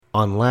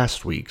on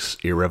last week's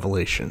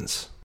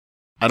Irrevelations.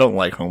 I don't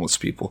like homeless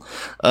people.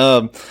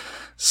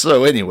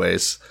 So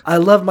anyways. I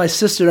love my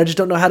sister, I just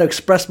don't know how to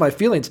express my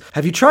feelings.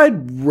 Have you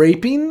tried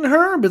raping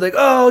her? Be like,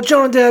 oh,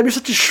 Jonadab, you're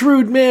such a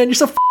shrewd man. You're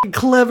so fucking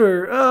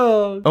clever.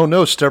 Oh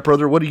no,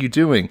 stepbrother, what are you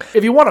doing?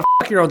 If you want to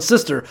fuck your own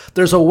sister,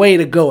 there's a way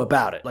to go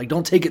about it. Like,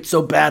 don't take it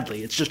so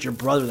badly. It's just your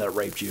brother that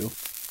raped you.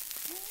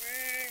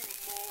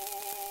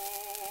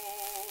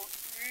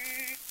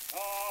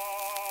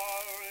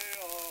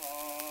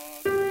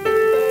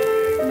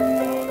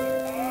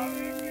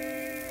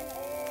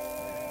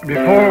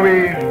 Before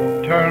we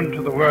turn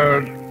to the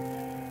word,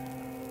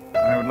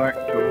 I would like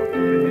to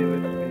say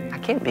this. I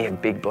can't be a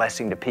big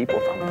blessing to people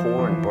if I'm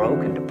poor and broke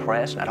and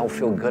depressed and I don't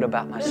feel good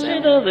about myself.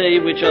 Blessed are they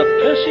which are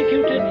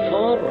persecuted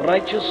for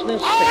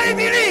righteousness' sake. I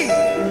believe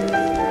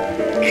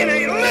in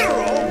a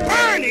literal,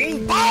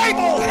 burning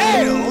Bible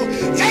hell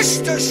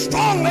just as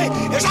strongly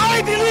as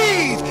I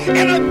believe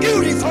in a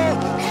beautiful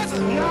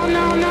heaven. No,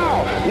 not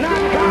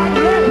God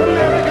bless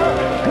America,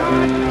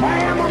 God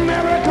damn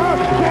America,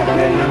 just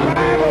in the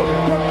Bible,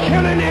 for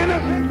killing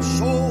innocent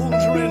souls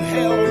are in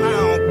hell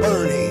now,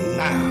 burning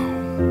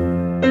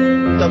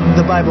now.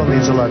 The Bible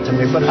means a lot to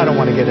me, but I don't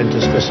want to get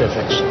into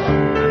specifics.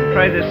 And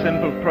pray this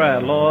simple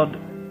prayer, Lord,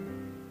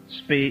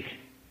 speak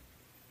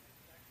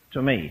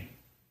to me.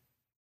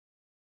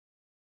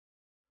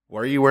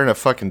 Why are you wearing a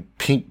fucking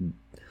pink,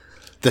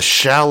 the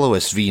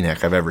shallowest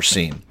V-neck I've ever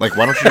seen? Like,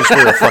 why don't you just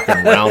wear a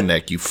fucking round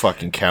neck, you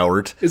fucking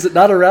coward? Is it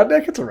not a round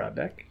neck? It's a round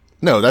neck.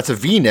 No, that's a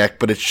V-neck,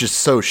 but it's just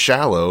so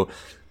shallow.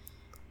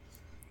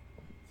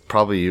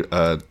 Probably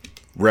a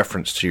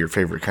reference to your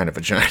favorite kind of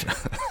vagina.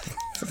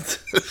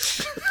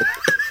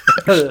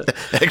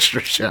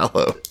 Extra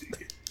shallow.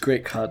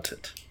 Great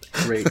content.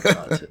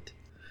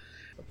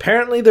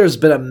 Apparently there's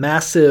been a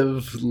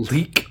massive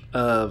leak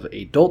of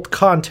adult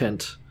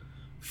content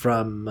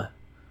from,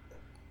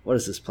 what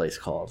is this place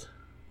called?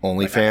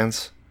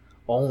 OnlyFans?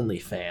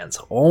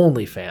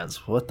 OnlyFans.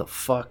 What the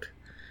fuck?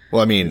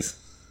 Well, I mean,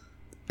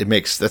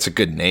 that's a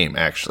good name,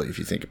 actually, if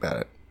you think about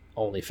it.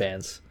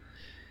 OnlyFans.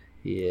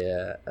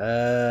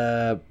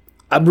 Yeah.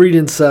 I'm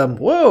reading some.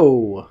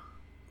 Whoa.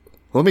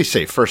 Let me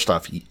say, first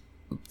off,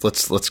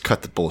 let's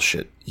cut the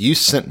bullshit. You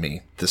sent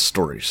me this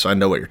story, so I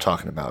know what you're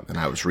talking about, and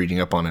I was reading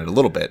up on it a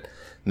little bit.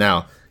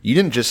 Now, you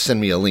didn't just send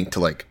me a link to,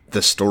 like,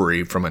 the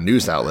story from a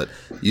news outlet.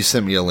 You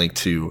sent me a link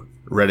to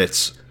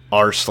Reddit's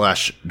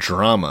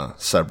r/drama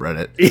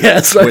subreddit. Yeah,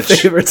 it's my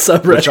favorite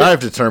subreddit. Which I've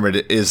determined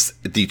is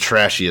the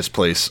trashiest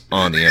place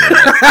on the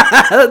internet.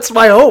 That's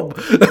my home.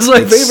 That's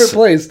my favorite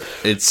place.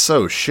 It's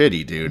so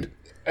shitty, dude.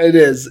 It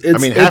is.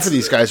 Half of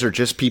these guys are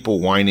just people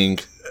whining,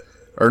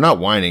 or not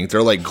whining,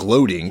 they're like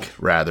gloating,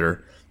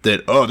 rather,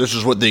 that, oh, this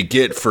is what they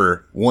get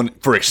for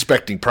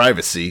expecting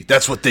privacy.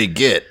 That's what they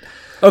get.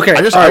 Okay,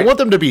 I want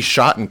them to be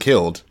shot and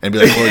killed and be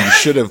like, well,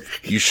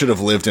 you should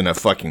have lived in a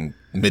fucking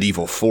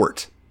medieval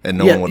fort. And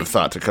no one would have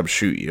thought to come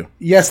shoot you.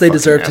 Yes, they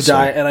deserve to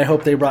die, and I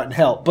hope they rot in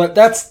hell. But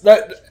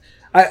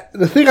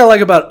the thing I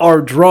like about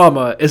our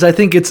drama is I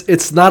think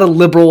it's not a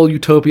liberal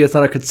utopia, it's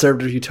not a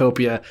conservative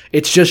utopia.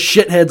 It's just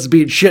shitheads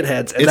being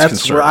shitheads, and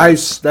that's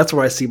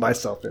where I see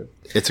myself in.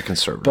 It's a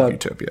conservative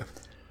utopia.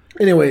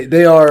 Anyway,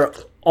 they are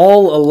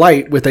all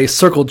alight with a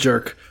circle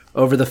jerk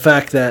over the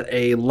fact that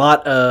a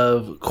lot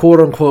of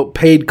quote-unquote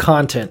paid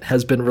content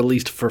has been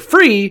released for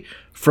free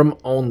from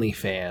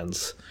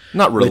OnlyFans.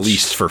 Not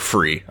released for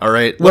free, all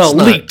right?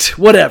 Leaked.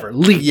 Whatever.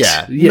 Leaked.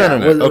 Yeah. No.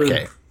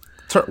 Okay.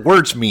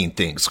 Words mean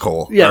things,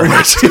 Cole. Yeah.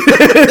 Right.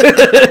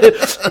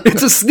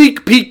 It's a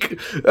sneak peek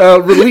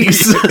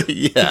release.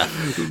 Yeah.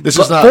 This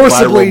is not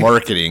viral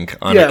marketing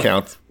on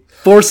account.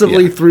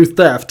 Forcibly through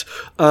theft.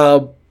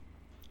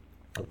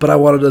 But I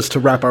wanted us to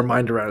wrap our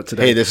mind around it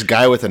today. Hey, this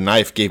guy with a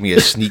knife gave me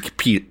a sneak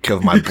peek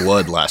of my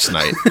blood last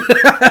night.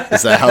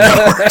 Is that how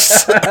that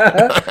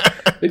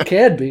works? It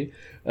can be.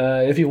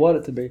 If you want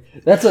it to be.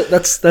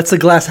 That's a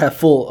glass half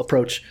full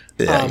approach.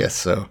 Yeah, I guess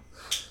so.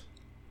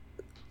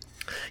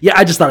 Yeah,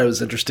 I just thought it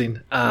was interesting.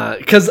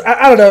 Because,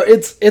 I don't know,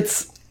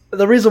 it's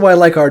the reason why I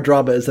like our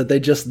drama is that they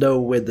just know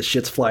when the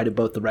shit's flying in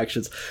both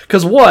directions.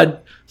 Because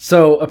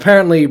so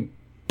apparently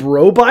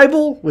Bro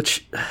Bible,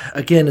 which,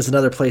 again, is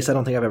another place I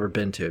don't think I've ever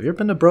been to. Have you ever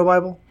been to Bro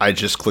Bible? I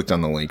just clicked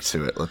on the link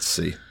to it. Let's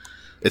see.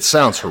 It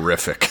sounds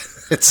horrific.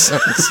 It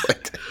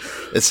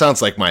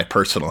sounds like my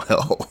personal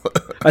hell.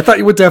 I thought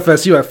you went to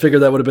FSU. I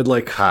figured that would have been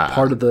like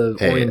part of the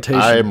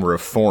orientation. I am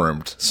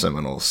Reformed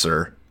Seminole,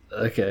 sir.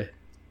 Okay.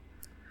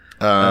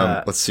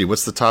 Let's see.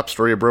 What's the top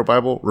story of Bro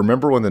Bible?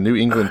 Remember when the New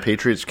England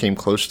Patriots came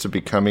close to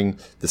becoming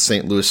the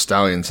St. Louis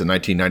Stallions in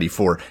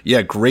 1994?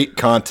 Yeah, great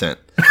content.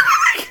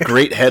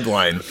 Great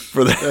headline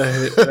for the.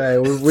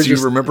 Do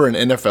you remember an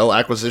NFL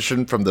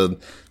acquisition from the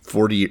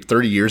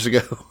 30 years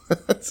ago?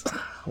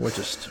 We're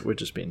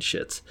just being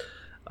shits.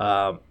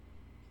 Oh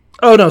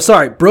no,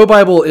 sorry. Bro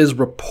Bible is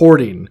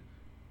reporting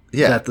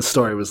that the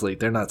story was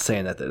leaked. They're not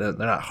saying that they're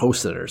not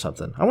hosting it or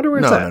something. I wonder where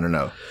it's at.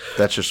 No.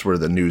 That's just where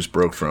the news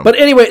broke from. But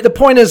anyway, the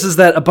point is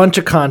that a bunch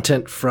of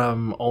content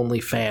from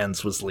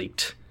OnlyFans was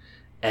leaked,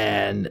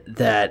 and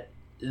that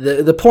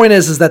the point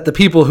is that the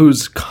people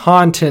whose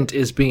content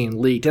is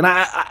being leaked, and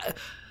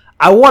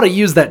I want to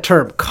use that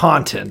term,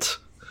 content.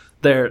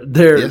 Their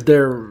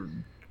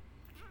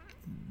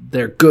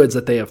goods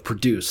that they have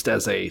produced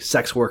as a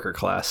sex worker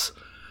class.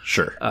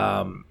 Sure.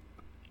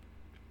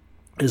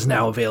 Is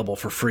now available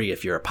for free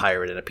if you're a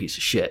pirate and a piece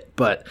of shit.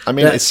 But I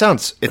mean, it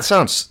sounds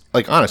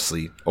like,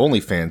 honestly,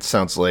 OnlyFans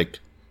sounds like,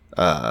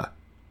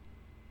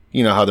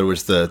 you know how there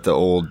was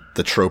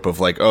the trope of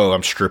like, oh,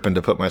 I'm stripping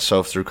to put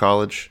myself through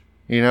college,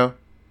 you know?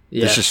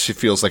 Yeah. It just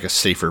feels like a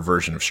safer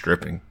version of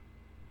stripping.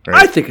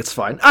 Right? I think it's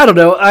fine. I don't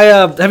know.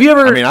 Have you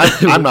ever? I mean,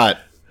 I'm not.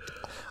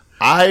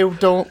 I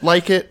don't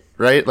like it.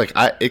 Right? Like,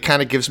 it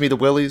kind of gives me the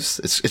willies.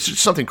 It's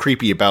just something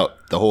creepy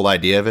about the whole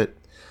idea of it.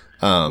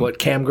 What,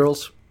 cam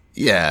girls?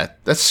 Yeah,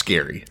 that's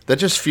scary. That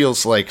just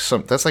feels like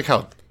that's like how, I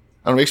don't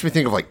know, it makes me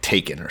think of like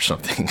Taken or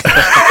something. Isn't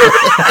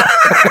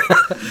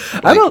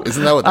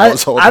that what that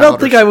was all about? I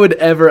don't think I would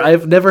ever.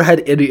 I've never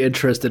had any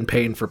interest in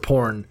paying for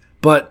porn,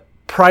 but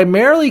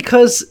primarily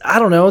because I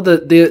don't know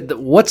the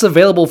what's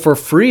available for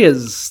free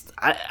is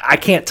I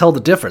can't tell the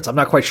difference. I'm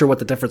not quite sure what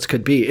the difference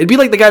could be. It'd be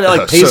like the guy that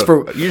like pays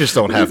for. You just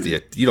don't have the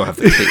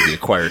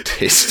acquired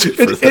taste.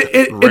 For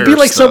it'd be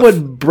like stuff.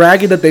 Someone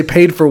bragging that they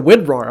paid for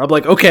WinRAR. I'm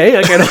like, okay,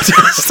 I get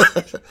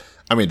it.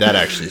 I mean, that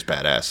actually is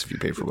badass if you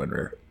pay for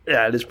WinRAR.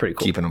 Yeah, it is pretty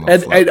cool. Keeping them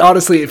afloat. And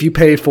honestly, if you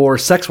pay for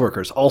sex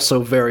workers,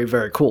 also very,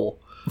 very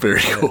cool.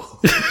 Very cool.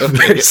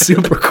 Very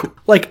super cool.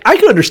 Like, I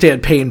could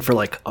understand paying for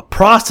like a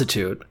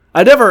prostitute.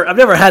 I've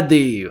never had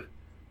the.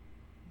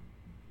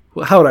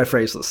 How would I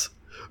phrase this?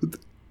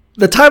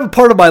 The time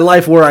part of my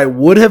life where I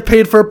would have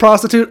paid for a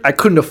prostitute, I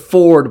couldn't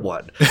afford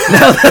one.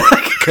 Now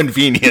that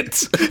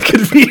Convenient.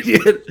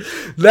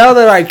 Now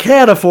that I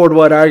can afford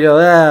one, I go,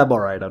 I'm all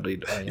right.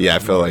 I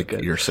feel like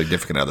your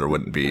significant other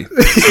wouldn't be.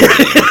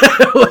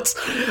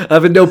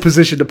 I'm in no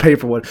position to pay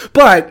for one.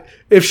 But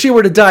if she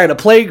were to die in a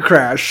plane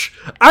crash,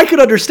 I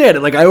could understand it.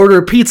 Like, I order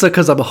a pizza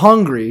because I'm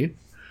hungry.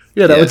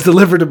 It's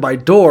delivered to my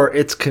door.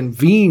 It's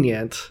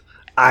convenient.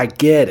 I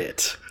get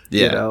it.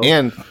 Yeah,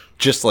 and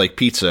just like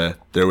pizza,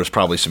 there was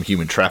probably some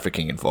human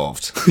trafficking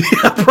involved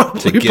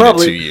to get it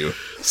to you.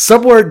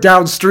 Somewhere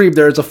downstream,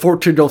 there's a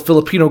 14-year-old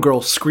Filipino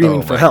girl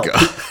screaming for help.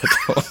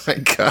 Oh my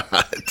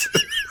God.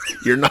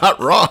 You're not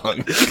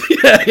wrong.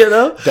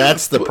 Yeah,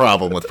 That's the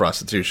problem with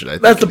prostitution, I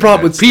think. That's the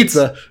problem with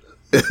pizza.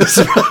 It's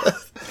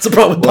the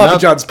problem with Papa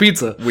John's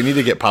Pizza. We need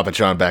to get Papa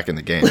John back in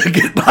the game.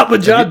 Get Papa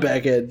John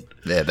back in.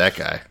 Yeah, that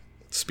guy.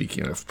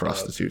 Speaking of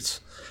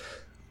prostitutes.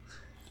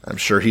 I'm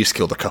sure he's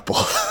killed a couple.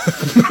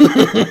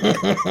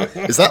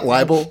 Is that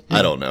libel?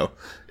 I don't know.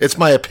 It's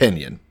my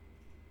opinion.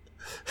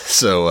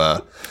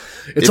 So,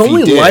 it's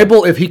only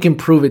libel if he can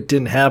prove it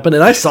didn't happen.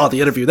 And I saw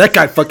the interview. That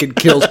guy fucking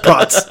kills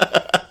prots.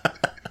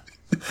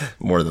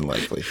 More than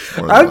likely.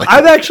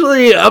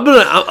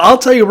 I'll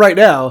tell you right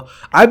now.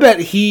 I bet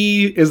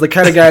he is the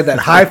kind of guy that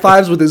high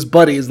fives with his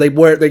buddies. They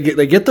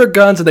get their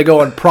guns and they go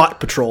on prot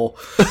patrol.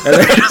 And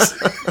they just.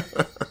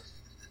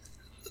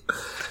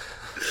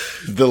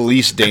 The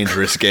least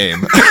dangerous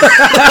game.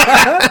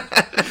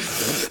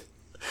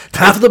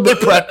 Half of them they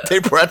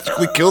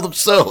practically kill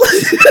themselves.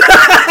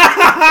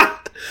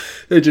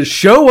 They just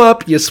show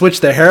up, you switch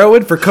the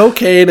heroin for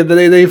cocaine, and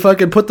then they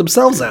fucking put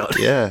themselves out.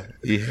 Yeah,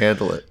 you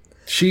handle it.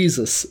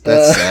 Jesus.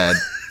 That's sad.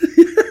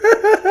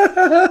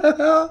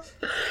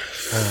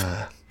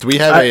 Do we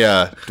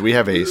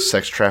have a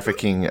sex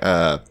trafficking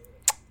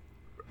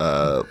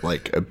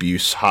like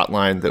abuse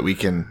hotline that we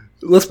can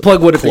let's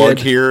plug one at the end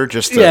here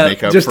just to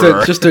make up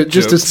for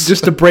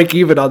just to break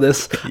even on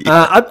this.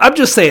 I'm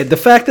just saying the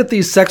fact that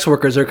these sex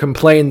workers are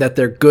complaining that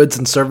their goods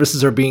and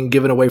services are being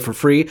given away for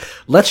free.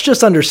 Let's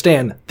just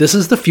understand this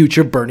is the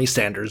future Bernie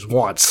Sanders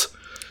wants.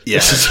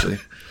 Yes, actually.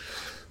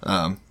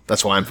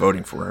 That's why I'm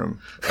voting for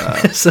him.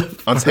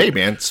 Hey,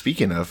 man.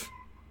 Speaking of,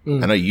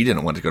 I know you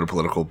didn't want to go to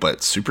political,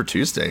 but Super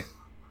Tuesday,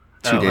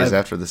 2 days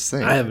after this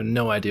thing. I have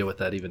no idea what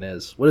that even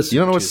is. What is Super You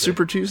don't know what Tuesday?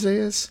 Super Tuesday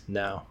is?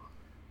 No.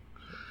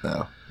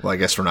 No. Well, I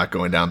guess we're not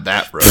going down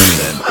that road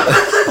then.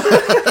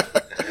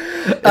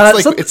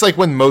 It's like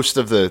when most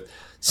of the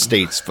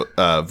states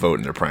vote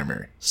in their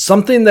primary.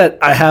 Something that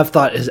I have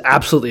thought is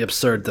absolutely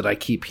absurd that I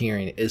keep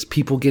hearing is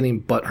people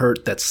getting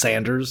butthurt that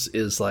Sanders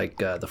is like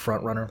the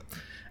front runner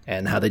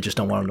and how they just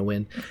don't want him to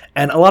win.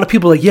 And a lot of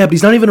people are like, yeah, but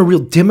he's not even a real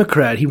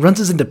Democrat. He runs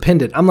as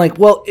independent. I'm like,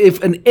 well,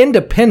 if an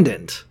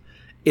independent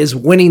is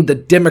winning the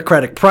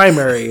Democratic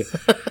primary,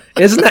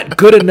 isn't that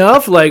good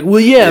enough? Like, well,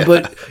 yeah,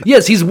 but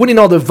yes, he's winning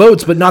all the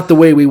votes, but not the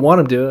way we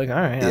want him to. Like, all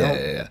right.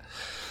 Yeah.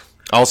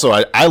 Also,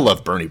 I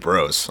love Bernie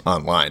Bros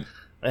online.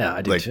 Yeah,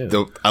 I do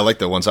too. I like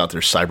the ones out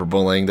there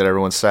cyberbullying that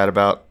everyone's sad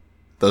about.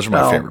 Those are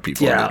my favorite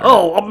people. Yeah.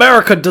 Oh,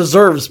 America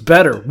deserves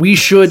better. We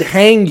should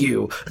hang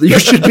you. You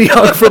should be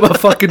hung from a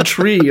fucking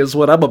tree is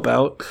what I'm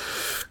about.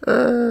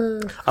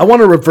 I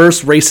want to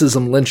reverse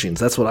racism lynchings.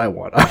 That's what I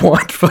want. I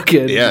want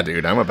fucking... Yeah,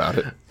 dude, I'm about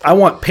it. I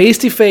want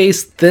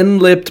pasty-faced,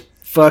 thin-lipped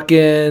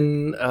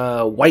fucking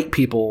white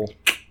people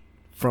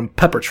from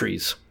pepper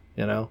trees,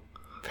 you know?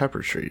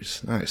 Pepper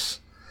trees.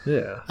 Nice.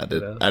 Yeah. I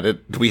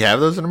did. Do we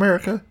have those in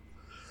America?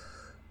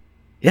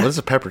 Yeah. What is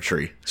a pepper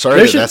tree?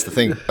 Sorry, that's the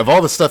thing. Of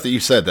all the stuff that you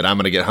said that I'm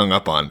going to get hung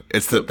up on,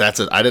 that's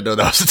it. I didn't know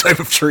that was a type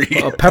of tree.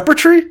 A pepper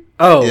tree?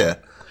 Oh. Yeah.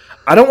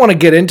 I don't want to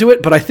get into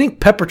it, but I think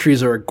pepper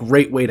trees are a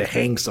great way to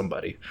hang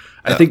somebody.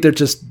 I think they're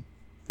just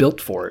built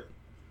for it.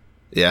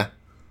 Yeah?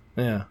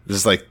 Yeah. This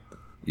is like,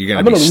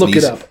 I'm going to look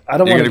it up. I don't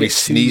want to You're going to be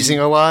sneezing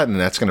a lot, and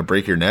that's going to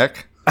break your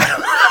neck?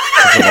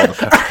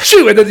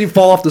 Shoot, and then you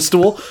fall off the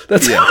stool.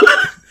 That's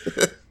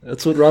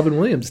that's what Robin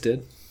Williams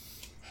did.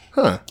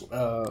 Huh.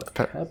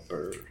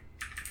 Pepper.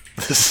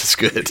 This is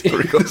good.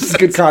 This is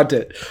good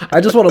content. I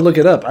just want to look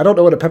it up. I don't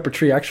know what a pepper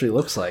tree actually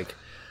looks like.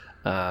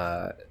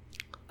 I'll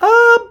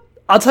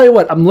tell you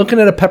what. I'm looking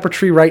at a pepper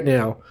tree right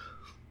now.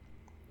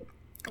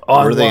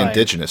 Where are they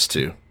indigenous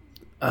to?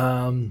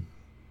 I mean,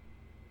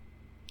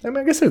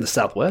 I guess they're the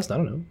Southwest. I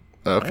don't know.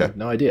 Okay.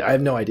 I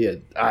have no idea.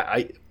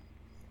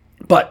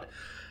 But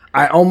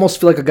I almost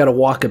feel like I got to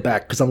walk it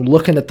back because I'm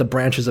looking at the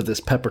branches of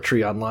this pepper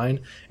tree online,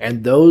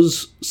 and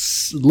those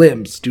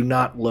limbs do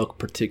not look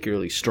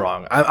particularly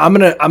strong. I'm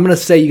gonna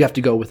say you have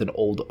to go with an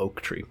old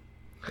oak tree.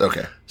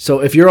 Okay. So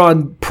if you're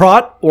on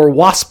Prot or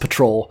Wasp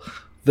Patrol,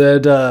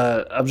 then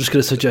I'm just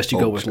gonna suggest you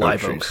go with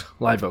live oak.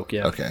 Live oak,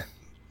 yeah. Okay.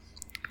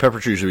 Pepper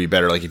trees would be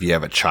better, like if you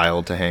have a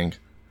child to hang.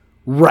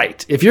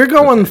 Right. If you're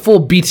going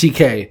full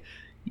BTK,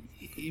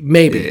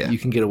 maybe you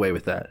can get away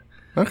with that.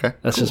 Okay.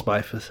 That's just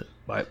by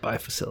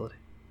facility.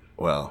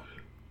 Well,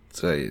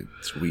 so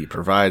we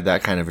provide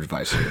that kind of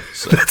advice here.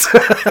 So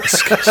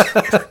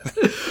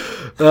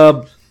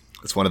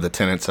it's one of the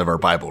tenets of our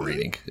Bible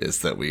reading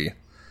is that we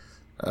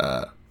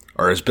are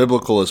as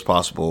biblical as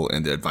possible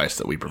in the advice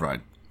that we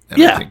provide.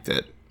 And I think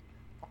that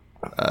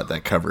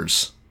that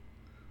covers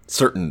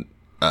certain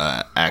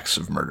acts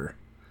of murder.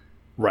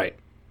 Right.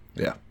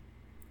 Yeah.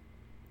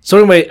 So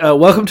anyway,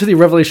 welcome to the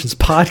Revelations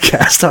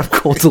podcast. I'm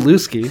Cole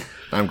Taluski.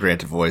 I'm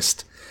Grant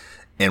Voiced.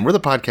 And we're the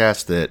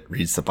podcast that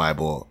reads the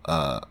Bible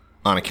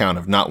on account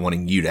of not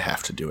wanting you to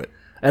have to do it.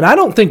 And I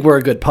don't think we're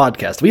a good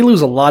podcast. We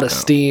lose a lot of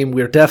steam.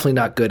 We're definitely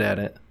not good at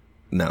it.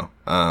 No.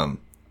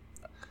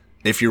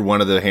 If you're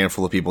one of the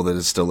handful of people that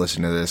is still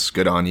listening to this,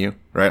 good on you,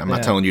 right? I'm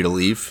not telling you to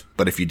leave,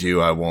 but if you do,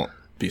 I won't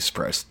be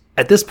surprised.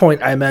 At this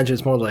point, I imagine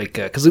it's more like,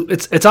 because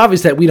it's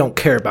obvious that we don't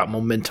care about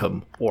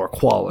momentum or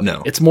quality.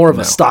 No. It's more of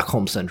a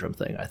Stockholm Syndrome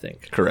thing, I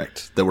think.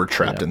 Correct. That we're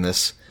trapped in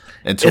this.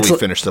 Until we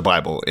finish the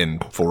Bible in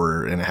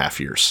 4.5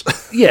 years.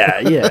 Yeah.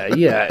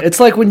 It's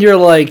like when you're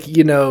like,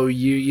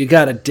 you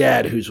got a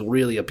dad who's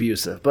really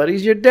abusive, but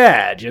he's your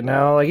dad,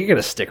 like you're going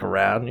to stick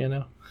around,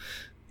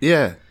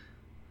 Yeah.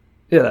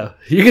 You're going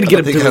to get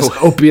him to his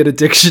opiate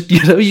addiction,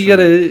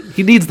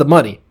 he needs the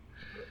money.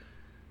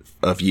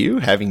 Of you?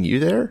 Having you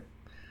there?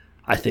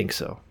 I think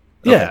so.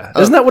 Okay. Yeah.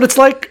 Isn't that what it's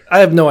like?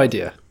 I have no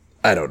idea.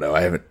 I don't know. I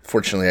haven't,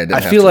 fortunately I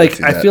didn't I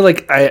feel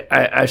like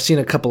I've seen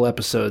a couple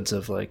episodes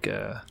of like,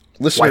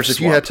 listeners, if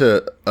you had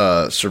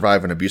to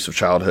survive an abusive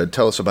childhood,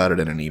 tell us about it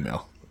in an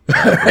email.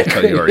 We'll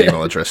tell you our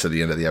email address at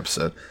the end of the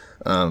episode.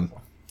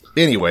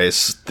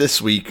 Anyways,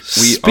 this week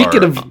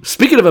speaking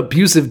of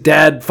abusive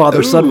dad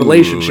father son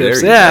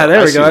relationships.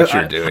 There we go. What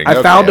you're doing.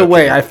 I found a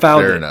way. I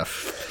found fair it.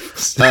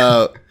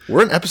 Enough.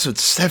 We're in episode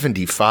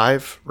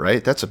 75,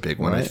 right? That's a big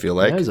one. Right. I feel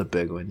like that is a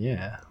big one.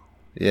 Yeah.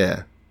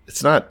 Yeah.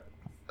 It's not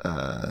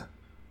the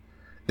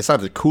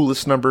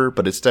coolest number,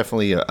 but it's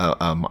definitely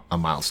a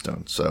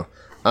milestone. So.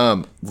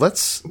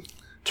 Let's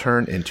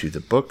turn into the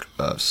book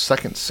of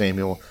 2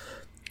 Samuel.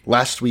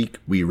 Last week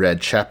we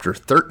read chapter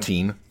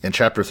 13 and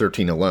chapter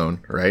 13 alone,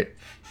 right?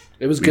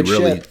 It was good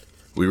shit.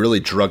 We really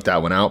drugged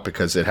that one out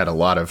because it had a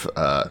lot of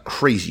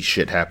crazy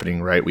shit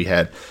happening, right? We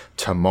had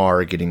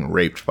Tamar getting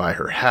raped by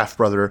her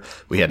half-brother.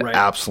 We had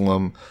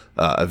Absalom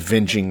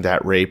avenging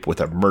that rape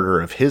with a murder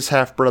of his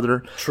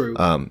half-brother. True.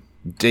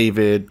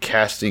 David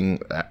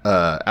casting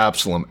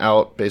Absalom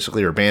out,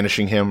 basically, or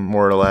banishing him,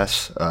 more or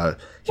less.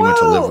 He went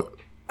to live...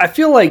 I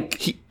feel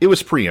like it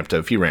was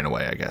preemptive. He ran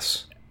away, I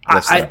guess.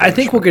 I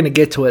think we're going to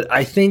get to it.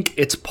 I think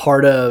it's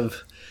part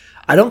of...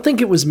 I don't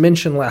think it was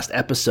mentioned last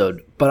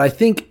episode, but I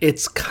think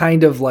it's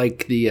kind of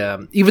like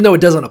the... even though it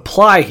doesn't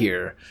apply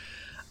here,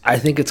 I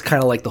think it's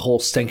kind of like the whole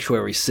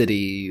Sanctuary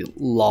City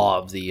law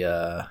of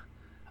the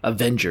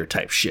Avenger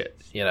type shit,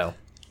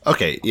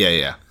 Okay,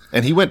 yeah.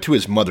 And he went to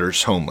his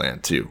mother's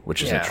homeland, too,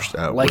 which is interesting.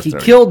 Like he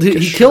killed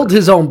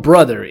his own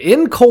brother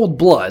in cold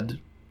blood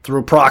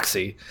through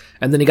proxy,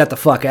 and then he got the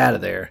fuck out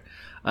of there.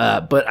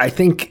 But I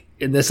think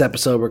in this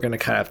episode we're going to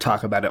kind of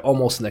talk about it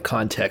almost in the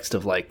context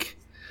of like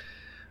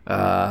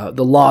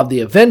the law of the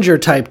Avenger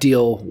type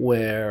deal,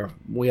 where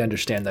we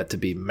understand that to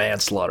be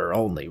manslaughter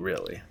only,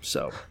 really.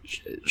 So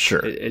sure,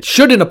 it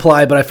shouldn't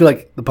apply, but I feel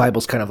like the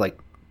Bible's kind of like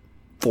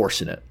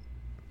forcing it.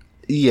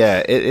 Yeah,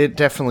 it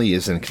definitely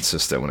is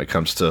inconsistent when it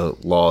comes to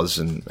laws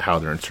and how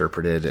they're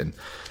interpreted and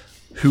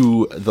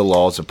who the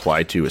laws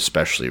apply to,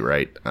 especially,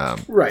 right?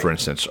 Right. For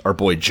instance, our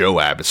boy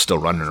Joab is still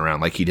running around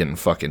like he didn't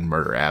fucking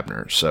murder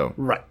Abner. So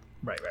Right.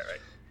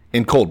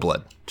 In cold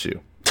blood,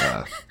 too.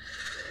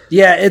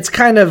 Yeah, it's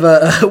kind of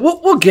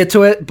we'll get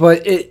to it,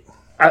 but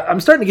I'm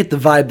starting to get the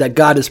vibe that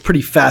God is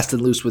pretty fast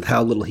and loose with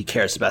how little he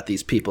cares about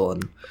these people,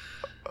 and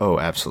Oh,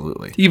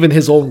 absolutely. Even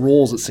his own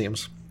rules, it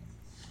seems.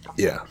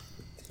 Yeah.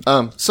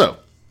 So,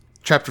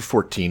 chapter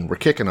 14, we're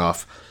kicking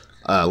off.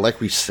 Like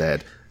we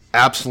said,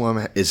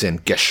 Absalom is in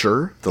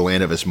Geshur, the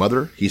land of his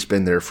mother. He's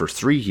been there for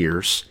 3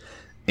 years.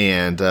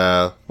 And,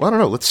 well, I don't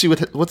know. Let's see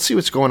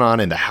what's going on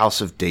in the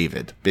house of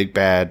David. Big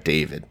bad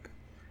David.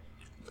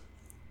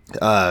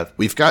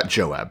 We've got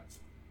Joab,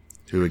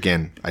 who,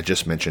 again, I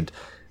just mentioned,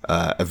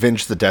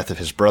 avenged the death of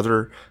his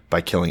brother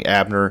by killing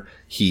Abner.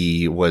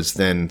 He was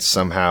then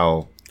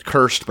somehow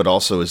cursed, but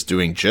also is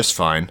doing just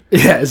fine.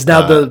 Yeah, is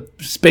now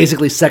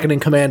basically second in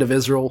command of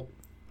Israel.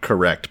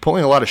 Correct.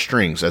 Pulling a lot of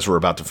strings, as we're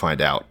about to find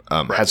out.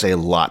 Has a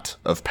lot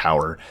of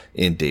power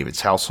in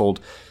David's household.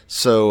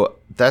 So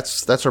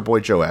that's our boy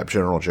Joab,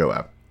 General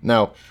Joab.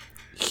 Now,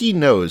 he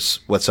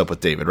knows what's up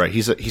with David, right?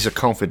 He's a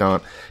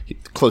confidant,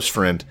 close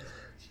friend,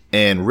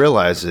 and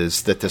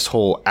realizes that this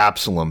whole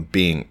Absalom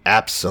being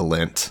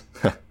absolent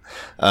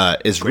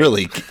is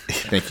really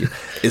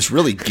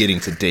getting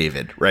to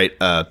David, right?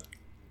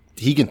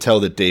 He can tell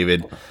that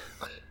David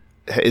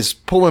is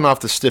pulling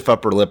off the stiff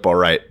upper lip all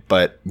right,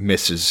 but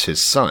misses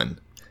his son.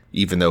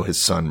 Even though his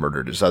son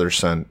murdered his other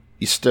son,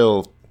 it's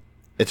a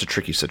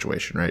tricky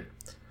situation, right?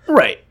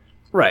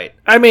 Right.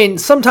 I mean,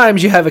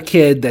 sometimes you have a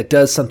kid that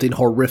does something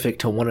horrific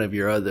to one of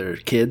your other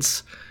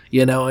kids,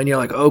 and you're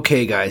like,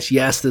 okay, guys,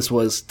 yes, this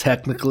was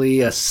technically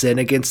a sin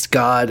against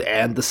God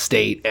and the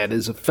state and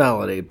is a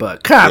felony,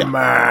 but come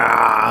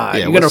on.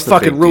 You're going to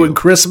fucking ruin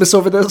Christmas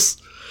over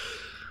this?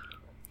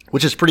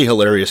 Which is pretty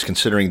hilarious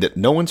considering that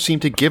no one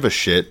seemed to give a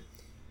shit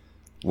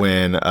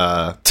when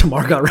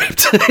Tamar got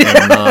raped.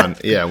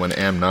 When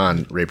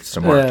Amnon raped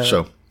Tamar. Yeah.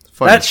 So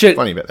funny, that shit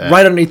funny about that.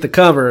 Right underneath the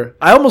cover.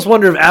 I almost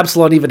wonder if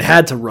Absalom even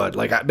had to run.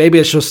 Like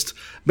maybe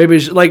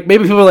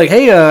people are like,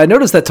 hey, I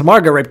noticed that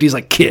Tamar got raped. He's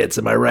like, kids,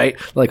 am I right?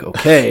 Like,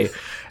 okay.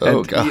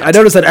 Oh god. I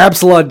noticed that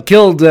Absalom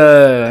killed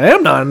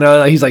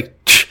Amnon. He's like,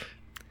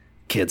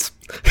 kids.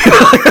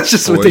 That's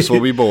just boys will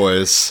be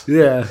boys.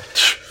 Yeah.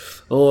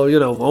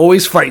 Oh,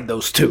 always fight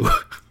those two.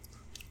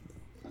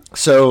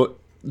 So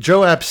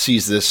Joab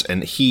sees this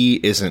and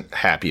he isn't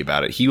happy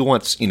about it. He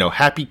wants,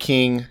 happy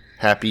king,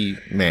 happy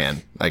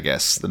man, I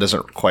guess. That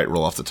doesn't quite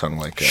roll off the tongue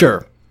like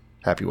sure.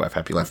 Happy wife,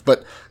 happy life.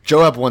 But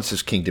Joab wants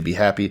his king to be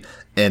happy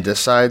and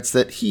decides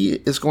that he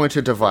is going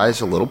to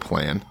devise a little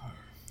plan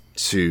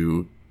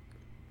to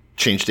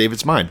change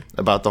David's mind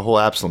about the whole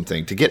Absalom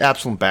thing, to get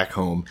Absalom back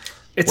home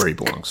where he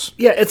belongs.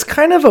 Yeah, it's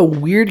kind of a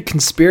weird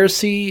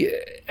conspiracy,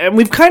 and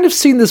we've kind of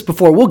seen this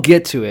before. We'll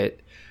get to it.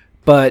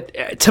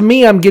 But to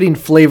me, I'm getting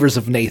flavors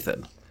of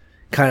Nathan.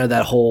 Kind of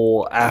that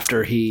whole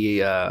after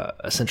he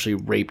essentially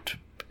raped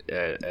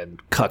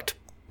and cucked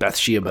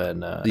Bathsheba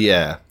and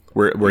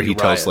where he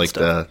tells like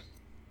the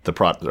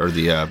what do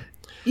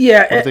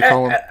they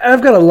call him?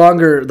 I've got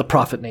the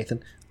prophet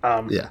Nathan.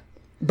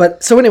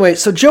 But so anyway,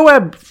 so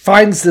Joab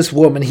finds this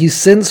woman. He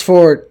sends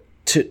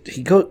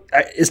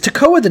is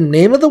Tekoa the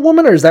name of the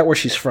woman, or is that where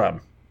she's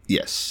from?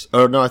 Yes.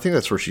 Oh no, I think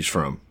that's where she's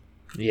from.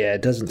 Yeah,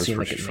 it doesn't seem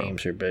like it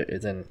names her, but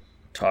it then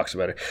talks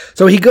about her.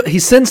 So he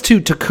sends to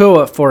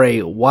Tekoa for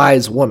a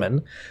wise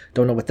woman.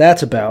 Don't know what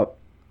that's about.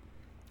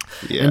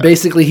 Yeah. And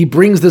basically he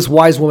brings this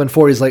wise woman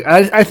forward. He's like,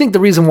 I think the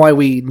reason why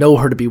we know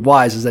her to be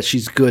wise is that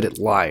she's good at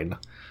lying,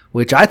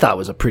 which I thought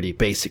was a pretty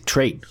basic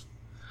trait.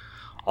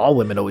 All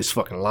women always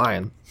fucking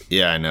lying.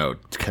 Yeah, I know.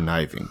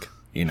 Conniving,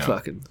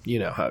 Fucking,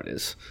 how it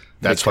is.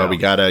 That's why we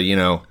gotta,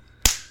 I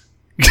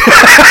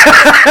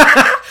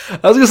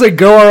was gonna say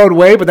go our own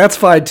way, but that's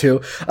fine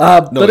too.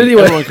 But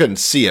anyway, everyone couldn't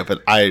see it,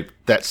 but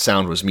that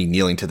sound was me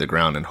kneeling to the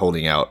ground and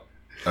holding out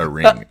a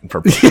ring in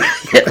proposal.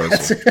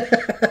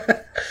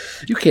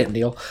 You can't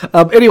kneel.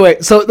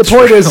 Anyway, so the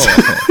point is.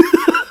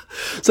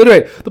 So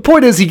anyway, the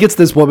point is he gets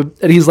this woman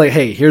and he's like,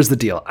 hey, here's the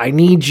deal. I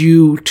need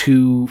you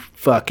to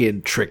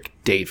fucking trick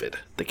David,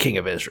 the king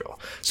of Israel.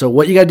 So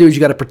what you got to do is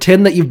you got to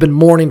pretend that you've been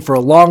mourning for a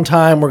long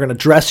time. We're going to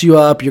dress you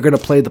up. You're going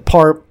to play the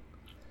part.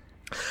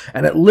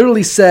 And it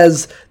literally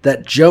says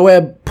that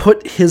Joab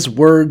put his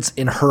words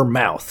in her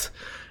mouth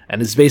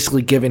and is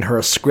basically giving her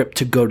a script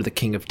to go to the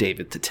king of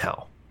David to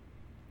tell.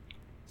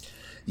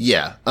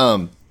 Yeah.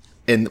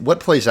 And what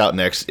plays out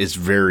next is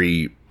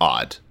very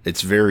odd.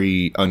 It's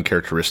very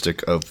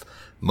uncharacteristic of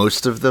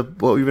most of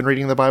what we've been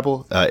reading in the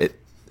Bible.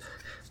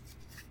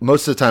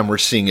 Most of the time we're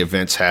seeing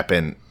events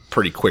happen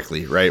pretty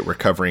quickly, right? We're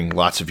covering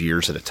lots of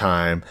years at a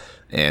time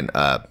and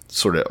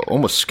sort of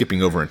almost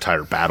skipping over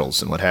entire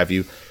battles and what have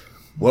you.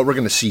 What we're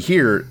going to see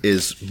here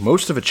is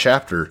most of a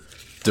chapter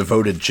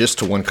devoted just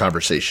to one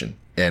conversation.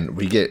 And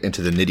we get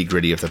into the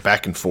nitty-gritty of the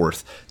back and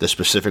forth, the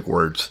specific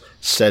words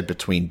said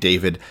between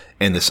David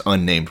and this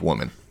unnamed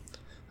woman.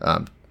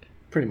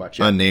 Pretty much,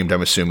 yeah. Unnamed,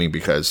 I'm assuming,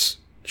 because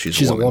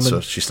she's a woman, so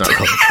she's not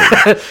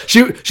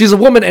she's a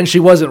woman, and she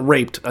wasn't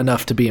raped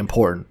enough to be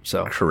important.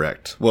 So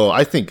correct. Well,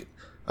 I think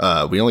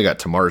we only got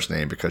Tamar's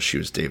name because she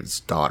was David's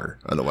daughter.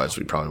 Otherwise,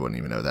 we probably wouldn't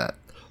even know that.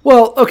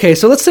 Well, okay,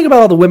 so let's think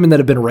about all the women that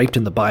have been raped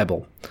in the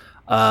Bible.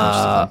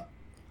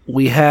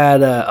 We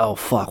had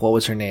what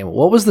was her name?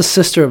 What was the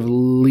sister of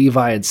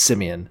Levi and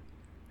Simeon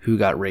who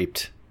got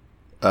raped?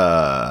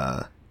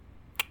 Dinah.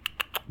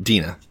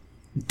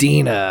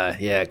 Dina.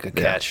 Yeah, good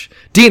catch.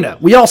 Dina.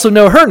 We also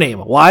know her name.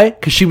 Why?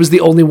 Because she was the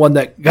only one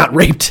that got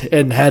raped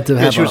and had to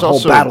have a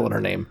whole battle in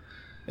her name.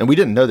 And we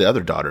didn't know the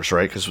other daughters,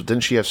 right? Because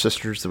didn't she have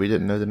sisters that we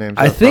didn't know the names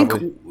I of? think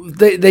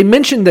they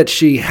mentioned that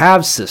she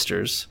has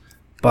sisters,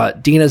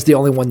 but Dina's the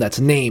only one that's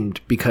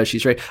named because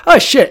she's raped. Oh,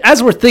 shit.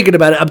 As we're thinking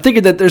about it, I'm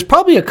thinking that there's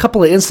probably a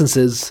couple of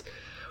instances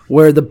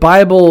where the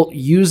Bible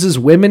uses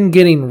women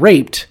getting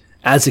raped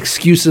as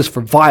excuses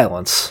for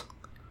violence.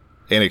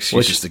 And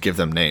excuses to give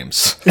them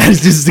names.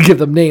 Excuses to give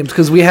them names,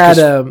 because we had...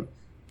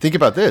 think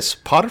about this.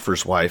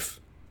 Potiphar's wife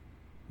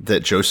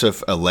that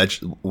Joseph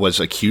was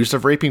accused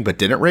of raping but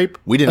didn't rape,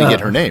 we didn't get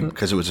her name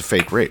because it was a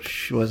fake rape.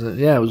 She wasn't...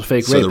 Yeah, it was a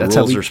fake so rape. So the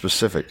rules are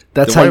specific.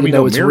 That's how you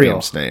know it's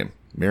Miriam's real. name.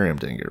 Miriam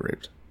didn't get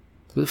raped.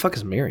 Who the fuck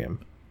is Miriam?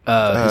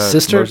 His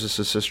sister?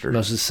 Moses' sister.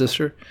 Moses'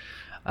 sister?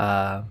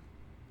 I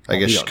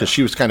guess because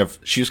she was kind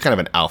of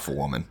an alpha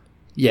woman.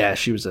 Yeah,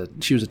 she was a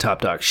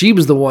top dog. She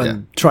was the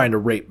one trying to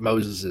rape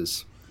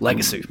Moses'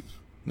 legacy.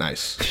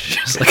 Nice.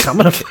 She's like, I'm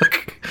gonna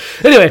fuck.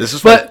 Anyway, this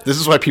is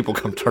why people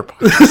come to our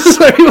podcast. This is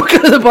why people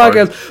come to the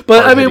podcast.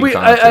 But I mean,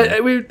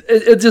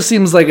 it just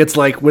seems like it's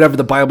like whenever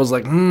the Bible's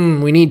like,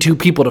 we need two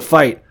people to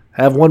fight.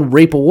 Have one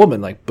rape a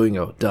woman, like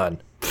bingo,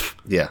 done.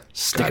 Yeah,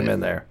 stick them in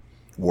there.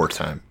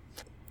 Wartime.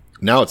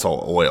 Now it's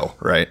all oil,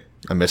 right?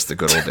 I miss the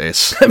good old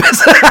days. I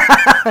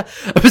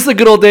miss the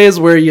good old days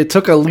where you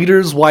took a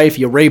leader's wife,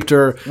 you raped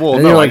her,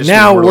 and you're like,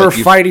 now we're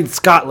fighting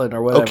Scotland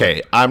or whatever.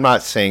 Okay, I'm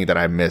not saying that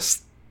I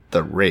miss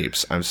the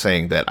rapes. I'm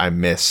saying that I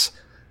miss...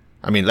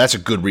 I mean, that's a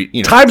good...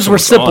 Times were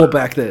simple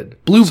back then.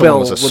 Bluebell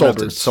was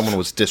assaulted. Someone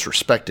was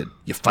disrespected.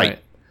 You fight. Right.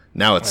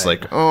 Now it's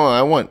like,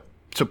 I want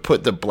to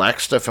put the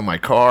black stuff in my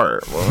car.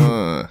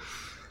 I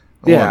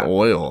want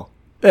oil.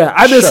 Yeah,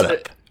 I miss...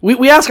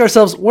 We ask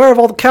ourselves, where have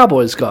all the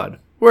cowboys gone?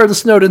 Where are the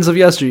Snowdens of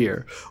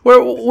yesteryear? Where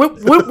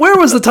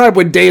was the time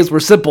when days were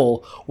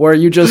simple, where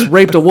you just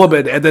raped a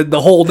woman and then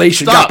the whole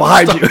nation got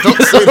behind you?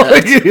 Don't say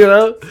that. You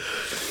know?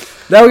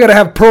 Now we gotta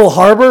have Pearl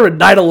Harbor and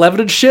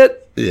 9/11 and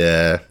shit?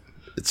 Yeah,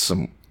 it's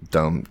some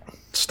dumb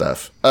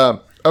stuff.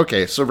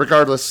 Okay, so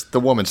regardless, the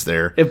woman's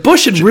there. If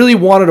Bush had really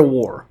wanted a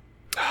war,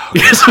 he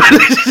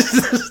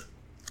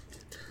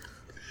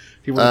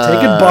would have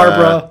taken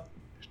Barbara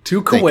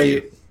to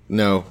Kuwait.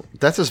 No,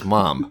 that's his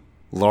mom.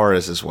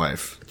 Laura's his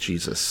wife.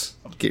 Jesus.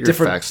 Get your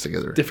facts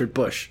together. Different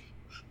Bush.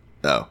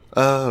 Oh.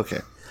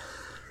 Okay.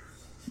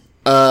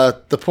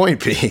 The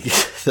point being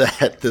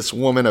that this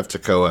woman of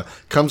Tekoa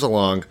comes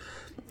along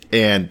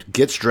and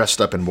gets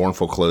dressed up in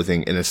mournful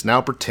clothing and is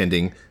now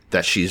pretending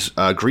that she's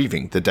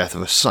grieving the death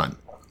of a son.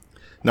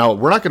 Now,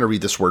 we're not going to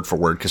read this word for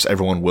word because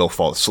everyone will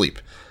fall asleep.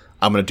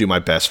 I'm going to do my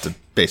best to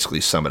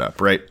basically sum it up,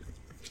 right?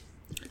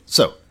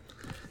 So,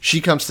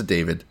 she comes to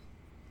David,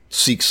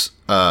 seeks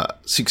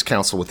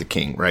counsel with the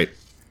king, right?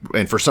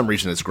 And for some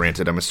reason it's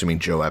granted. I'm assuming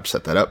Joab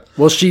set that up.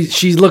 Well,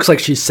 she looks like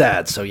she's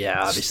sad, so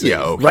yeah, obviously.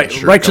 Yeah,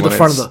 okay, right to the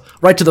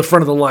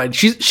front of the line.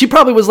 She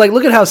probably was like,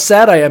 "Look at how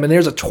sad I am," and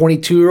there's a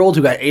 22-year-old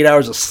who got 8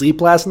 hours of sleep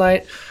last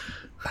night.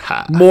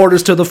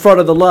 Mortars to the front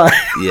of the line.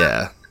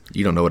 Yeah,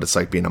 you don't know what it's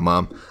like being a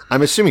mom.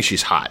 I'm assuming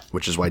she's hot,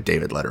 which is why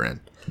David let her in.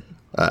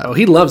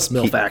 He loves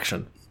MILF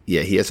action.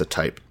 Yeah, he has a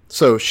type.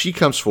 So she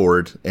comes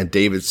forward, and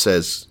David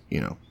says,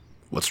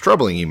 "What's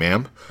troubling you,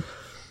 ma'am?"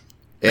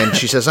 And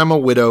she says, "I'm a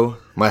widow.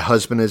 My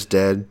husband is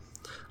dead.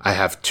 I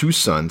have 2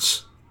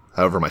 sons.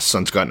 However, my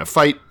sons got in a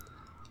fight.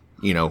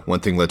 One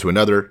thing led to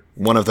another.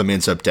 One of them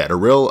ends up dead. A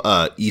real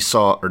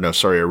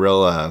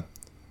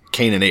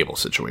Cain and Abel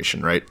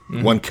situation, right?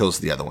 Mm-hmm. One kills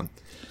the other one.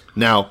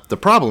 Now, the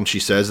problem,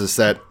 she says, is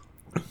that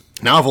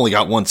now I've only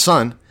got 1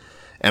 son,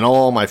 and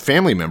all my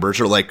family members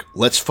are like,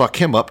 let's fuck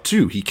him up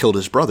too. He killed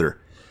his brother.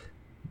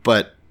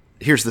 But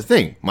here's the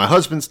thing. My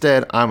husband's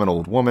dead. I'm an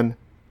old woman.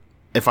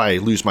 If I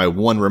lose my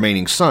 1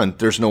 remaining son,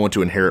 there's no one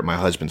to inherit my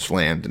husband's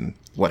land and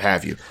what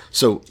have you.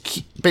 So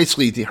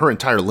basically, her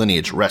entire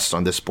lineage rests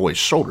on this boy's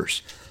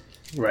shoulders."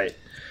 Right.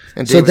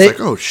 And David's like,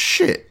 "Oh,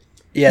 shit."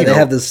 Yeah, they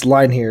have this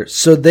line here.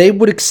 "So they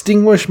would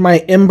extinguish my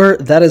ember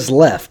that is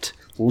left,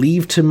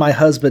 leave to my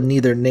husband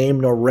neither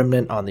name nor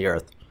remnant on the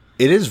earth."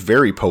 It is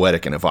very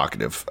poetic and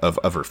evocative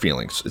of her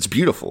feelings. It's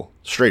beautiful,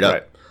 straight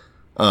up.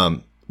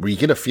 Right. Where you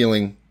get a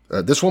feeling,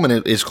 this woman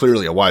is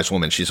clearly a wise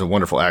woman. She's a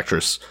wonderful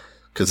actress.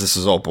 Because this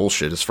is all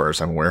bullshit as far as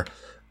I'm aware.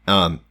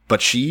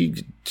 But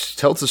she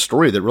tells a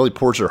story that really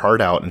pours her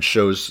heart out and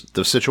shows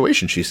the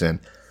situation she's in.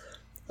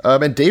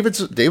 And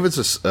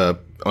David's a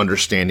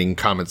understanding,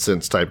 common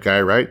sense type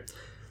guy, right?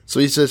 So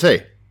he says,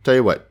 "Hey, tell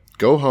you what,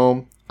 go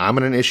home. I'm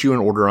going to issue an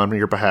order on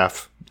your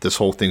behalf. This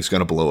whole thing's going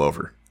to blow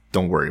over.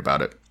 Don't worry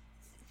about it."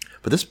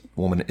 But this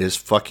woman is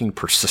fucking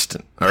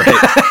persistent. All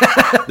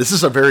right, this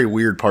is a very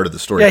weird part of the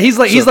story. Yeah, he's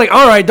like,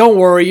 "All right, don't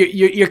worry,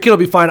 your kid will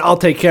be fine. I'll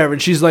take care of it."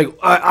 And she's like,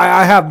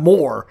 "I have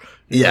more."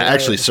 Yeah,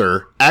 actually,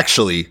 sir,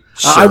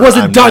 I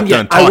wasn't done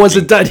yet. I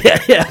wasn't done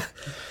yet. Yeah.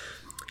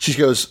 She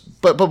goes,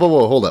 but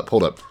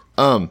hold up.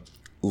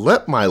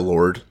 Let my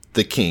lord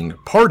the king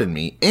pardon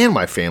me and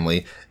my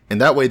family,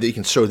 and that way they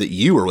can show that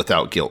you are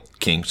without guilt,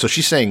 king. So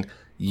she's saying,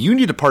 you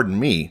need to pardon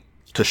me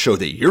to show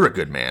that you're a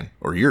good man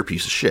or you're a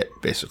piece of shit,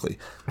 basically.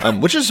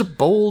 Which is a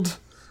bold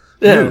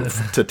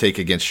move to take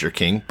against your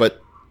king.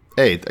 But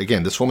hey,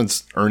 again, this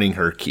woman's earning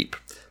her keep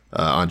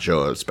on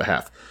Joab's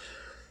behalf.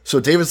 So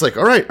David's like,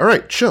 all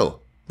right,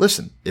 chill.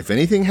 Listen, if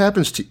anything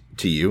happens to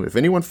you, if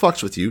anyone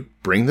fucks with you,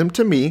 bring them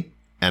to me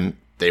and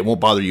they won't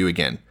bother you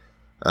again.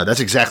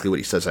 That's exactly what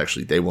he says,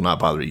 actually. They will not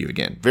bother you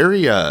again.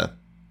 Very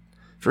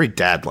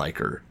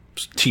dad-like or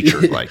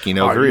teacher-like, you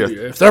know.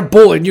 If they're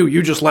bullying you,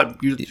 you just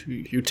let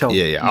you tell.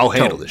 Yeah. I'll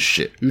handle this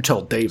shit. You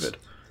tell David.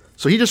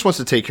 So he just wants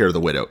to take care of the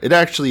widow. It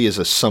actually is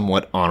a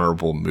somewhat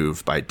honorable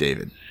move by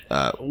David.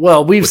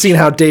 Well, we've seen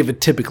how David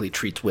typically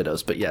treats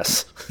widows, but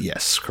yes.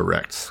 Yes,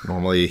 correct.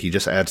 Normally, he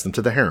just adds them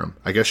to the harem.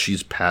 I guess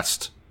she's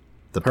past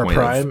the point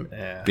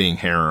of being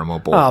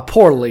haremable. Ah,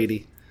 poor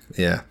lady.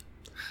 Yeah.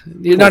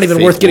 You're not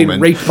even worth getting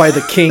raped by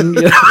the king.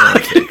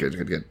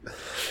 Okay, good.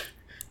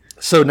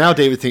 So now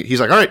David he's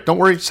like, all right, don't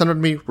worry, send her to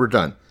me. We're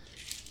done.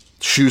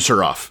 Shoos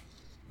her off.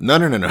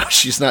 No.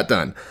 She's not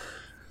done.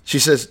 She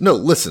says, no,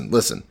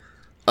 listen.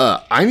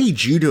 I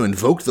need you to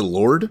invoke the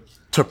Lord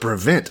to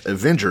prevent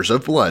avengers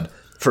of blood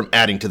from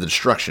adding to the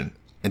destruction.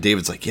 And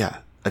David's like, yeah,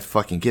 I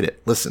fucking get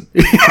it. Listen.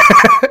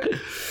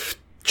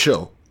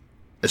 Chill.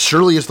 As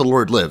surely as the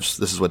Lord lives,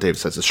 this is what David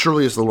says, as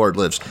surely as the Lord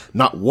lives,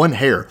 not one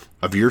hair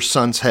of your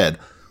son's head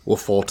will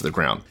fall to the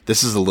ground.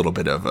 This is a little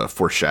bit of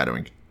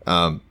foreshadowing,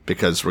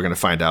 because we're going to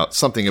find out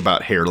something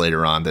about hair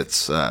later on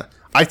that's,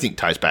 I think,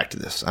 ties back to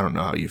this. I don't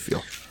know how you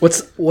feel.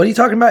 What are you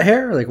talking about,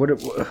 hair? Like, where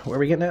are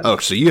we getting at? Oh,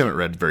 so you haven't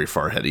read very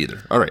far ahead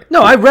either. All right.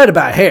 No, I read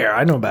about hair.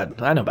 I know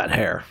about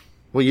hair.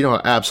 Well, you know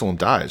how Absalom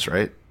dies,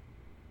 right?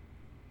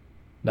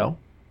 No.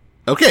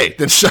 Okay,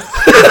 then shut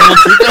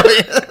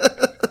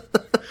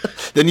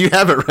Then you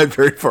haven't read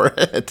very far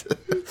ahead.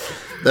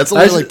 That's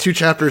only like 2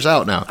 chapters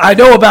out now. I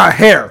know about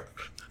hair.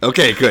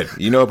 Okay, good.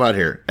 You know about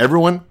hair.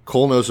 Everyone,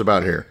 Cole knows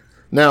about hair.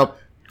 Now,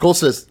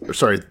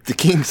 the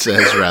king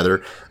says,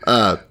 rather,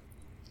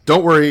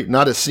 don't worry,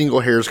 not a single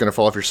hair is going to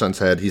fall off your son's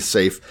head. He's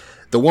safe.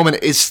 The woman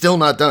is still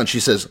not done.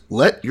 She says,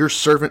 let your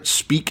servant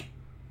speak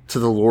to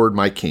the Lord,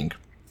 my king.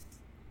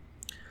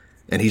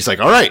 And he's like,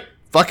 all right,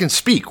 fucking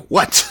speak.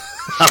 What?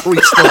 How are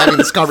we still having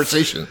this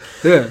conversation?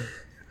 Yeah.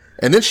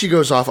 And then she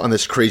goes off on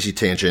this crazy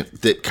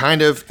tangent that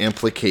kind of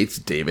implicates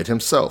David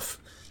himself.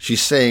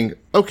 She's saying,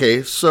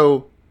 okay,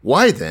 so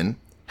why then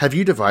have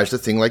you devised a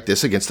thing like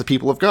this against the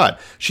people of God?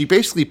 She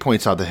basically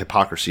points out the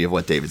hypocrisy of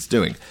what David's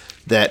doing.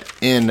 That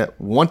in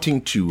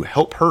wanting to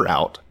help her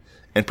out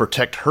and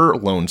protect her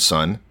lone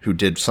son, who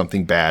did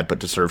something bad but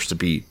deserves to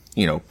be,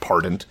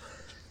 pardoned,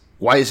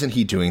 why isn't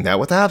he doing that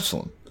with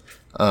Absalom?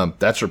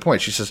 That's her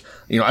point. She says,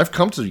 I've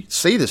come to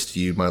say this to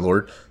you, my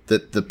lord,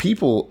 that the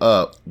people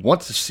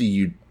want to see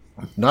you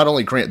not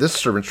only grant this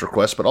servant's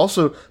request, but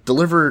also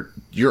deliver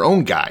your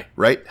own guy,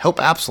 right? Help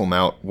Absalom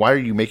out. Why are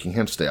you making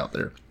him stay out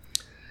there?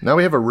 Now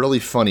we have a really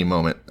funny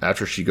moment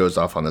after she goes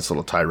off on this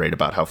little tirade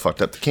about how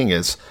fucked up the king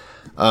is.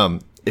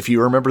 If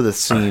you remember the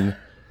scene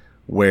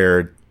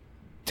where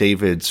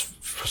David's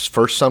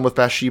first son with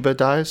Bathsheba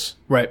dies.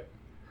 Right.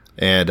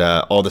 And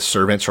all the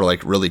servants are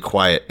like really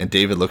quiet, and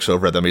David looks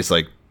over at them. He's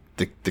like,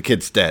 the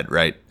kid's dead,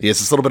 right? He has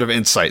this little bit of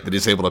insight that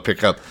he's able to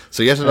pick up.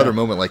 So he has another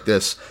moment like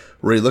this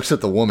where he looks at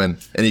the woman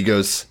and he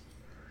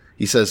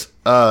says,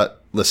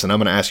 listen, I'm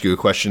going to ask you a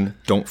question.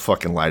 Don't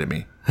fucking lie to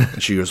me.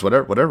 And she goes,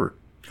 whatever.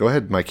 Go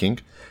ahead, my king.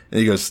 And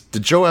he goes,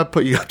 did Joab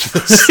put you up to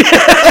this?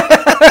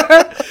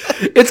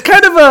 It's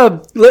kind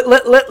of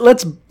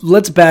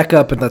let's back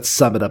up and let's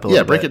sum it up a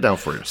little bit. Yeah, break it down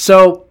for you.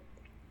 So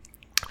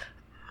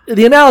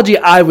the analogy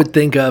I would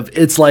think of,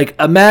 it's like,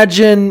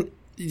 imagine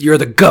you're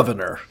the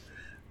governor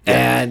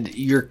and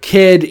your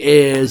kid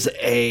is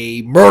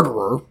a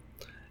murderer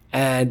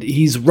and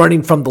he's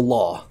running from the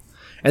law.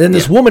 And then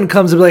this woman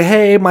comes and be like,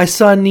 hey, my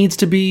son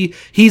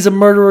he's a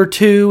murderer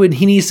too, and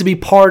he needs to be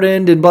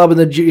pardoned, and blah, blah,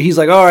 blah. He's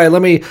like, all right,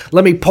 let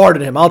me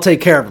pardon him. I'll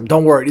take care of him.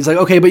 Don't worry. He's like,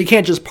 okay, but you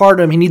can't just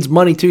pardon him. He needs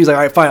money too. He's like,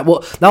 all right, fine.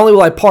 Well, not only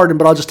will I pardon him,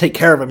 but I'll just take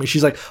care of him. And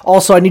she's like,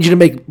 also, I need you to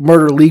make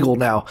murder legal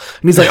now.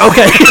 And he's like,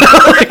 okay.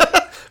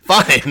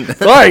 Fine.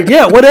 All right,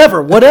 yeah,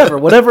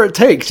 whatever it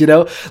takes,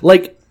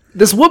 Like,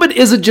 this woman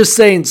isn't just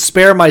saying,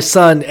 spare my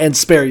son and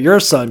spare your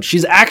son.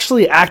 She's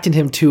actually acting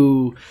him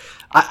to,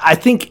 I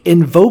think,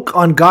 invoke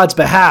on God's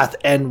behalf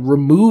and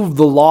remove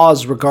the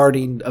laws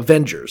regarding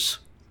Avengers.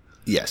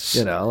 Yes.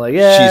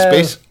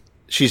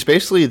 She's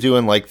basically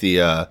doing like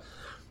the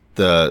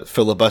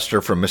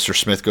filibuster from Mr.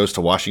 Smith Goes to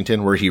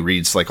Washington, where he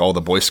reads like all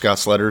the Boy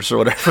Scouts letters or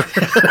whatever.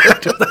 I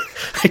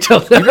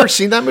don't know. You've never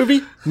seen that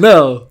movie?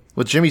 No.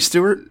 With Jimmy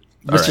Stewart?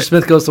 Mr.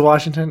 Smith Goes to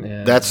Washington?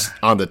 Yeah. That's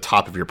on the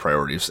top of your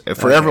priorities.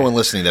 For everyone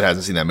listening that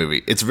hasn't seen that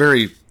movie, it's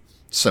very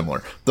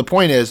similar. The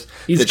point is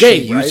that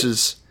gay, she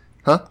uses...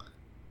 Right? Huh?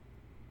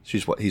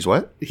 She's what? He's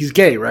what? He's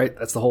gay, right?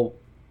 That's the whole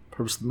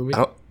purpose of the movie?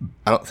 I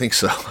don't think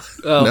so.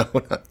 Oh.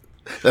 No,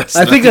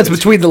 I think that's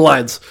between the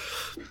lines.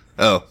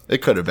 Oh,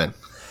 it could have been.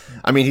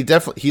 I mean,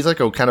 he's like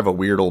a kind of a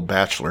weird old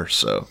bachelor,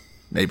 so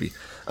maybe.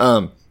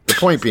 The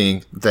point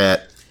being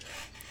that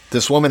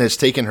this woman has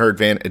taken her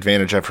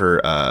advantage of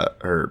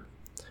her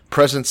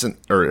presence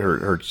or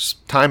her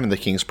time in the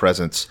king's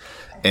presence,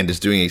 and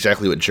is doing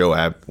exactly what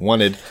Joab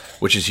wanted,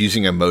 which is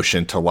using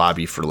emotion to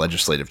lobby for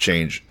legislative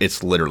change.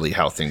 It's literally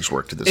how things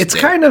work to this day. It's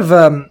kind of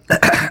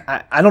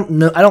I don't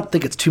know. I don't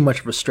think it's too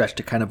much of a stretch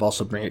to kind of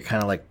also bring it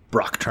kind of like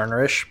Brock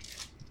Turner-ish,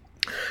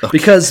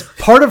 because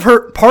part of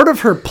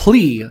her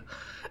plea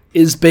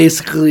is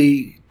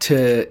basically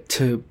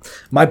to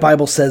my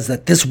Bible says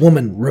that this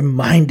woman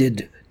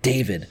reminded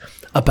David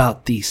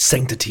about the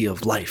sanctity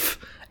of life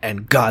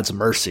and God's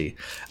mercy.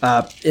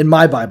 In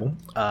my Bible,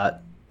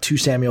 2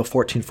 Samuel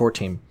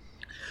 14:14.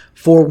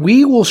 For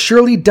we will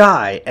surely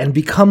die and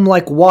become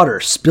like water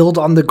spilled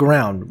on the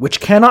ground, which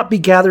cannot be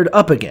gathered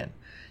up again.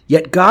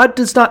 Yet God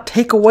does not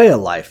take away a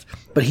life,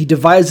 but he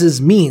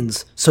devises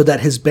means so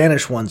that his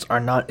banished ones are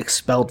not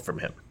expelled from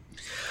him.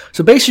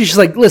 So basically she's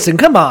like, listen,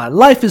 come on,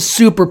 life is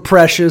super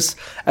precious.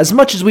 As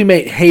much as we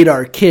may hate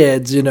our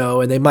kids,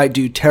 and they might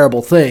do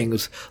terrible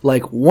things,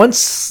 like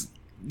once,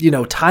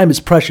 time is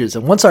precious,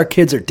 and once our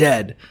kids are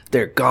dead,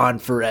 they're gone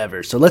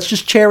forever. So let's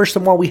just cherish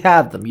them while we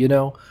have them,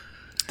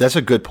 That's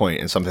a good point,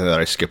 and something that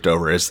I skipped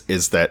over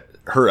is that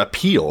her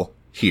appeal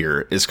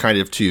here is kind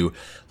of to,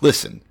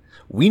 listen,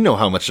 we know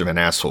how much of an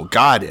asshole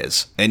God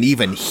is, and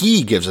even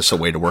he gives us a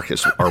way to work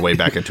our way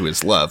back into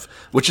his love,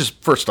 which is,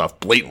 first off,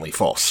 blatantly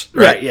false.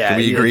 Right? Yeah. Can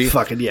we agree?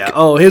 Fucking yeah.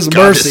 Oh, his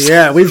God mercy.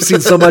 Yeah, we've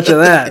seen so much of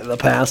that in the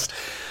past.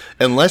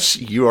 Unless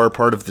you are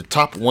part of the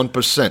top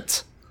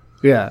 1%.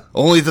 Yeah.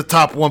 Only the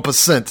top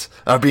 1%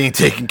 are being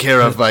taken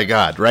care of by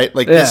God, right?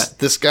 Like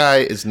this guy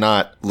is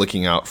not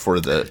looking out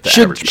for the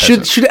average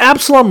peasant. Should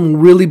Absalom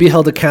really be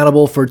held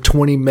accountable for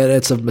 20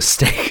 minutes of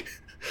mistake?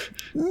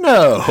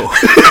 No.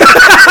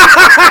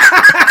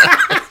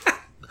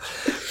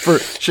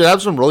 Should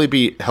Absalom really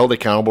be held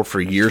accountable for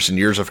years and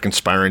years of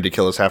conspiring to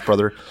kill his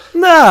half-brother?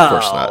 No. Of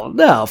course not.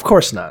 No, of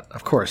course not.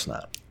 Of course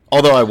not.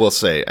 Although I will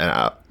say,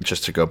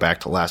 just to go back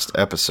to last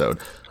episode,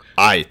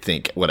 I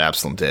think what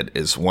Absalom did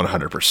is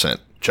 100%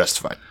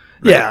 justified.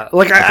 Right?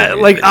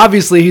 Yeah,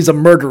 obviously he's a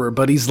murderer,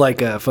 but he's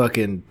like a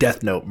fucking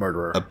Death Note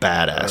murderer. A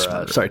badass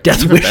murderer. Sorry,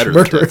 Death Wish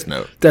murderer. Death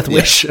Note. Death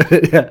Wish.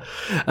 Yeah.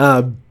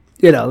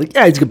 He's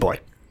a good boy.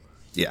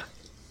 Yeah.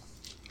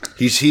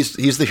 He's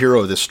the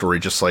hero of this story,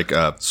 just like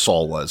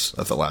Saul was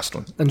of the last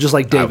one. And just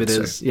like David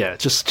is. Say. Yeah,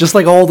 just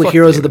like all the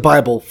heroes of the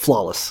Bible,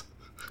 flawless.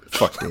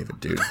 Fuck David,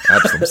 dude.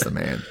 Absalom's the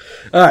man.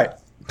 All right.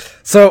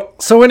 So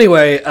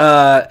anyway,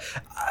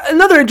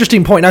 another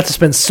interesting point, not to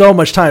spend so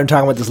much time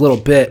talking about this little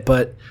bit,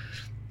 but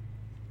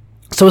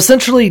so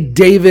essentially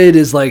David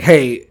is like,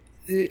 hey,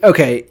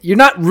 okay, you're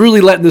not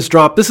really letting this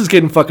drop. This is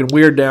getting fucking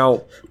weird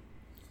now.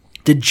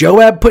 Did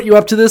Joab put you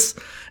up to this?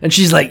 And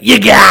she's like, you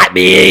got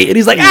me. And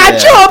he's like,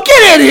 Joab,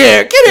 get in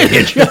here. Get in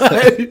here,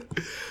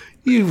 Joab.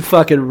 You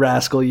fucking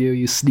rascal,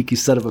 you sneaky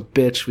son of a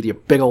bitch with your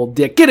big old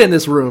dick. Get in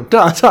this room.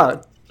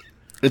 Todd.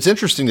 It's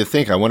interesting to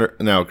think. I wonder,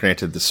 now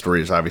granted this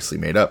story is obviously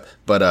made up,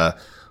 but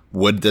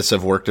would this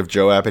have worked if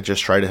Joab had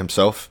just tried it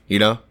himself,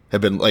 had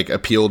been like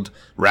appealed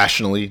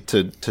rationally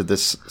to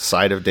this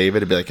side of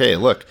David and be like, hey,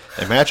 look,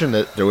 imagine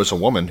that there was a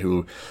woman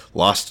who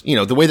lost,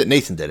 the way that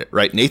Nathan did it,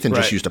 right? Nathan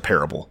just used a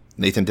parable.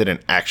 Nathan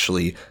didn't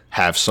actually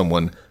have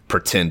someone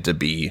pretend to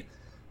be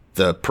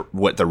the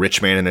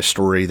rich man in his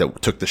story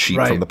that took the sheep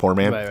from the poor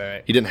man.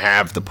 Right. He didn't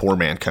have the poor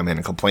man come in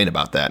and complain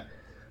about that.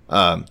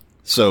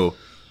 So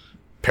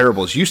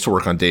parables used to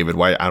work on David.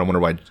 Why? I don't wonder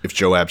why if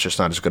Joab's just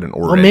not as good an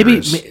orator. Well, maybe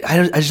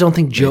I just don't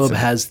think Joab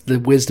has the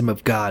wisdom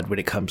of God when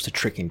it comes to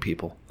tricking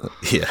people.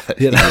 Yeah,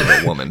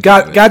 a woman.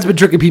 God's been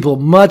tricking people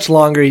much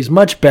longer. He's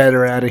much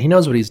better at it. He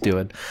knows what he's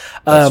doing.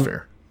 That's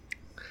fair.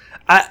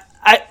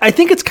 I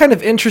think it's kind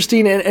of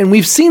interesting, and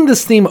we've seen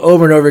this theme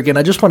over and over again.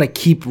 I just want to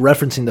keep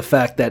referencing the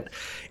fact that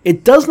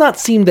it does not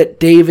seem that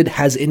David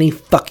has any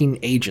fucking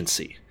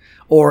agency,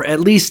 or at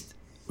least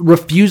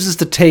refuses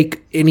to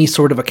take any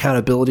sort of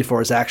accountability for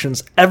his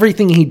actions.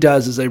 Everything he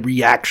does is a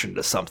reaction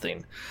to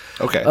something.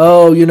 Okay.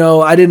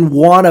 Oh, I didn't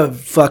want to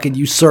fucking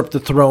usurp the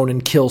throne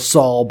and kill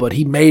Saul, but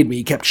he made me.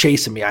 He kept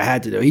chasing me. I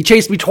had to do it. He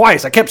chased me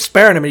twice. I kept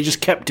sparing him, and he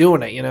just kept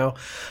doing it, Yeah.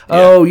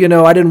 Oh,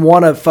 I didn't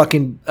want to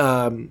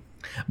fucking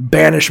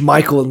banish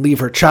Michael and leave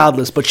her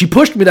childless, but she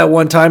pushed me that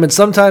one time, and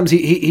sometimes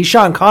he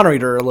Sean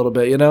Connery'd her a little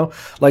bit,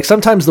 Like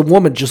sometimes the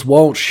woman just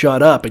won't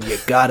shut up, and you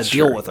got to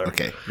deal with her.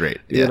 Okay, great.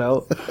 Yeah.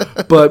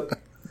 But...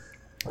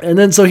 And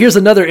then, so here's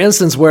another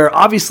instance where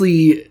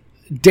obviously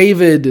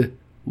David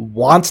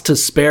wants to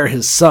spare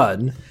his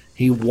son.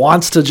 He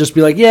wants to just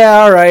be like,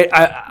 yeah, all right.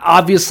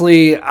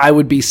 I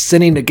would be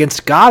sinning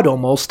against God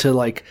almost to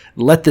like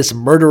let this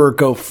murderer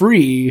go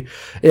free.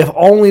 If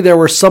only there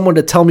were someone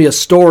to tell me a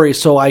story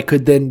so I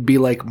could then be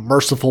like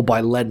merciful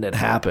by letting it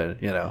happen,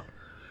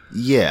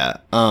 Yeah.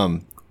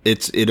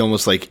 It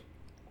almost like,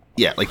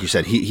 yeah, like you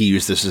said, he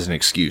used this as an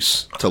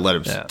excuse to let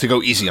him to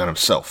go easy on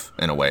himself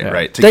in a way,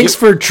 right? Thanks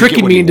for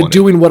tricking me into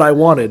doing what I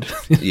wanted.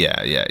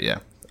 Yeah.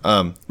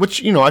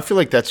 Which I feel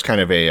like that's kind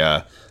of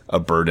a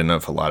burden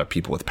of a lot of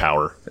people with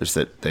power is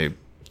that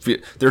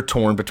they're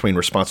torn between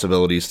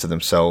responsibilities to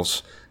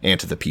themselves and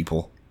to the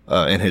people.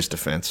 In his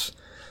defense,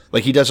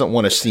 Like he doesn't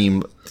want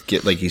to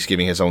get like he's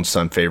giving his own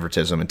son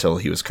favoritism until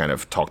he was kind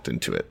of talked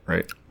into it,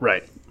 right?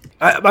 Right.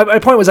 My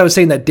point was I was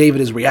saying that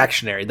David is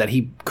reactionary, that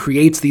he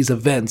creates these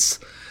events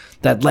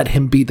that let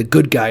him be the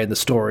good guy in the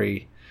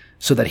story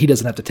so that he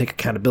doesn't have to take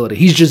accountability.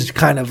 He's just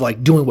kind of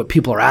like doing what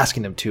people are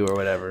asking him to or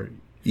whatever.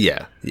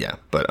 Yeah.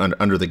 But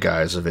under the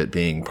guise of it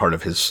being part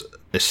of his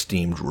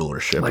esteemed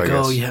rulership, like, I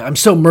guess. oh yeah, I'm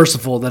so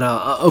merciful that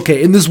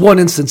okay, in this one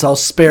instance, I'll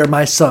spare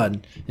my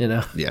son,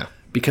 Yeah.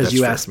 because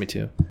you asked me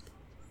to.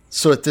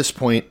 So at this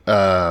point,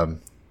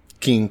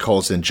 King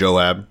calls in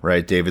Joab,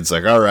 right? David's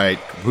like, all right,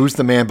 who's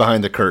the man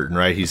behind the curtain,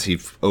 right? He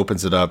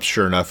opens it up.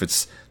 Sure enough,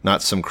 it's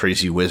not some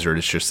crazy wizard.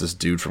 It's just this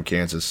dude from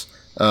Kansas.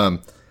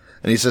 And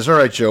he says, all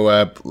right,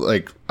 Joab,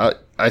 like,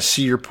 I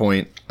see your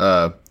point.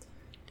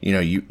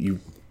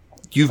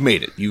 You've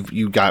made it.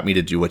 You got me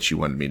to do what you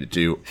wanted me to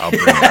do. I'll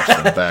bring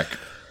Absalom back.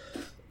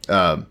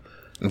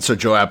 And so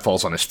Joab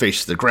falls on his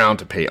face to the ground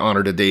to pay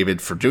honor to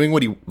David for doing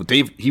what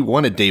he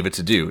wanted David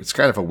to do. It's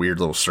kind of a weird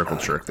little circle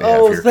jerk they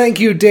have here. Thank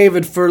you,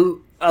 David, for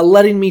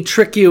letting me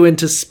trick you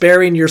into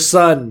sparing your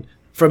son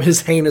from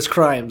his heinous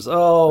crimes.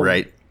 Oh,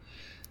 right.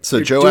 So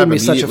you're Joab doing me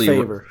such a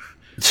favor.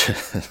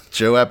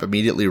 Joab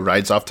immediately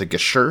rides off to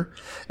Geshur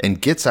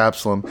and gets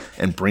Absalom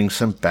and brings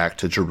him back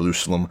to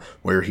Jerusalem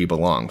where he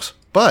belongs.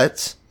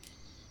 But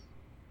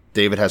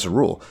David has a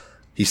rule.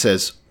 He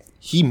says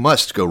he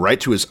must go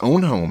right to his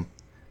own home,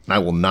 and I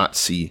will not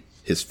see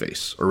his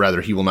face, or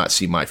rather, he will not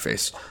see my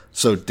face.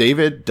 So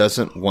David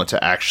doesn't want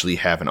to actually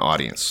have an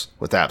audience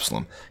with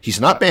Absalom. He's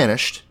not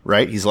banished,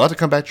 right? He's allowed to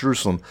come back to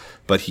Jerusalem,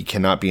 but he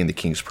cannot be in the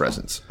king's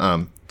presence.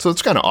 So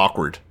it's kind of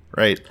awkward,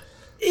 right?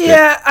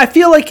 Yeah, I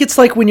feel like it's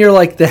like when you're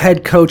like the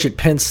head coach at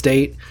Penn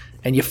State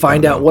and you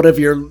find out one of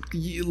your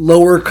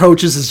lower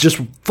coaches is just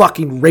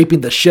fucking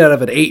raping the shit out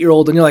of an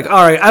 8-year-old, and you're like,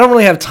 all right, I don't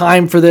really have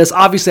time for this.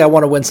 Obviously, I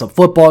want to win some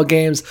football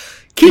games.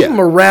 Keep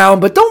him around,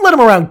 but don't let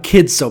him around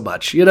kids so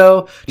much, Just,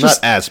 not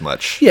as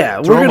much.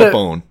 Yeah, Throw him a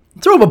bone.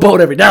 Throw him a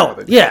bone every now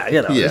and then.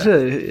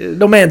 Yeah.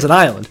 No man's an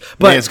island.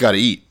 But man's got to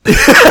eat. But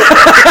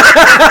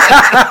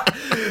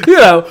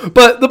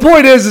the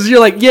point is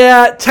you're like,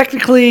 yeah,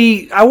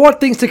 technically, I want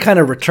things to kind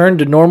of return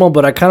to normal,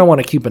 but I kind of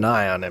want to keep an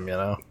eye on him,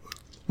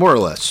 More or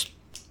less.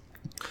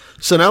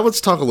 So now let's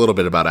talk a little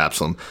bit about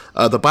Absalom.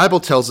 The Bible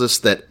tells us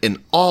that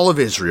in all of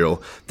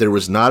Israel, there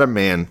was not a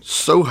man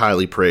so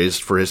highly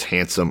praised for his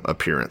handsome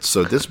appearance.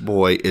 So this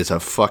boy is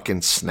a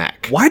fucking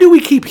snack. Why do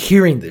we keep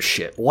hearing this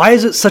shit? Why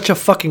is it such a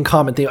fucking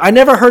common thing? I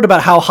never heard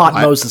about how hot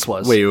Moses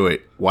was.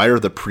 Wait. Why are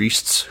the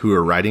priests who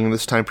are writing in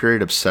this time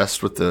period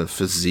obsessed with the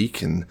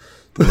physique and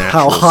natural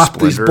how hot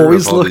these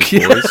boys look?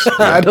 These boys? Yeah.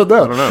 I don't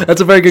know.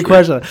 That's a very good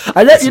question.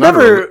 You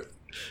never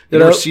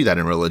see that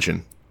in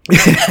religion.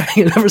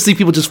 You never see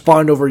people just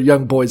fawn over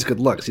young boys'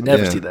 good looks. You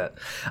never see that.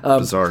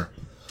 Bizarre.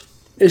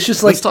 It's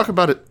just like, let's talk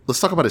about it.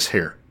 Let's talk about his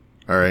hair.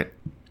 All right.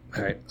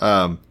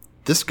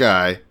 This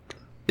guy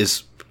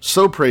is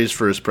so praised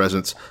for his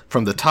presence.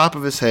 From the top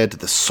of his head to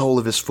the sole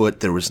of his foot,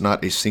 there was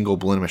not a single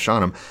blemish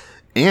on him.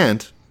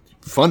 And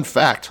fun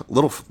fact,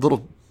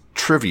 little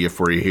trivia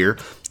for you here.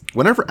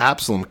 Whenever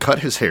Absalom cut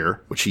his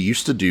hair, which he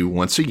used to do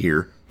once a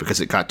year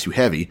because it got too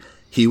heavy,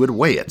 he would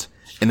weigh it,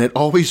 and it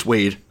always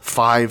weighed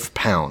 5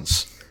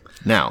 pounds.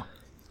 Now,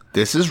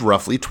 this is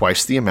roughly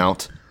twice the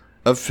amount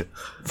of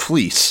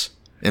fleece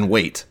and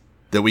weight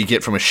that we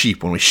get from a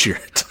sheep when we shear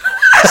it.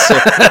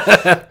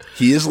 So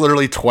he is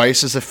literally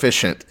twice as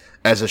efficient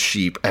as a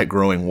sheep at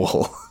growing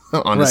wool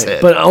on his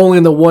head. But only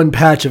in the one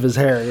patch of his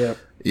hair,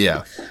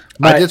 Yeah.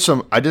 I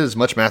did as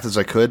much math as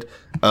I could.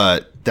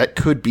 That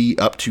could be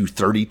up to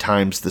 30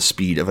 times the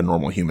speed of a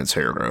normal human's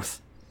hair growth.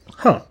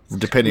 Huh.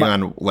 Depending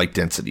on like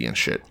density and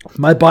shit.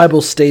 My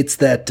Bible states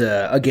that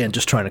again,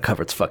 just trying to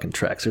cover its fucking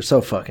tracks. They're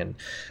so fucking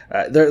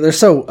they're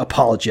so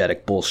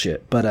apologetic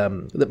bullshit.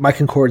 But my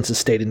concordance is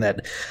stating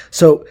that.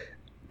 So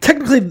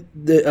technically,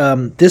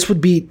 this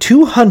would be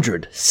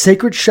 200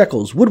 sacred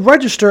shekels would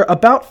register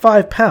about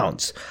 5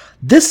 pounds.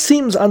 This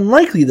seems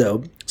unlikely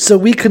though, so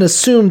we can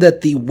assume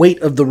that the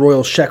weight of the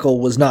royal shekel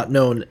was not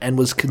known and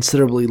was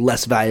considerably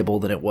less valuable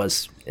than it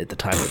was at the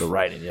time of the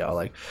writing.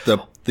 Like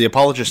the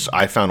apologists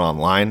I found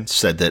online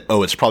said that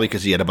it's probably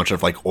because he had a bunch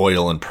of like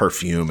oil and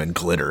perfume and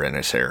glitter in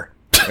his hair.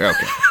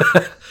 Okay,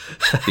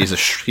 he's a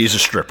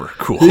stripper.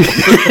 Cool.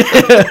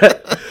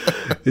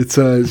 It's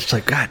just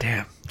like,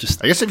 goddamn.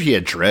 I guess if he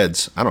had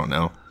dreads, I don't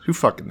know. Who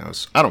fucking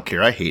knows? I don't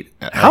care. I hate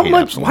how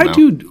much. Absalom why now.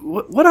 dude?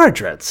 What are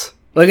dreads?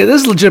 Like,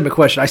 this is a legitimate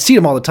question. I see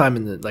them all the time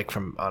in I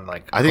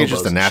think it's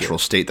just the natural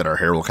state that our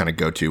hair will kind of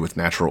go to with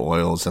natural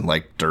oils and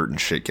like dirt and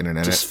shit getting in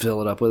it. Just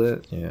fill it up with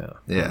it.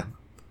 Yeah.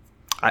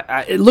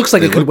 It looks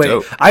like it could weigh.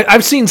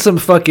 I've seen some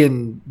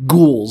fucking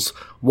ghouls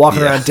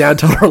walking around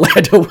downtown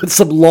Orlando with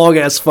some long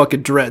ass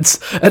fucking dreads,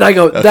 and I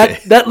go,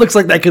 that looks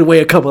like that could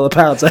weigh a couple of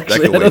pounds.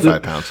 Actually, that could weigh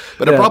 5 pounds,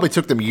 but it probably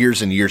took them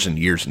years and years and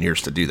years and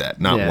years to do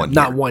that. Not 1 year.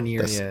 Not 1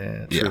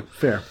 year. True.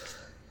 Fair.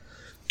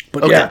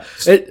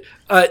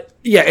 But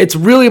it's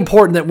really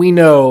important that we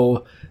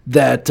know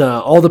that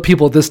all the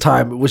people at this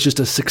time, it was just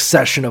a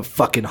succession of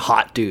fucking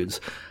hot dudes.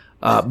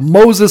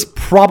 Moses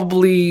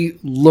probably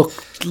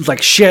looked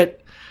like shit.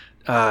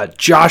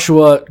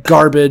 Joshua,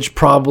 garbage,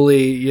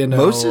 probably, you know.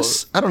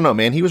 Moses, I don't know,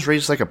 man. He was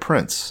raised like a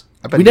prince.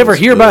 I bet We he never was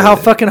hear about how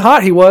good. fucking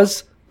hot he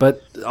was,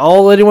 but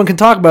all anyone can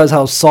talk about is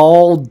how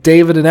Saul,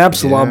 David, and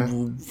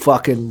Absalom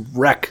fucking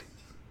wreck.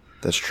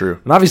 That's true.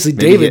 And obviously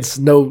Maybe David's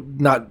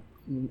not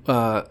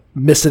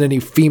missing any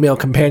female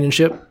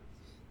companionship.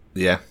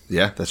 Yeah,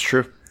 that's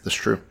true. That's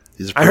true.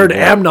 He's a I heard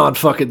pretty boy. Amnon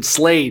fucking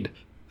slayed.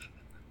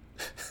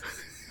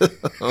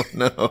 Oh,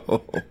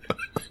 no.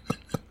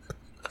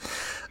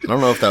 I don't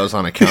know if that was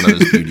on account of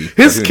his beauty.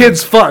 His Who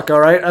kids fuck, all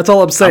right? That's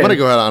all I'm saying. I'm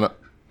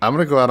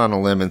gonna go out on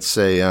a limb and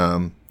say,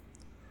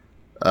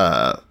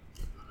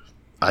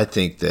 I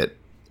think that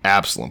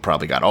Absalom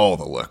probably got all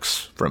the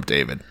looks from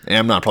David.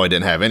 Amnon probably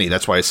didn't have any.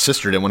 That's why his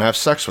sister didn't want to have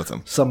sex with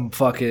him. Some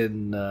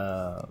fucking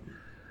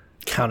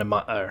Count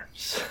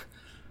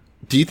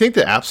Do you think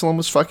that Absalom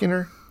was fucking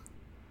her?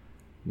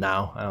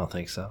 No, I don't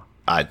think so.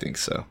 I think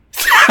so.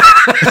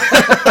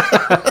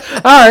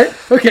 All right,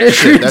 okay.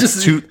 Shit,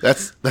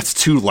 that's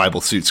two libel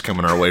suits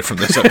coming our way from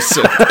this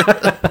episode.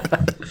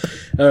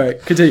 All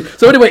right, continue.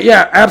 So anyway,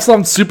 yeah,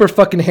 Absalom's super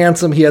fucking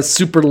handsome. He has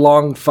super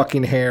long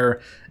fucking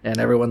hair, and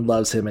everyone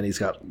loves him, and he's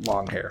got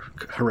long hair.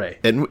 Hooray.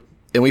 And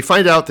we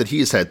find out that he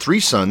has had 3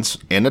 sons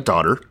and a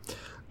daughter.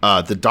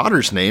 The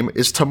daughter's name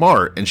is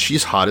Tamar, and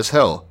she's hot as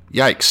hell.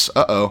 Yikes.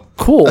 Uh-oh.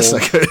 Cool. That's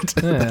not good.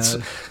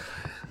 Yeah.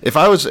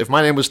 If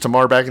my name was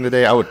Tamar back in the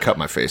day, I would cut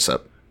my face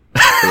up.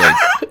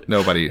 Like,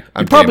 nobody.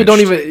 I'm Probably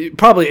damaged.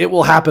 Probably it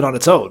will happen on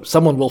its own.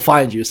 Someone will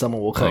find you.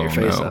 Someone will cut your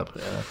face no. up.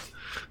 Yeah.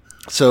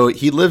 So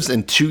he lives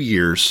in 2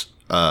 years.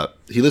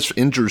 He lives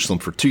in Jerusalem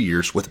for 2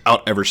 years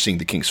without ever seeing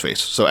the king's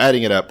face. So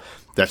adding it up,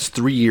 that's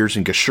 3 years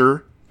in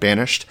Geshur,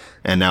 banished,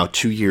 and now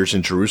 2 years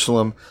in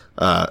Jerusalem,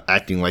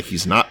 acting like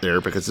he's not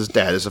there because his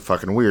dad is a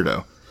fucking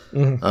weirdo.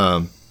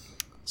 Mm-hmm.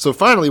 So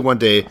finally, one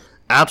day,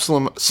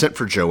 Absalom sent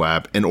for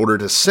Joab in order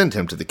to send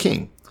him to the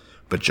king.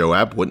 But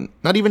Joab wouldn't.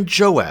 Not even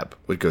Joab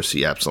would go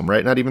see Absalom,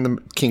 right? Not even the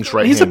king's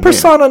right hand He's a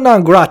persona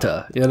non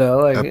grata, you know?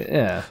 Like,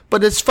 yeah.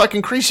 But it's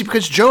fucking crazy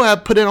because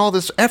Joab put in all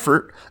this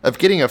effort of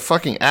getting a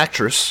fucking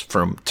actress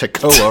from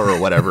Tekoa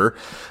or whatever.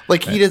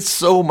 Like, he did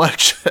so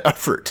much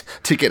effort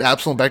to get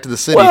Absalom back to the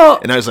city. Well-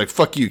 And I was like,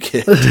 fuck you,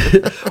 kid.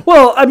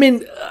 Well, I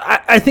mean,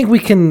 I think we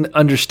can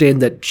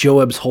understand that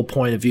Joab's whole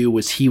point of view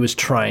was he was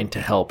trying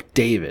to help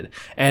David.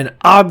 And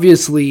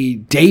obviously,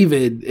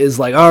 David is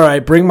like, all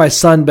right, bring my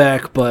son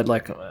back, but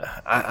like,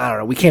 I don't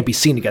know, we can't be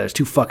seen together. It's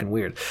too fucking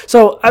weird.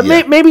 So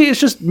maybe it's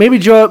just,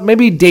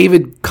 maybe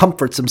David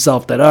comforts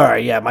himself that, all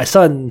right, yeah, my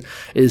son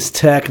is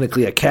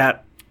technically a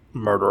cat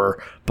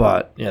murderer,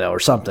 but, you know, or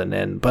something.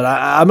 But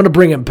I'm going to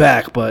bring him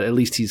back, but at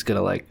least he's going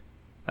to like,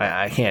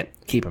 I can't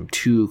keep him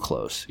too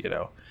close, you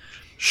know.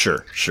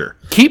 Sure.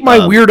 Keep my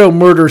weirdo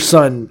murder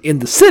son in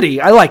the city.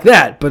 I like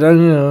that, but I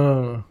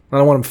don't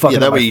want him fucking. Yeah,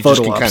 that up way my you just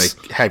photo can ops.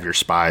 kind of have your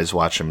spies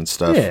watch him and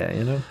stuff. Yeah,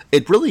 you know.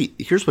 It really,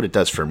 here's what it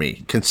does for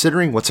me.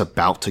 Considering what's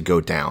about to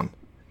go down,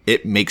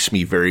 it makes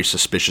me very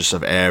suspicious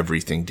of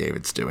everything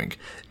David's doing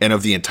and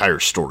of the entire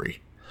story.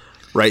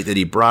 Right? That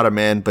he brought him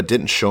in but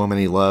didn't show him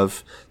any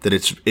love. That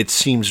it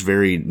seems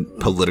very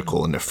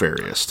political and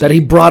nefarious. That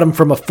he brought him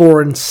from a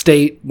foreign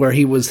state where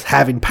he was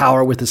having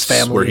power with his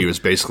family, where he was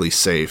basically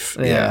safe.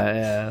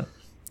 Yeah.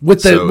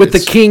 With So the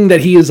it's- king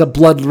that he is a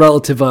blood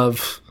relative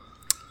of.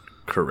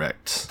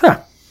 Correct. Huh.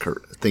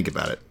 Think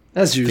about it.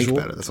 As usual. Think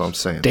about it. That's all I'm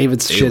saying.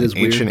 David's shit is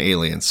weird. Ancient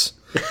aliens.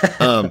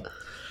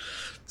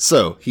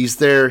 So he's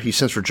there. He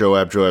sends for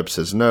Joab. Joab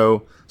says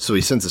no. So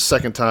he sends a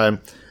second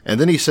time. And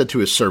then he said to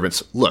his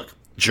servants, look,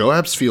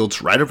 Joab's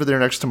field's right over there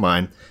next to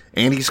mine.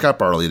 And he's got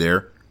barley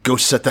there. Go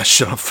set that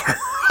shit on fire.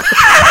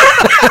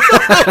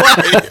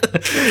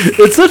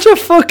 It's such a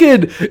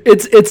fucking.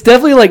 It's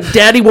definitely like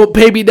Daddy won't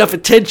pay me enough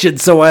attention,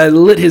 so I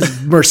lit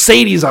his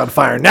Mercedes on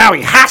fire. Now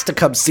he has to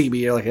come see me.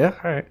 You're like, yeah,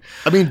 all right.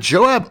 I mean,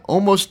 Joab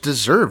almost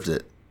deserved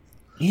it.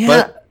 Yeah.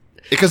 But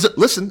because,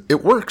 listen,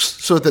 it works.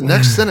 So the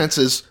next sentence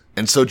is,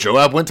 and so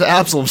Joab went to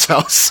Absalom's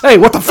house. Hey,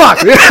 what the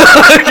fuck? You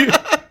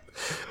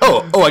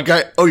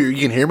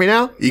can hear me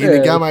now?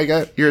 You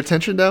got your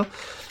attention now?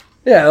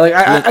 Yeah, like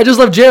I just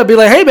love Joab be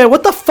like, hey man,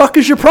 what the fuck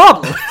is your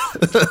problem?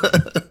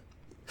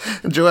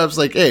 And Joab's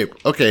like, hey,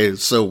 okay,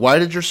 so why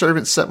did your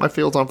servant set my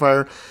fields on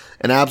fire?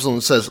 And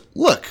Absalom says,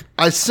 look,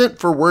 I sent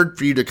for word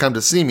for you to come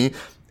to see me,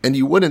 and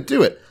you wouldn't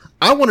do it.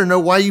 I want to know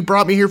why you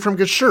brought me here from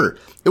Geshur.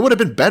 It would have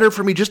been better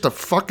for me just to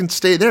fucking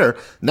stay there.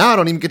 Now I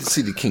don't even get to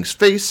see the king's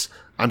face.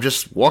 I'm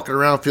just walking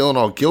around feeling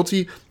all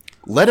guilty.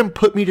 Let him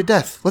put me to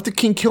death. Let the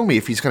king kill me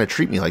if he's going to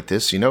treat me like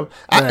this, you know?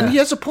 And he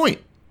has a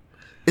point.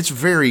 It's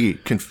very,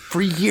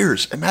 for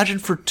years. Imagine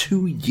for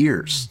 2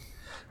 years,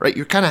 right?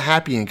 You're kind of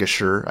happy in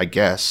Geshur, I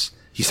guess.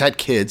 He's had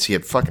kids. He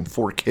had fucking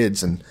 4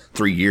 kids in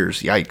 3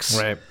 years. Yikes.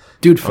 Right.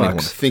 Dude, I don't even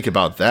want to think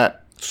about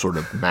that sort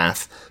of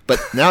math. But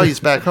now he's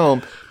back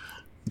home.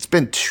 It's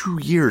been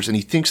 2 years, and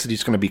he thinks that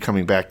he's going to be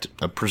coming back,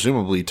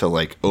 presumably to,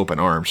 like, open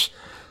arms.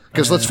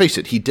 Because let's face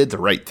it, he did the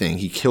right thing.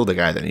 He killed a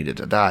guy that needed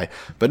to die.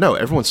 But no,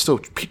 everyone's still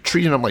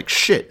treating him like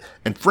shit.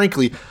 And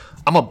frankly,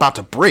 I'm about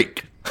to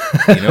break.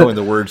 You know, in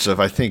the words of,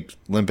 I think,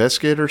 Limp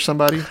Bizkit or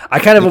somebody. I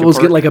kind of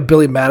almost get like a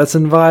Billy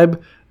Madison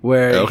vibe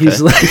where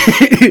he's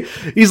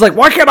like,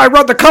 why can't I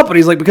run the company?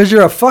 He's like, because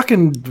you're a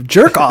fucking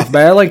jerk off,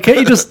 man. Like, can't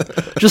you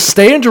just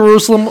stay in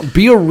Jerusalem,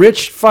 be a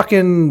rich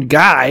fucking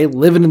guy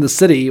living in the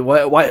city?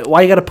 Why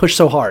you got to push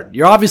so hard?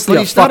 You're obviously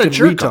a fucking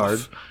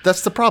retard.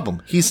 That's the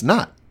problem. He's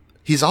not.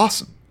 He's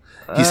awesome.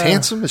 He's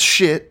handsome as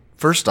shit.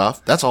 First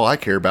off, that's all I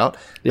care about.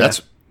 Yeah.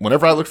 That's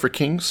whenever I look for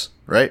kings,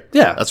 right?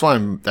 Yeah. That's why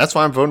I'm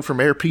voting for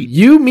Mayor Pete.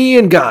 You, me,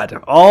 and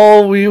God.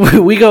 All we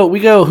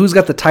go. Who's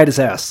got the tightest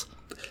ass?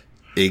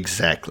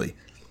 Exactly.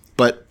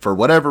 But for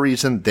whatever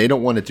reason, they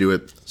don't want to do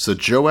it. So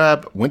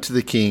Joab went to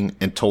the king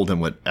and told him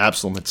what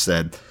Absalom had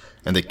said.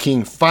 And the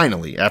king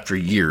finally, after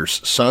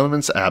years,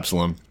 summons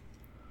Absalom.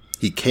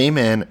 He came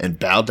in and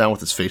bowed down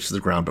with his face to the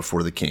ground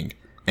before the king.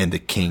 And the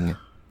king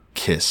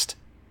kissed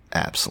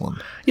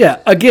Absalom. Yeah,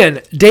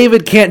 again,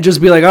 David can't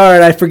just be like, all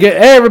right,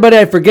 hey, everybody,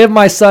 I forgive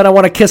my son. I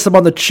want to kiss him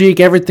on the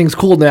cheek. Everything's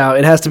cool now.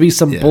 It has to be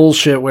some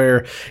bullshit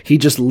where he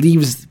just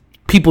leaves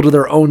people to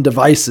their own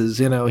devices.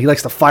 You know, he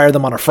likes to fire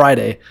them on a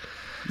Friday.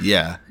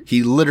 Yeah,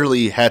 he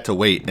literally had to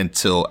wait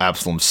until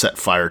Absalom set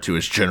fire to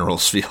his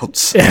general's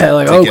fields to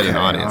get an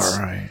audience.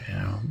 All right,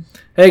 yeah.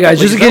 Hey guys,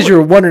 just in case you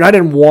were wondering, I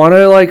didn't want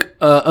to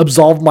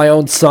absolve my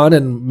own son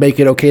and make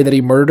it okay that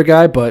he murdered a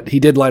guy, but he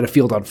did light a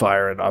field on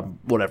fire, and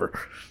whatever.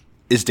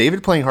 Is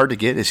David playing hard to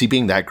get? Is he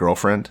being that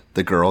girlfriend,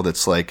 the girl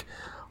that's like,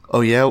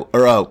 oh yeah,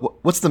 or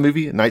what's the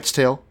movie Knight's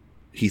Tale?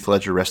 Heath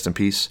Ledger, rest in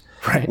peace.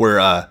 Right.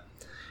 Where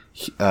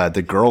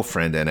the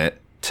girlfriend in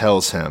it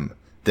tells him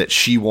that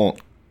she won't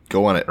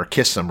go on it or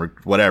kiss him or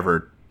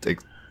whatever,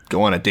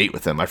 go on a date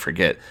with him, I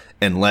forget,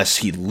 unless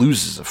he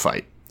loses a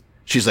fight.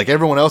 She's like,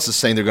 everyone else is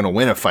saying they're going to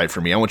win a fight for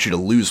me. I want you to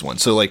lose one.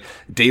 So like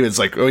David's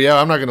like, oh yeah,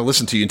 I'm not going to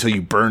listen to you until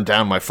you burn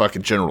down my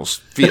fucking general's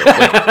field.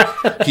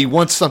 Like, he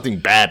wants something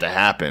bad to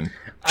happen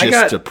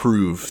to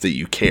prove that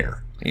you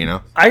care, you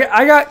know?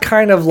 I got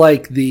kind of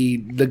like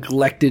the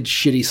neglected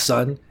shitty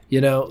son, you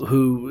know,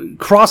 who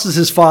crosses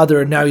his father,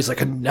 and now he's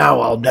like,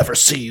 now I'll never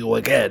see you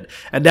again.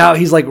 And now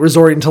he's like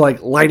resorting to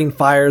like lighting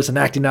fires and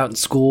acting out in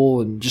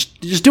school and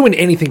just doing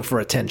anything for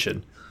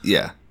attention.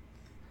 Yeah.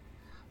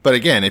 But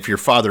again, if your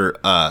father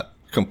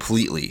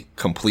completely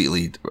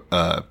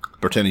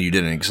pretending you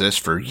didn't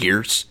exist for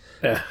years,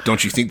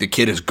 don't you think the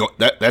kid is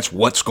that's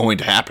what's going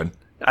to happen?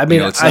 I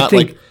mean, I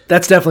think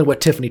that's definitely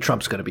what Tiffany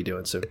Trump's going to be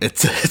doing soon.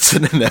 It's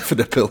an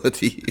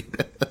inevitability.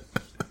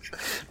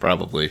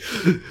 Probably.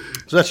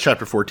 So that's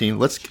chapter 14.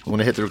 Want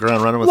to hit the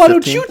ground running with 15? Why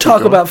don't you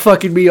talk about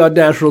fucking me on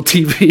national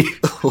TV?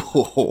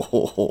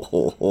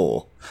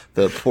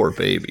 The poor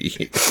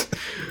baby.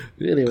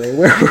 Anyway,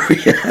 where were we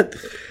at?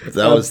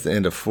 That was the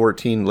end of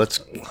 14. Let's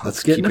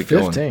get keep into it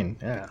going.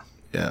 15.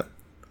 Yeah.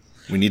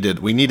 We need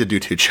to do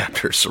 2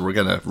 chapters, so we're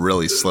gonna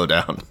really slow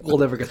down. We'll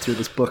never get through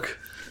this book.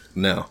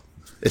 No,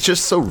 it's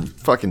just so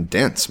fucking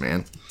dense,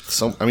 man.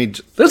 So I mean,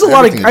 there's a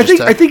lot of.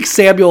 I think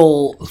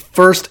Samuel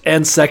 1st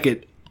and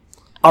 2nd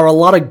are a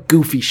lot of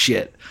goofy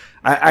shit.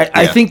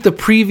 I think the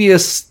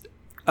previous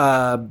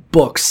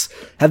books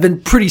have been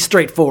pretty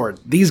straightforward.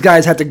 These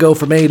guys had to go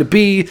from A to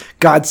B.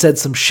 God said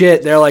some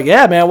shit. They're like,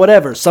 yeah, man,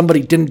 whatever.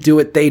 Somebody didn't do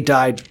it. They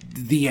died.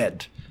 The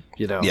end.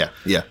 You know?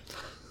 Yeah.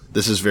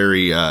 This is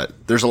very,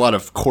 there's a lot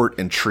of court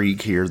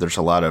intrigue here. There's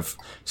a lot of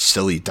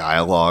silly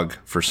dialogue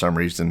for some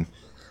reason.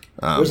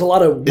 There's a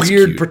lot of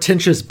weird,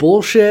 pretentious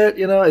bullshit.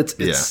 You know, it's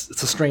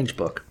a strange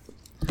book.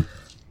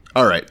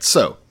 All right.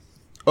 So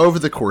over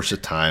the course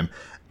of time,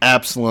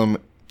 Absalom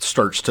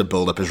starts to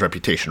build up his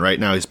reputation. Right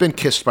now, he's been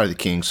kissed by the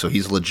king, so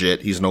he's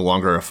legit. He's no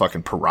longer a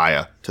fucking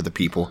pariah to the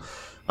people.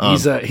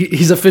 He's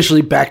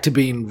officially back to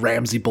being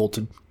Ramsay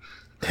Bolton.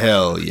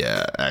 Hell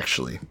yeah,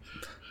 actually.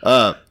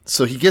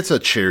 So he gets a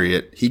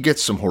chariot. He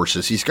gets some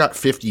horses. He's got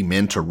 50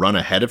 men to run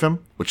ahead of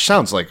him, which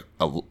sounds like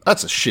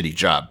that's a shitty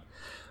job.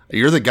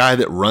 You're the guy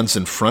that runs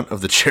in front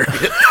of the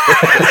chariot.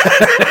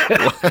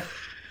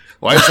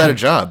 Why is that a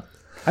job?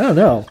 I don't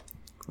know.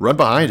 Run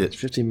behind it.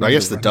 I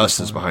guess the dust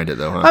is behind it,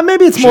 though, huh?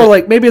 Maybe it's more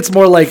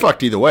like.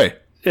 Fucked either way.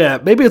 Yeah,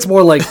 maybe it's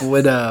more like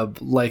when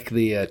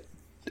the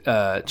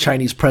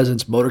Chinese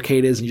president's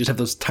motorcade is, and you just have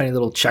those tiny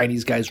little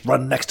Chinese guys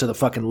run next to the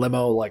fucking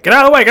limo, like, get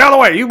out of the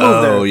way, you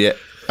move there. Oh yeah,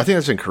 I think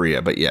that's in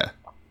Korea, but yeah,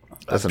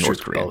 that's a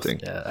North Korean thing.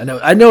 Yeah,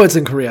 I know it's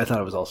in Korea. I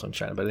thought it was also in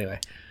China, but anyway.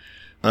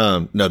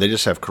 No, they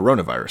just have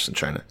coronavirus in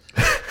China.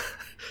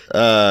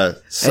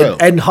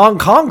 And Hong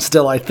Kong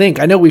still, I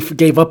think. I know we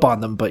gave up on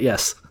them, but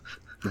yes.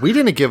 We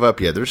didn't give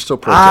up yet. There's still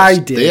protests. I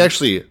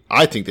did.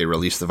 I think they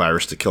released the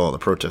virus to kill all the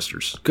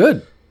protesters.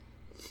 Good.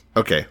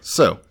 Okay,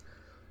 so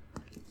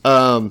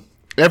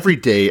every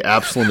day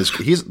Absalom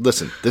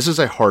listen, this is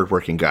a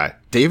hardworking guy.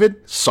 David,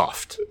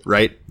 soft,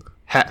 right?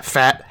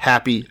 Fat,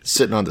 happy,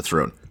 sitting on the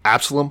throne.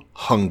 Absalom,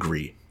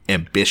 hungry,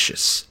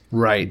 ambitious.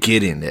 Right.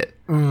 Get in it.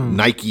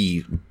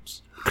 Nike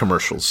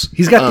commercials.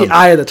 He's got the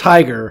eye of the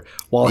tiger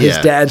while his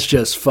dad's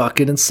just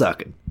fucking and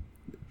sucking.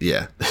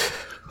 Yeah.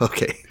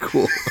 Okay,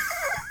 cool.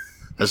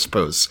 I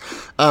suppose.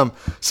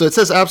 So it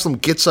says Absalom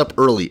gets up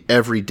early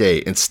every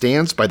day and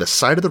stands by the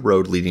side of the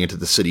road leading into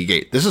the city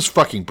gate. This is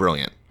fucking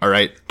brilliant, all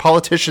right?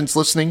 Politicians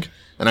listening,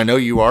 and I know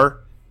you are,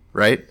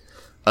 right?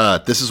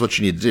 This is what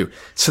you need to do.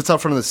 Sits out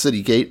front of the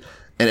city gate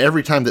And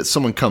every time that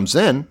someone comes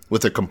in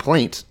with a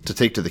complaint to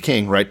take to the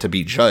king, right, to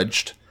be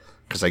judged,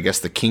 because I guess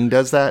the king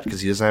does that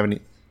because he doesn't have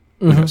any.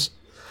 Who knows?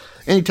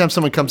 Anytime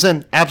someone comes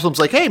in, Absalom's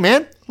like, "Hey,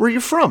 man, where are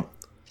you from?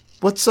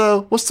 What's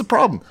the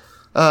problem?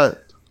 I'm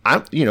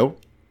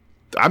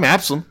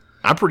Absalom.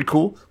 I'm pretty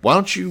cool. Why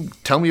don't you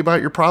tell me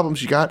about your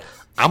problems you got?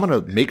 I'm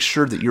gonna make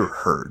sure that you're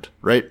heard."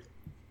 Right?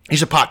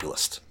 He's a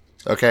populist.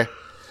 Okay,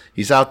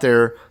 he's out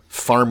there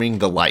farming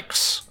the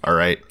likes. All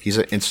right, he's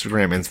an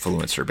Instagram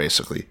influencer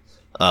basically,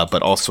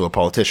 but also a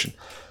politician.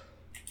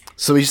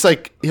 So he's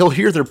like, he'll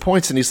hear their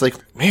points and he's like,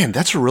 "Man,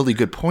 that's a really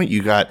good point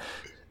you got.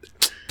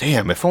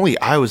 Damn, if only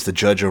I was the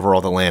judge over all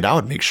the land, I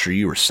would make sure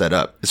you were set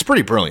up." It's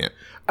pretty brilliant.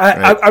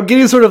 Right? I'm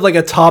getting sort of like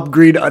a Tom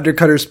Green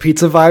Undercutter's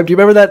Pizza vibe. Do you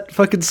remember that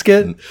fucking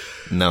skit?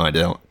 No, I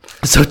don't.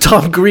 So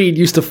Tom Green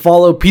used to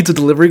follow pizza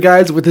delivery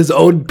guys with his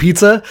own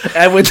pizza,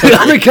 and when the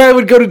other guy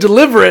would go to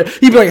deliver it,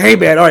 he'd be like, "Hey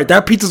man, all right,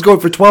 that pizza's going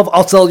for 12.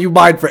 I'll sell you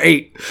mine for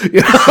 8." You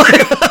know?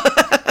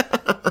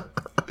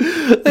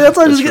 That's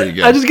why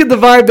I just get the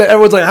vibe that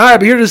everyone's like, "Hi,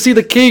 I'm here to see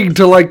the king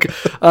to like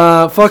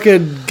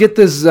fucking get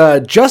this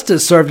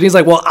justice served." And he's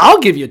like, "Well, I'll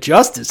give you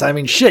justice. I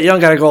mean, shit, you don't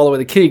gotta go all the way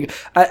to the king."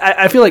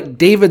 I feel like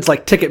David's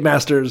like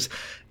Ticketmasters,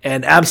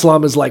 and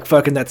Absalom is like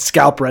fucking that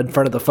scalper in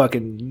front of the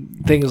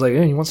fucking thing. Is like,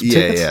 "Hey, you want some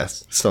tickets?" Yeah,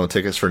 selling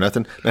tickets for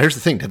nothing. Now, here's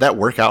the thing: did that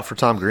work out for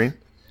Tom Green?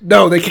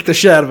 No, they kicked the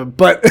shit out of him.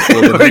 But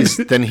well,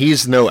 then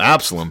he's no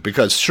Absalom,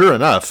 because sure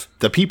enough,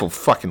 the people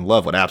fucking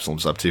love what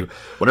Absalom's up to.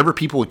 Whenever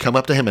people would come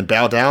up to him and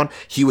bow down,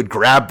 he would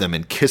grab them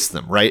and kiss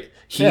them, right?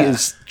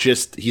 He's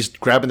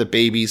grabbing the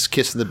babies,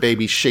 kissing the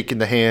babies, shaking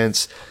the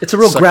hands. It's a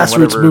real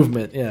grassroots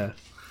movement, yeah.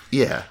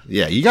 Yeah,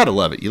 you gotta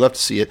love it. You love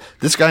to see it.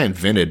 This guy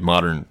invented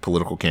modern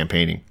political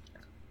campaigning.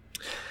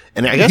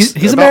 And I guess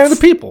he's a man of the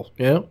people,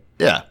 yeah.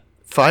 Yeah.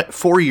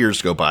 4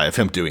 years go by of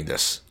him doing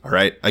this, all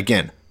right?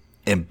 Again,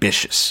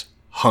 ambitious.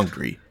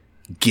 Hungry,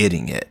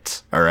 getting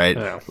it, all right?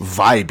 Yeah.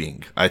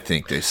 Vibing, I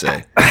think they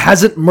say.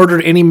 Hasn't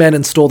murdered any men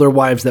and stole their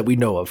wives that we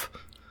know of.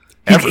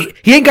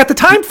 He ain't got the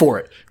time for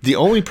it. The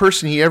only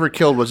person he ever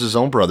killed was his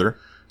own brother.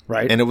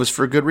 Right. And it was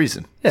for good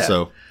reason. Yeah.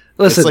 So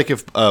listen, it's like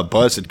if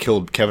Buzz had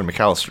killed Kevin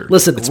McAllister.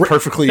 Listen, it's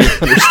perfectly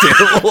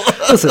understandable.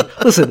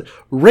 Listen,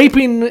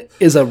 raping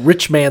is a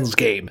rich man's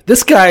game.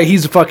 This guy,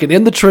 he's fucking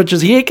in the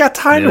trenches. He ain't got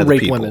time to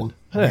rape women.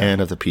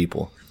 Man of the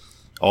people.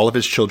 All of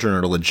his children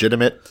are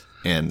legitimate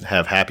and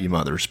have happy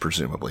mothers,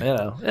 presumably.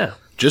 Yeah.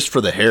 Just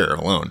for the hair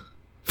alone.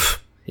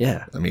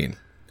 Yeah. I mean,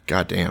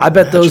 goddamn. I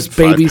bet those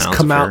babies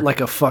come out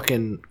like a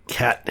fucking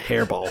cat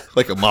hairball.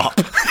 Like a mop.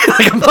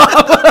 Like a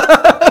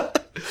mop.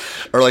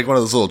 Or like one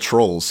of those little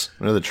trolls.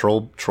 You know the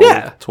troll toys?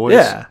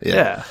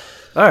 Yeah.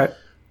 All right.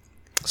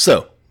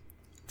 So,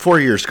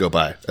 4 years go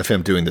by of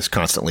him doing this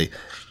constantly.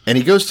 And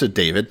he goes to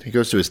David, he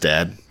goes to his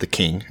dad, the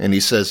king, and he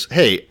says,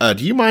 "Hey,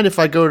 do you mind if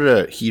I go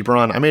to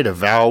Hebron? I made a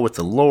vow with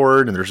the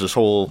Lord, and there's this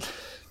whole...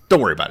 Don't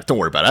worry about it.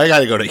 I got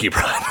to go to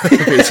Hebron."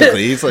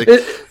 Basically, he's like...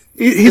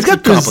 He's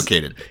got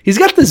complicated. He's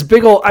got this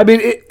big old... I mean,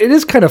 it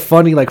is kind of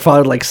funny, like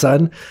father, like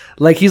son.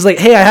 Like, he's like,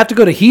 "Hey, I have to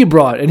go to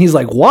Hebron." And he's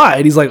like, "Why?"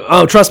 And he's like,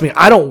 "Oh, trust me,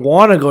 I don't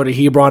want to go to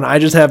Hebron. I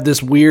just have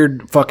this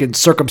weird fucking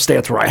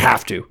circumstance where I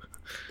have to."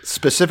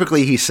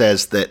 Specifically, he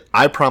says that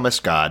I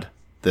promised God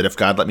that if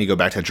God let me go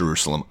back to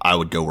Jerusalem, I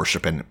would go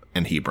worship in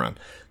Hebron.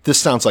 This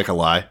sounds like a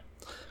lie.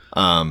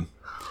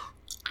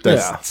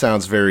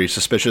 Sounds very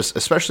suspicious,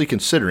 especially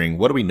considering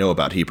what do we know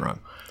about Hebron?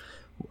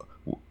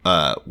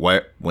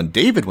 When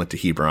David went to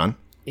Hebron,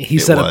 he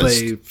set up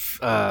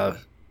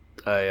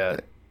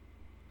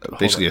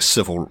basically a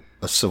civil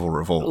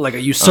revolt, like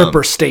a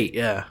usurper state.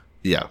 Yeah.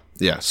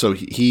 So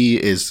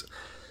he is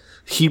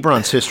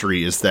Hebron's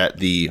history is that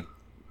the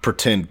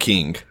pretend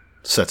king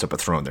sets up a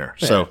throne there.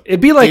 Yeah. So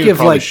it'd be like David if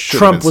like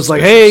Trump was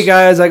like, "Hey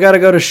guys, I got to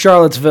go to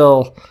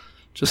Charlottesville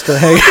just to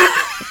hang."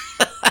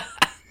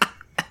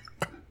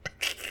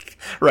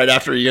 Right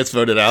after he gets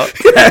voted out.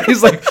 Yeah,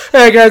 he's like,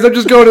 "Hey guys, I'm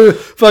just going to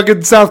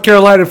fucking South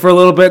Carolina for a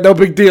little bit. No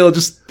big deal.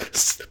 Just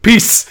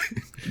peace."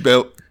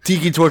 But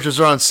tiki torches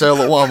are on sale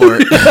at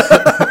Walmart.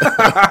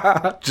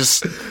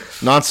 Just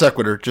non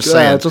sequitur. Just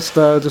saying.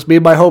 Just me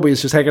and my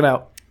homies just hanging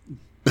out.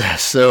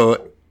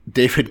 So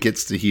David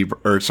gets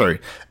to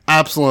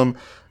Absalom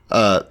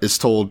is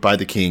told by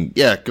the king,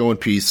 "Yeah, go in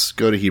peace.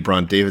 Go to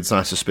Hebron." David's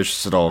not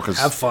suspicious at all because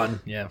have fun.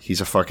 Yeah, he's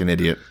a fucking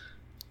idiot.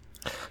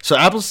 So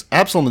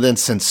Absalom then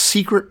sends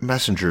secret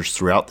messengers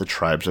throughout the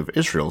tribes of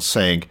Israel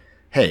saying,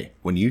 "Hey,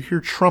 when you hear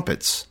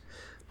trumpets,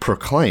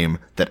 proclaim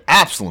that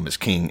Absalom is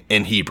king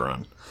in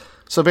Hebron."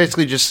 So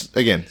basically just,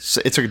 again,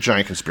 it's a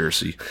giant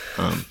conspiracy.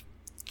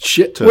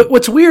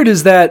 What's weird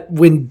is that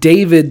when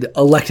David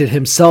elected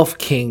himself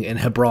king in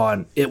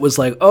Hebron, it was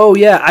like, "Oh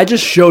yeah, I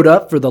just showed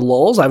up for the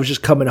lulz. I was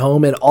just coming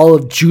home and all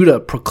of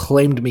Judah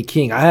proclaimed me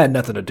king. I had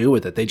nothing to do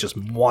with it. They just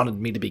wanted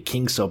me to be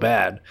king so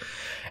bad."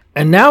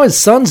 And now his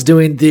son's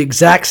doing the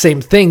exact same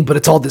thing, but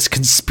it's all this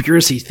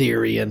conspiracy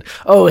theory and,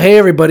 "Oh, hey,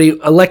 everybody,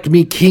 elect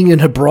me king in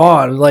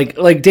Hebron." Like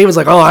David's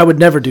like, "Oh, I would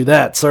never do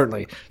that,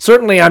 certainly.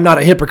 Certainly I'm not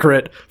a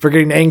hypocrite for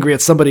getting angry at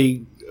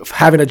somebody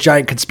having a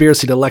giant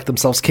conspiracy to elect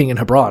themselves king in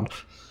Hebron."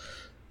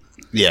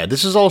 Yeah,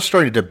 this is all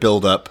starting to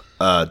build up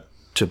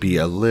to to be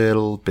a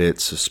little bit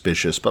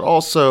suspicious, but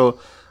also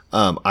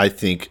I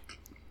think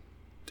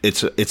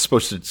it's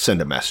supposed to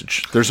send a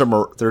message. There's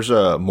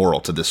a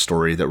moral to this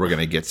story that we're going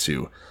to get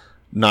to,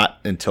 not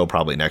until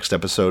probably next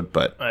episode.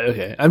 But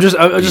okay, I just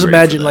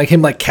imagine like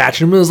him like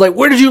catching him and was like,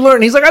 "Where did you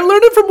learn?" He's like, "I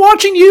learned it from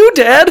watching you,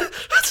 Dad."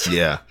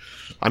 Yeah,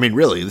 I mean,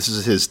 really, this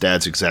is his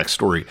dad's exact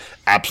story.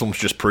 Absalom's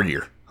just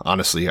prettier,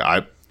 honestly.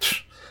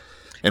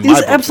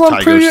 Is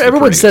Absalom prettier?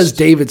 Everyone says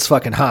David's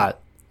fucking hot.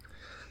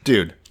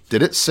 Dude,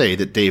 did it say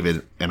that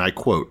David, and I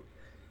quote,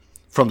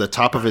 "From the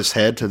top of his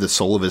head to the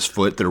sole of his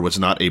foot, there was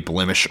not a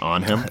blemish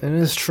on him"? It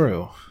is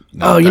true.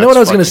 No, you know what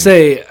I was going to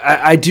say?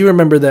 I do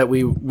remember that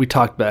we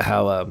talked about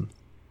how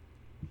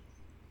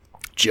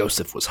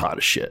Joseph was hot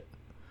as shit.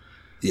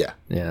 Yeah.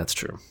 Yeah, that's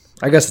true.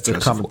 I guess it's a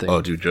common thing.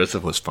 Oh, dude,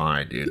 Joseph was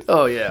fine, dude.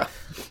 Oh, yeah.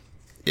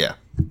 Yeah.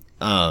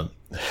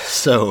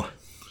 So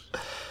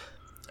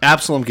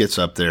Absalom gets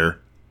up there,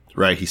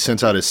 right? He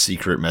sends out his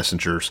secret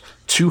messengers.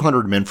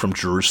 200 men from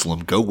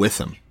Jerusalem go with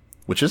him,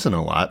 which isn't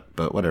a lot,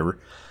 but whatever.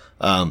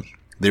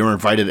 They were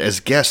invited as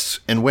guests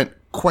and went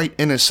quite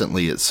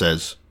innocently, it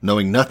says,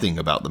 knowing nothing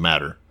about the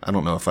matter. I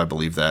don't know if I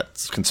believe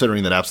that,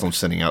 considering that Absalom's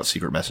sending out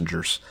secret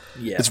messengers.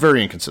 Yeah. It's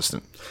very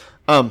inconsistent.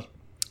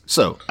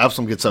 So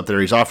Absalom gets up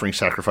there. He's offering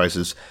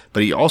sacrifices,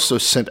 but he also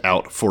sent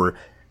out for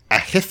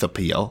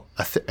Ahithophel,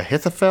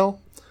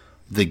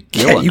 the Gilonite.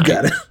 Yeah, you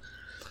got it.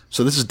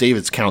 So this is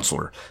David's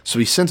counselor. So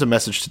he sends a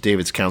message to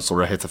David's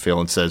counselor, Ahithophel,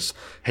 and says,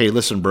 "Hey,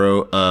 listen,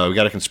 bro, we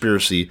got a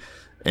conspiracy."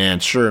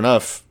 And sure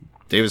enough,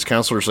 David's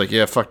counselor's like,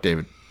 "Yeah, fuck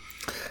David."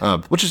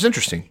 Which is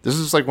interesting. This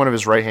is like one of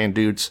his right-hand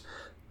dudes.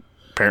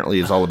 Apparently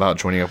is all about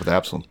joining up with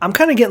Absalom. I'm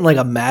kind of getting like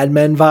a Mad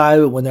Men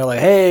vibe when they're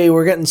like, "Hey,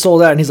 we're getting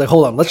sold out." And he's like,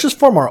 "Hold on, let's just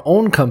form our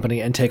own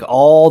company and take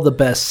all the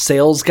best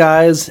sales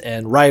guys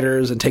and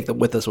writers and take them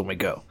with us when we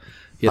go."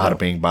 Bada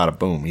bing, bada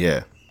boom,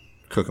 yeah.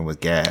 Cooking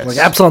with gas. Like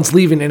Absalom's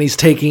leaving and he's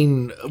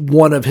taking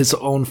one of his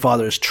own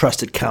father's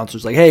trusted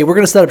counselors. Like, "Hey, we're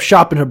going to set up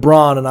shop in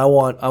Hebron and I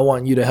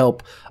want you to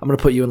help. I'm going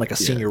to put you in like a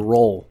senior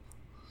role."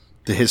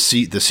 The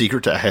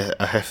secret to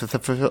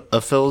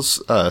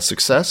Ahithophel's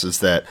success is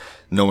that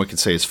no one can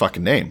say his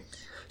fucking name.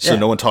 So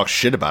no one talks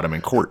shit about him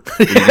in court.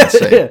 What are you gonna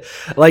say?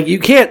 Like, you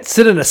can't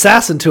sit an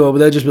assassin to him, but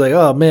they'll just be like,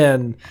 "Oh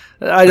man,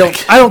 I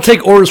don't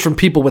take orders from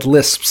people with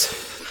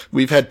lisps."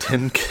 We've had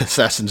 10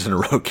 assassins in a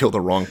row kill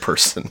the wrong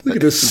person. Look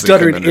at this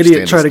stuttering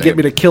idiot trying to get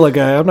me to kill a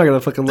guy. I'm not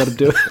gonna fucking let him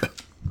do it.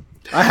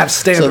 I have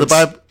standards.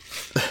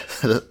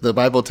 So the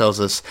Bible tells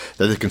us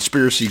that the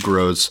conspiracy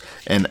grows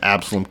and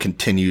Absalom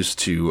continues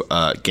to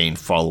gain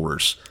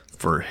followers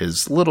for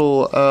his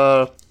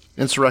little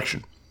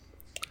insurrection.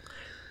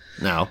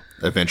 Now,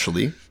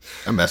 eventually,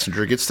 a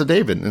messenger gets to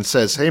David and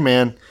says, "Hey,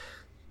 man,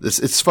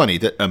 it's funny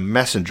that a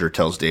messenger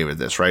tells David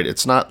this, right?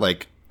 It's not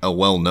like a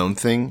well-known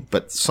thing,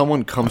 but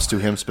someone comes to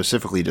him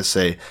specifically to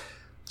say,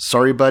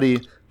 'Sorry,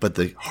 buddy, but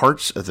the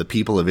hearts of the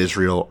people of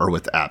Israel are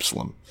with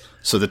Absalom.'"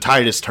 So the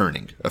tide is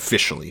turning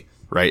officially,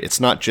 right? It's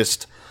not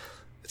just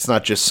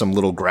some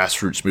little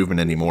grassroots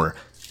movement anymore.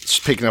 It's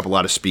picking up a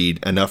lot of speed,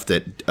 enough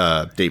that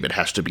David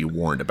has to be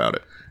warned about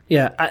it.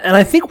 Yeah, and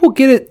I think we'll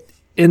get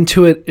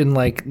into it in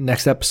like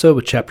next episode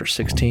with chapter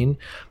 16.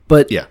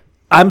 But yeah,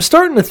 I'm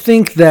starting to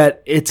think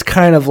that it's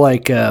kind of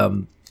like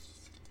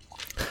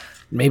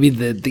maybe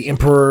the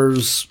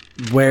emperor's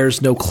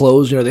wears no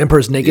clothes, the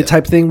emperor's naked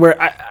type thing,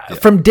 where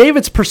from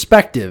David's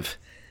perspective,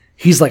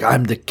 he's like,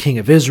 "I'm the king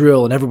of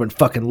Israel and everyone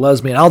fucking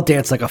loves me and I'll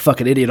dance like a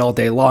fucking idiot all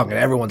day long and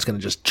everyone's going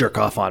to just jerk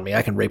off on me.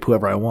 I can rape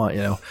whoever I want,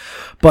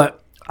 But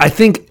I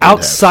think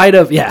outside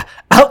of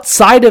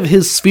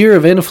his sphere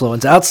of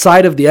influence,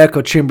 outside of the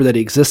echo chamber that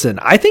he exists in,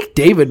 I think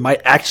David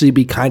might actually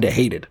be kind of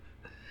hated.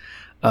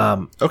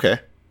 Okay.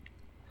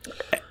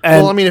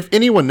 Well, I mean, if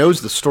anyone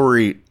knows the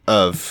story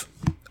of,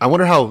 I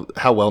wonder how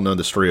well known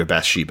the story of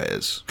Bathsheba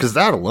is, because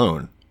that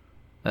alone,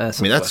 that's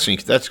got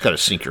to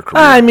sink your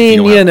career. I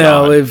mean,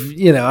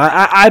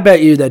 I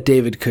bet you that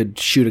David could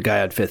shoot a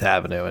guy on Fifth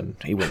Avenue and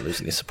he wouldn't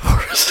lose any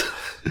supporters.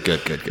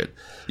 Good.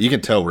 You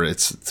can tell where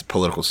it's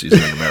political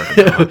season in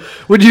America.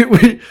 When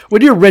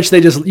you're rich,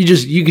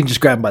 you can just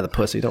grab them by the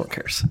pussy. No one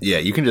cares. Yeah,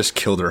 you can just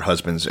kill their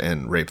husbands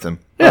and rape them.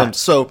 Yeah.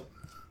 So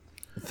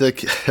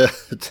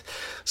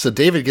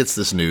David gets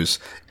this news,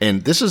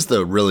 and this is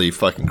the really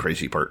fucking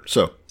crazy part.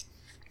 So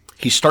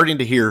he's starting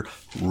to hear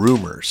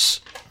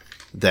rumors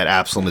that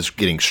Absalom is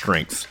getting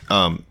strength.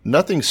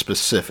 Nothing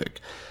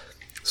specific.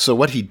 So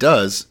what he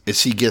does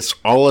is he gets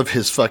all of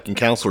his fucking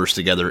counselors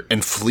together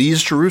and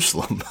flees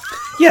Jerusalem.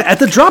 Yeah, at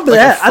the drop of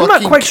that, I'm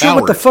not quite sure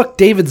what the fuck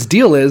David's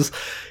deal is.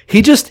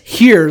 He just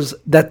hears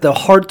that the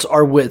hearts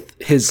are with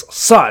his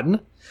son,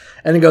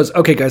 and he goes,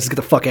 "Okay, guys, let's get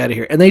the fuck out of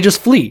here." And they just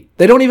flee.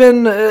 They don't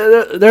even,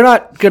 they're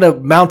not going to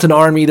mount an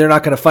army. They're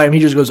not going to fight him. He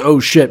just goes, "Oh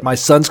shit, my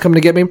son's coming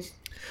to get me.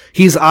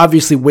 He's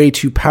obviously way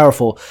too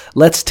powerful.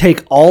 Let's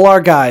take all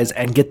our guys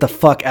and get the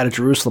fuck out of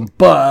Jerusalem.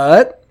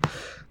 But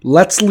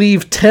let's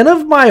leave 10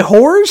 of my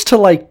whores to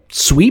like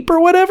sweep or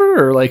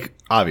whatever, or like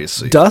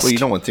obviously dust." Well, you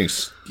don't want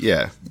things.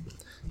 Yeah,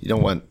 you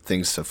don't want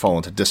things to fall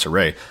into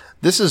disarray.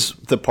 This is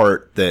the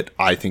part that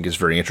I think is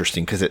very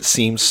interesting because it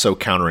seems so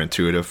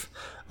counterintuitive.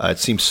 It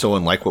seems so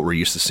unlike what we're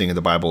used to seeing in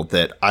the Bible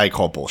that I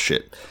call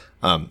bullshit.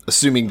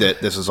 Assuming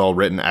that this is all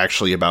written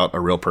actually about a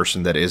real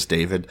person that is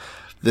David,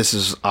 this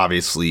is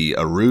obviously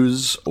a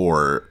ruse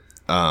or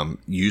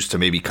used to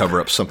maybe cover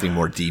up something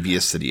more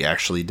devious that he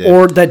actually did.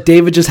 Or that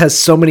David just has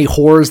so many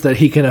whores that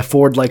he can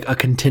afford like a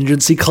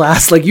contingency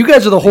class. Like, you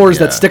guys are the whores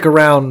that stick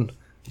around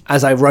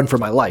as I run for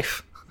my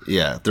life.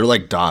 Yeah, they're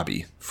like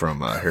Dobby from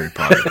Harry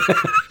Potter.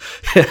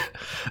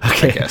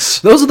 Okay, I guess.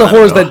 Those are the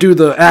whores that do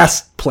the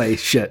ass play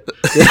shit.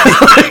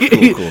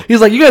 Cool.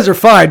 He's like, you guys are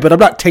fine, but I'm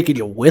not taking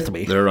you with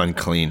me. They're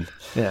unclean.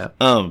 Yeah.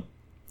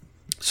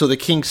 So the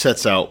king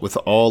sets out with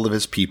all of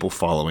his people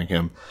following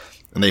him,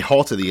 and they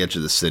halt at the edge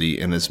of the city,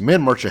 and his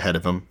men march ahead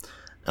of him,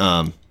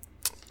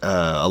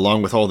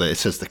 along with all the, it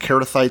says the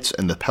Kerethites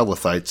and the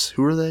Pelethites.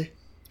 Who are they?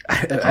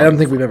 I don't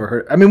think we've ever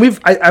heard. I mean,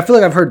 I feel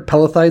like I've heard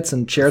Pelethites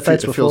and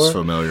Cherethites before. It feels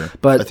familiar.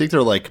 But I think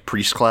they're like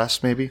priest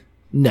class, maybe?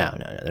 No,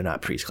 they're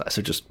not priest class.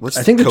 They're just,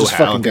 I think they're just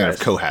fucking guys.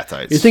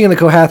 Kohathites. You're thinking the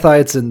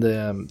Kohathites and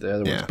the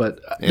other ones,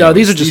 but no,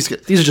 these are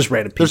just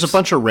random people. There's a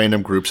bunch of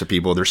random groups of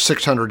people. There's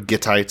 600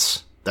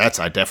 Gittites. That's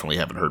I definitely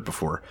haven't heard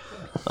before.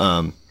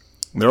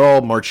 They're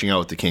all marching out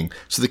with the king.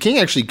 So the king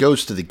actually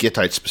goes to the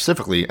Gittites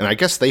specifically, and I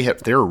guess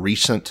they're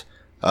recent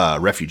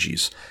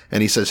refugees.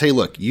 And he says, "Hey,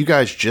 look, you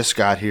guys just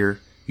got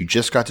here. You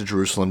just got to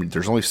Jerusalem.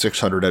 There's only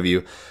 600 of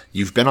you.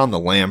 You've been on the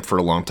lam for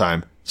a long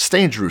time.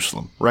 Stay in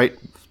Jerusalem, right?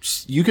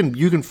 You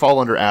can fall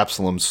under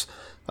Absalom's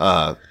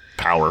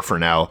power for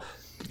now.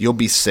 You'll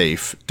be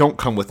safe. Don't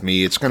come with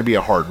me. It's going to be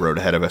a hard road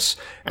ahead of us."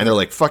 And they're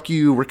like, "Fuck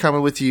you. We're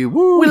coming with you.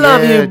 Woo, we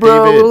love you,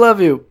 bro. David. We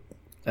love you."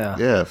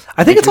 Yeah.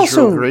 I think it's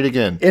also great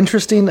again.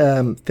 Interesting.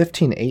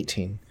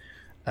 1518.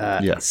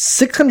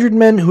 600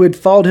 men who had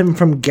followed him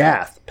from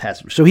Gath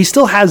passed. So he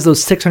still has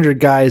those 600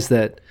 guys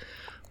that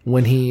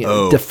when he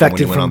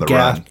defected from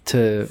Gath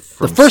to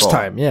the first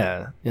time.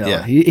 Yeah.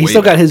 He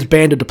still got his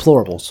band of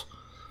deplorables.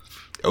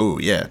 Oh,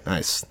 yeah.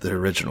 Nice. The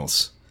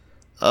originals.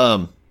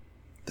 That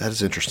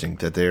is interesting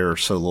that they're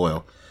so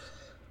loyal.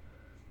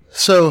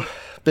 So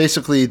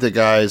basically the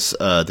guys,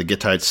 the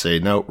Gittites say,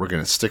 "No, we're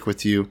going to stick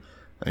with you.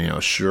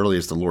 Surely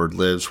as the Lord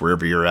lives,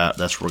 wherever you're at,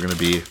 that's where we're going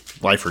to be.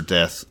 Life or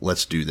death.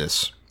 Let's do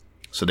this."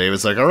 So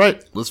David's like, "All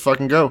right, let's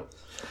fucking go."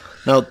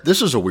 Now,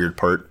 this is a weird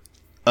part.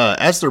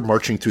 As they're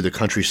marching through the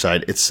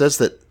countryside, it says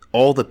that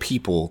all the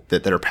people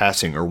that are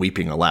passing are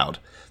weeping aloud.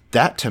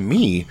 That, to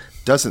me,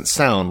 doesn't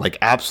sound like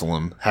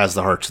Absalom has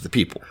the hearts of the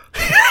people.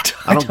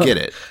 I don't get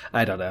it.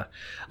 I don't know.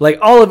 Like,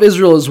 all of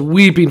Israel is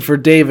weeping for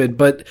David,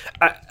 but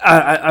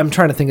I'm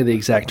trying to think of the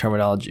exact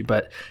terminology,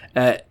 but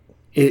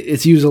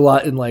it's used a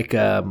lot in, like,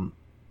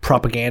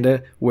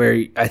 propaganda,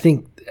 where I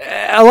think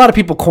a lot of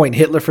people coin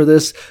Hitler for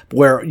this,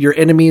 where your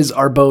enemies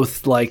are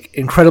both like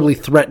incredibly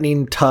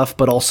threatening, tough,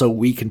 but also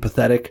weak and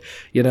pathetic,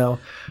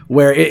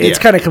 where it's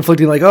kind of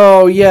conflicting. Like,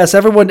 oh yes,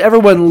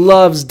 everyone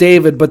loves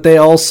David, but they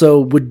also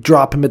would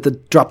drop him at the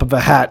drop of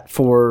a hat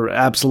for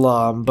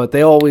Absalom, but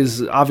they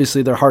always,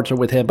 obviously their hearts are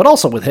with him, but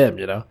also with him,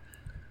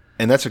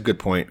 And that's a good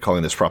point,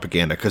 calling this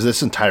propaganda, because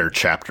this entire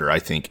chapter, I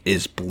think,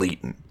 is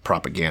blatant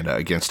propaganda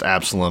against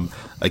Absalom,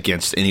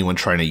 against anyone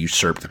trying to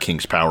usurp the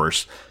king's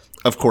powers.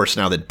 Of course,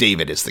 now that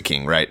David is the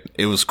king, right?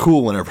 It was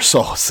cool whenever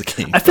Saul was the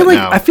king. I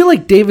feel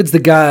like David's the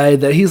guy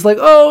that he's like,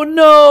 oh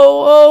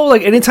no,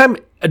 like anytime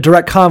a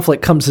direct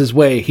conflict comes his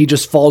way, he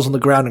just falls on the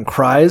ground and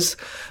cries.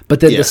 But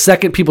then the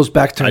second people's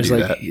backs turn, he's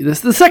like,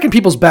 the second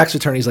people's backs are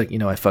turned, he's like,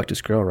 I fucked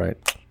this girl, right?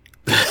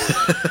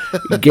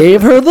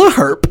 Gave her the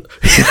herp.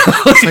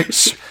 It's like,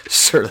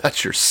 sir,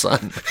 that's your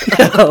son.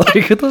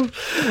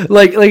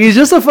 like he's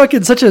just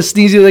such a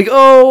sneezy, like,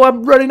 oh,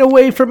 I'm running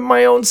away from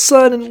my own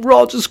son, and we're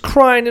all just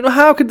crying, and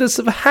how could this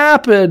have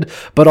happened?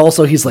 But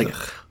also he's like,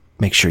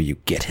 make sure you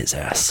get his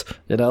ass.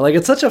 Like,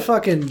 it's such a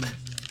fucking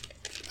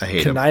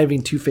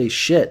conniving, two-faced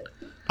shit.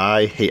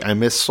 I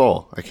miss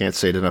Saul. I can't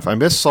say it enough. I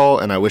miss Saul,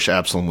 and I wish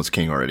Absalom was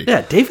king already.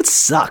 Yeah, David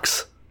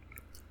sucks.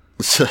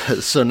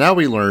 So now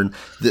we learn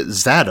that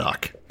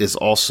Zadok is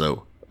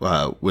also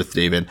with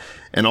David,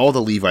 and all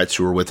the Levites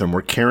who were with him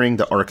were carrying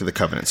the Ark of the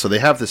Covenant. So they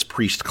have this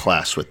priest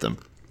class with them.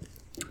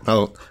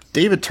 Now,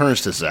 David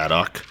turns to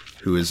Zadok,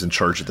 who is in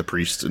charge of the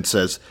priests, and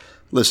says,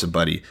 "Listen,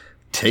 buddy,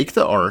 take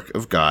the Ark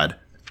of God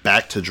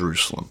back to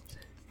Jerusalem.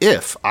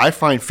 If I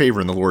find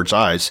favor in the Lord's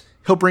eyes,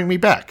 he'll bring me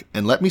back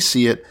and let me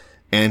see it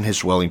and his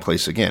dwelling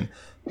place again.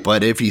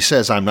 But if he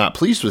says I'm not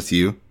pleased with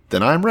you,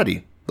 then I'm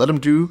ready. Let him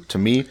do to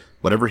me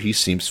whatever he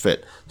seems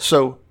fit."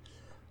 So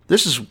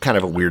this is kind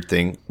of a weird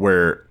thing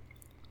where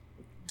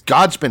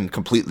God's been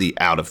completely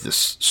out of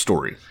this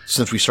story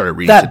since we started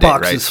reading that today,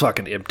 box right? is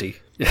fucking empty.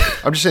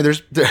 I'm just saying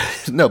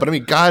no, but I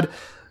mean, God,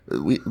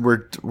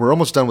 we're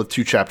almost done with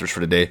 2 chapters for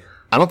today.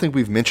 I don't think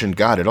we've mentioned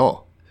God at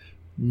all.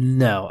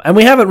 No, and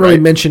we haven't really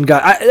mentioned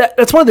God.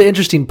 That's one of the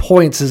interesting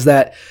points, is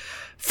that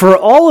for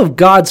all of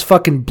God's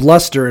fucking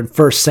bluster in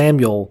 1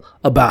 Samuel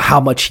about how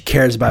much he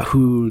cares about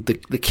who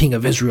the king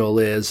of Israel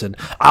is, and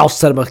I'll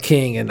set him a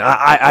king, and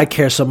I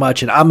care so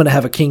much, and I'm going to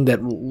have a king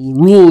that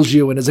rules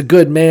you and is a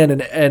good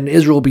man, and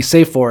Israel will be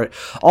safe for it.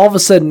 All of a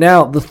sudden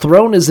now, the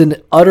throne is in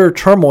utter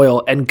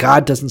turmoil, and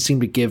God doesn't seem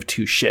to give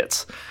 2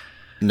 shits.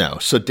 No.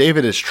 So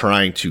David is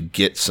trying to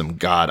get some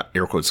God,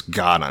 air quotes,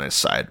 God on his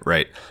side,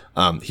 right?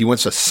 He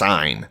wants a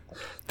sign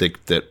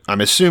that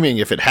I'm assuming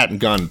if it hadn't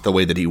gone the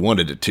way that he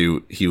wanted it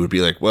to, he would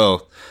be like,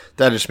 well,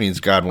 that just means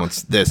God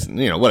wants this,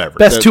 whatever.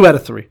 Best 2 out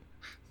of 3.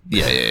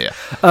 Yeah.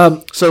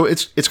 So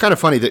it's kind of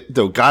funny that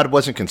though God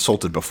wasn't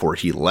consulted before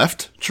he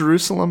left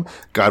Jerusalem,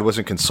 God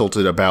wasn't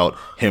consulted about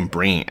him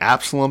bringing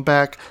Absalom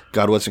back,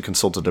 God wasn't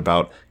consulted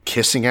about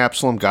kissing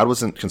Absalom, God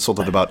wasn't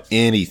consulted about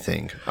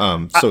anything.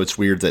 So it's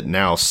weird that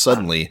now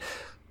suddenly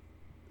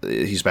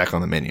he's back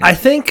on the menu. I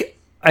think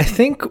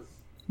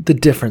the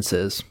difference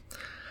is,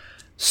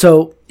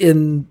 so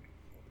in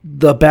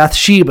the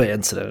Bathsheba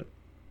incident,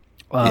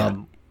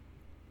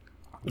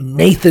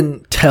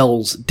 Nathan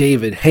tells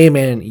David, hey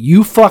man,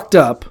 you fucked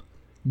up.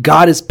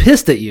 God is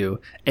pissed at you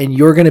and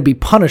you're going to be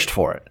punished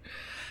for it.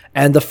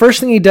 And the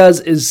first thing he does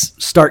is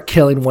start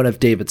killing one of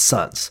David's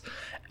sons.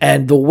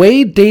 And the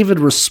way David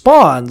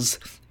responds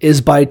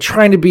is by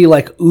trying to be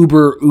like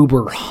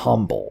uber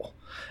humble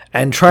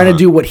and trying to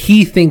do what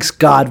he thinks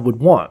God would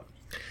want.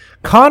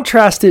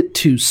 Contrast it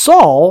to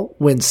Saul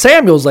when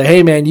Samuel's like,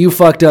 hey man, you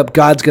fucked up.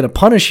 God's going to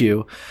punish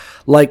you.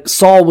 Like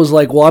Saul was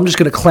like, well, I'm just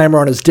going to clamor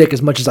on his dick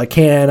as much as I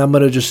can. I'm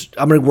going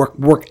to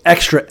work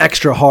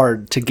extra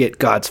hard to get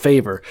God's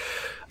favor.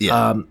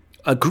 Yeah.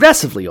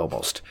 Aggressively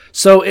almost.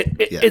 So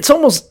it's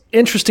almost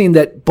interesting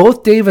that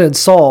both David and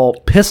Saul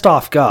pissed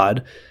off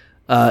God.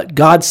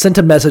 God sent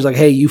a message like,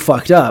 hey, you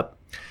fucked up.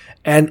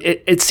 And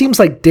it seems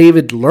like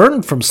David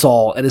learned from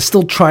Saul and is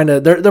still trying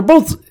to, they're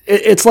both,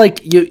 it's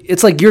like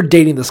you're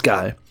dating this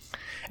guy.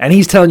 And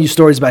he's telling you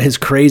stories about his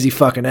crazy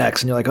fucking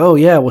ex. And you're like, oh,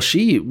 yeah, well,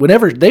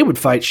 whenever they would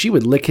fight, she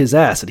would lick his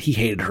ass. And he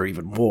hated her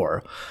even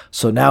more.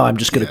 So now I'm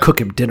just going to cook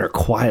him dinner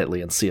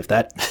quietly and see if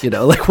that,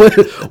 like, what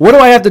do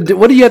I have to do?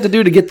 What do you have to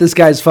do to get this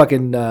guy's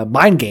fucking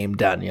mind game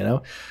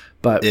done,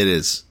 But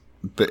it's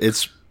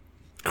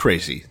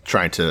crazy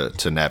trying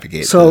to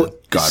navigate so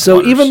God so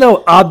waters. Even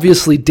though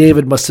obviously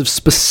David must have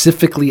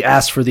specifically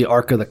asked for the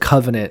Ark of the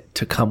Covenant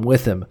to come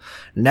with him,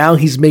 now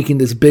he's making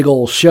this big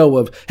old show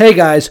of, hey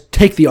guys,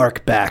 take the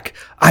Ark back.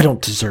 I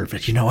don't deserve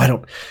it. I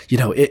don't,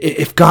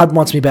 if God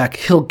wants me back,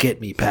 he'll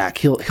get me back.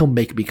 He'll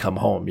make me come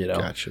home,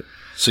 Gotcha.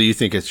 So you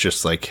think it's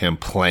just like him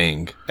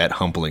playing at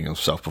humbling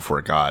himself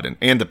before God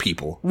and the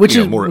people, which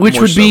more would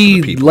so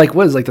be like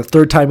the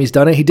third time he's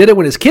done it. He did it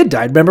when his kid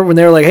died. Remember when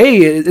they were like, "Hey,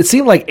 it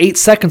seemed like 8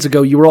 seconds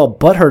ago you were all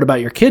butthurt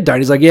about your kid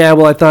dying." He's like, "Yeah,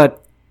 well, I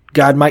thought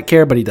God might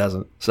care, but he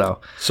doesn't." So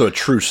a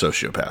true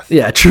sociopath.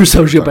 Yeah, a true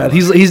sociopath.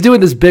 He's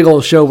doing this big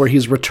old show where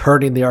he's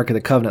returning the Ark of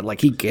the Covenant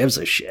like he gives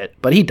a shit,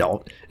 but he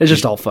don't. It's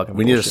just all fucking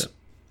bullshit.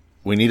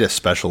 We need a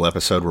special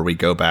episode where we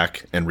go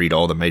back and read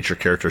all the major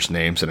characters'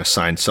 names and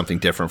assign something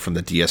different from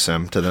the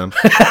DSM to them.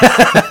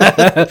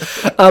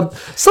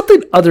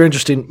 Something other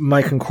interesting,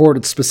 my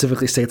concordance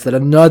specifically states that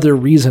another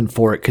reason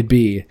for it could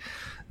be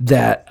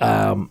that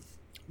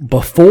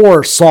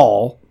before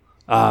Saul,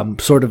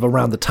 sort of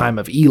around the time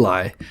of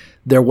Eli,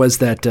 there was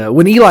that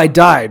when Eli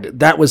died,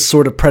 that was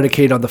sort of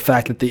predicated on the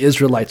fact that the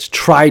Israelites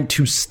tried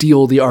to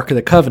steal the Ark of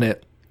the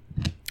Covenant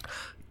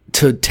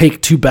to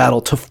take to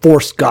battle to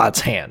force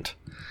God's hand.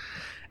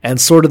 And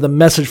sort of the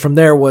message from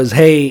there was,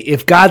 hey,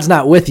 if God's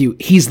not with you,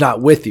 he's not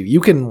with you. You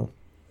can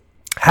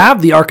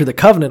have the Ark of the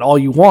Covenant all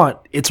you want.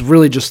 It's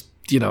really just,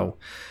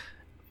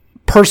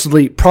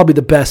 personally, probably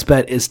the best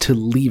bet is to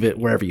leave it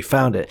wherever you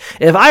found it.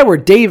 If I were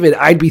David,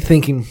 I'd be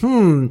thinking,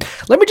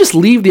 let me just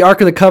leave the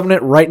Ark of the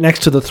Covenant right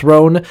next to the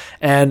throne.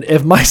 And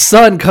if my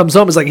son comes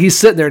home, it's like he's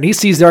sitting there and he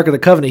sees the Ark of the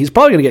Covenant, he's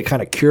probably going to get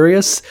kind of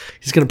curious.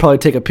 He's going to probably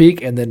take a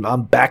peek, and then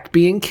I'm back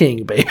being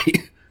king,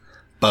 baby.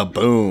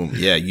 Ba-boom.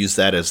 Yeah, use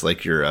that as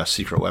like your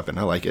secret weapon.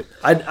 I like it.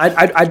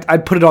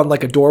 I'd put it on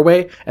like a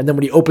doorway, and then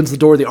when he opens the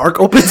door, the Ark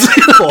opens.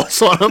 Falls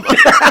on him.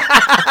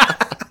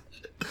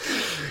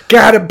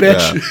 Got him,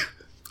 bitch. Yeah.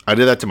 I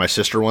did that to my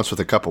sister once with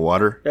a cup of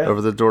water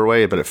over the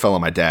doorway, but it fell on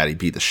my dad. He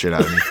beat the shit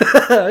out of me.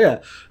 Yeah.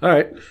 All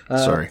right.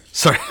 Sorry.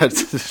 I had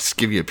to just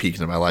give you a peek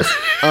into my life.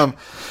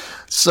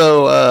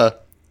 So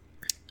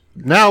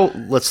now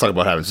let's talk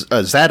about what happens.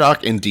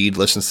 Zadok indeed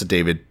listens to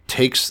David,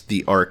 takes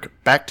the ark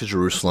back to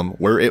Jerusalem,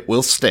 where it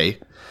will stay,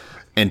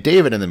 and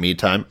David, in the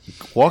meantime,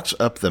 walks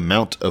up the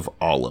Mount of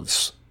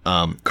Olives,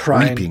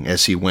 weeping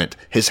as he went,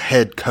 his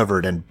head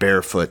covered and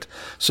barefoot.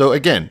 So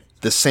again,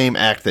 the same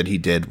act that he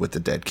did with the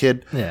dead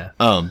kid. Yeah.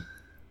 Him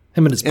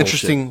and his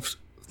interesting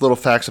little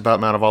facts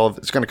about Mount of Olives.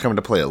 It's going to come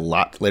into play a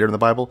lot later in the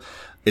Bible.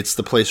 It's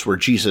the place where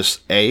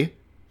Jesus, A,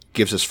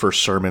 gives his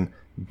first sermon,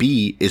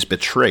 B, is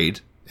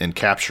betrayed and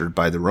captured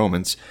by the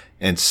Romans,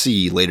 and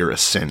C, later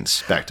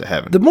ascends back to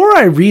heaven. The more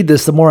I read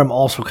this, the more I'm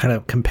also kind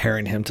of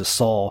comparing him to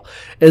Saul,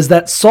 is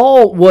that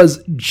Saul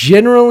was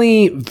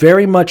generally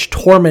very much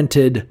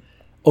tormented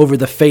over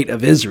the fate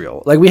of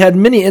Israel. Like, we had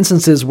many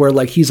instances where,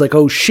 like, he's like,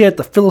 oh shit,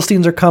 the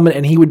Philistines are coming,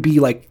 and he would be,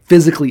 like,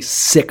 physically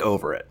sick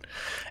over it,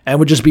 and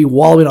would just be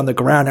wallowing on the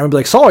ground, and would be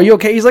like, Saul, are you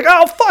okay? He's like,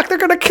 oh fuck, they're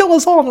gonna kill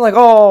us all. And I'm like,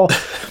 oh.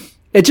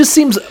 It just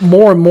seems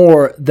more and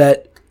more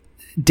that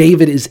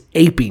David is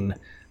aping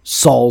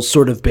Saul's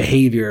sort of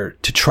behavior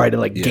to try to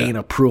like gain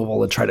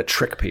approval and try to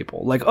trick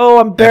people. Like, oh,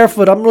 I'm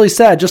barefoot. I'm really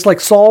sad. Just like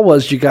Saul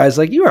was, you guys.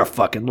 Like, you're a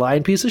fucking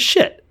lying piece of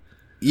shit.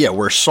 Yeah,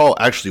 where Saul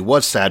actually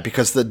was sad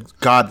because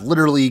God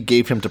literally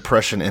gave him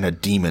depression and a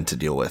demon to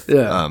deal with.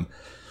 Yeah.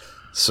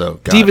 So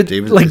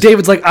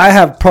David's like, I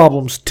have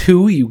problems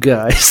too, you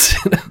guys.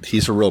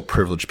 He's a real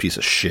privileged piece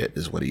of shit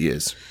is what he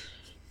is.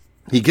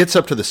 He gets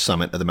up to the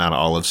summit of the Mount of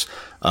Olives,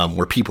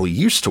 where people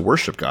used to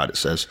worship God, it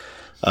says.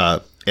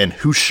 And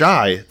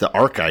Hushai, the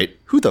Archite,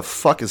 who the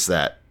fuck is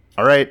that?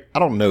 All right, I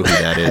don't know who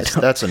that is.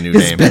 That's a new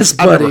His name. best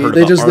buddy.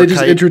 They just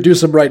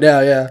introduce him right now,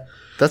 yeah.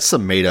 That's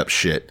some made up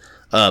shit.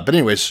 But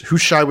anyways,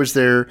 Hushai was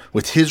there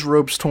with his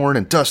robes torn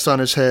and dust on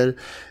his head.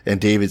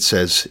 And David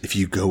says, if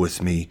you go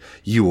with me,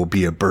 you will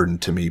be a burden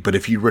to me. But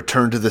if you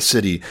return to the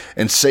city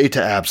and say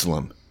to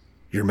Absalom,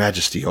 Your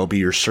Majesty, I'll be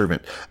your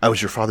servant. I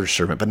was your father's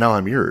servant, but now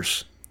I'm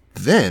yours.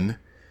 Then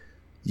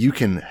you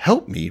can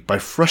help me by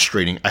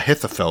frustrating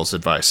Ahithophel's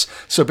advice.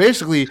 So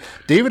basically,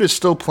 David is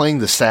still playing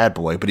the sad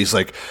boy, but he's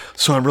like,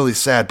 so I'm really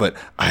sad, but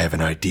I have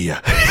an idea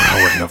for how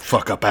we're going to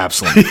fuck up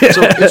Absalom.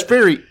 So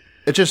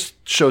it just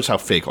shows how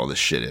fake all this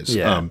shit is.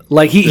 Yeah.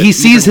 He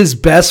sees his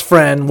best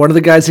friend, one of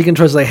the guys he can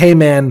trust, like, hey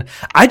man,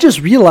 I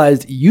just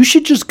realized you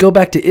should just go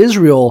back to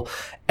Israel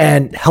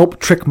and help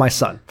trick my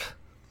son.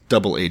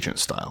 Double agent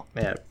style.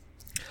 Yeah.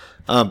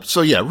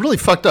 So yeah, really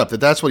fucked up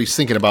that's what he's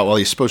thinking about while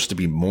he's supposed to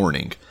be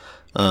mourning.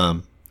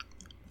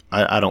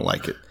 I don't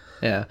like it.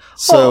 Yeah.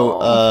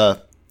 So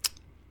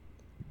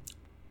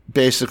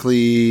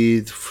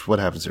basically, what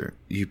happens here?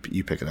 You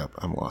pick it up.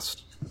 I'm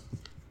lost.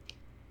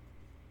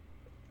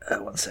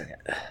 1 second.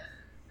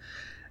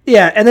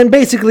 Yeah, and then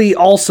basically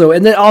also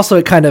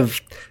it kind of,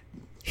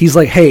 he's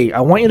like, hey, I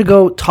want you to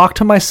go talk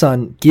to my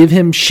son, give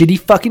him shitty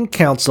fucking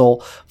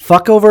counsel,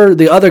 fuck over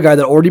the other guy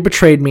that already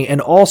betrayed me, and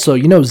also,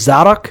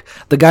 Zadok,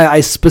 the guy I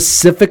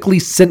specifically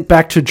sent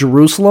back to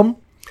Jerusalem,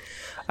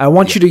 I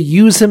want you to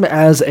use him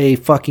as a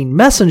fucking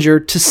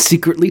messenger to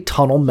secretly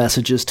tunnel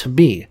messages to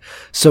me.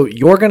 So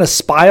you're going to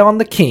spy on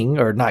the king,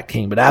 or not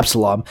king, but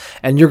Absalom,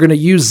 and you're going to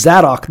use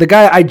Zadok, the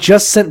guy I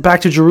just sent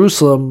back to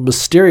Jerusalem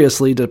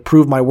mysteriously to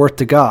prove my worth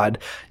to God.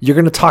 You're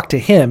going to talk to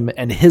him,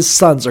 and his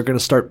sons are going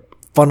to start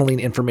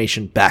funneling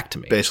information back to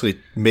me. Basically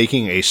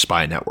making a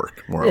spy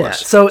network, more or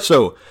less.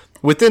 So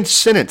within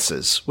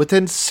sentences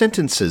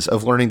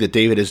of learning that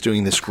David is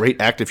doing this great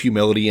act of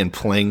humility and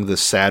playing the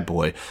sad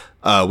boy,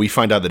 we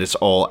find out that it's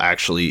all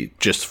actually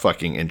just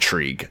fucking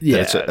intrigue.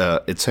 Yeah.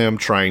 That it's him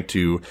trying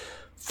to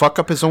fuck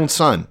up his own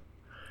son,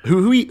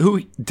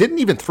 who didn't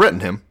even threaten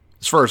him,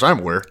 as far as I'm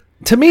aware.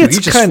 To me, it's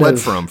he just fled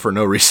from for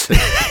no reason.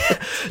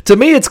 To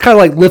me, it's kind of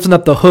like lifting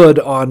up the hood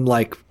on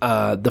like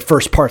the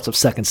first parts of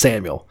 2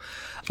 Samuel.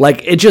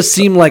 Like, it just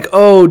seemed like,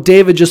 oh,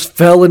 David just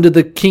fell into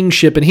the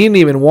kingship and he didn't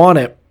even want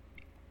it.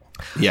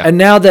 Yeah. And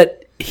now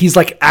that he's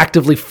like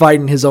actively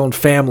fighting his own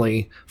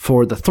family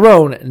for the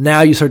throne,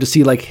 now you start to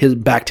see like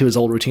back to his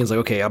old routines.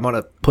 Like, okay, I'm going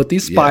to put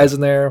these spies in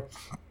there.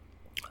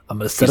 I'm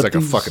going to set he's up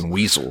like a fucking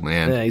weasel,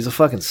 man. Yeah, he's a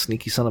fucking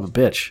sneaky son of a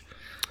bitch.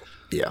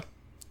 Yeah.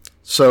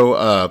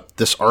 So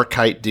this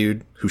Archite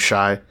dude,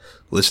 Hushai,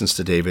 listens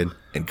to David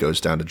and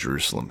goes down to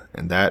Jerusalem.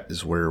 And that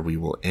is where we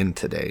will end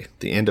today.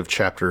 The end of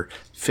chapter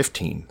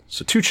 15.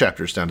 So 2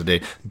 chapters down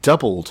today.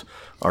 Doubled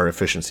our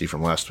efficiency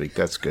from last week.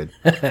 That's good.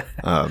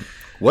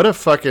 What a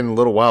fucking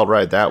little wild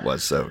ride that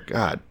was, though.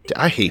 God,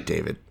 I hate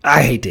David.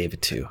 I hate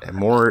David too. And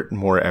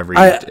more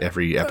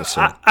every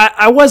episode.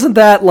 I wasn't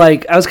that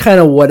like, I was kind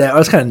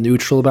of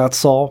neutral about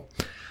Saul,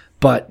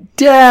 but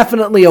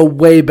definitely a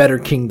way better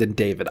king than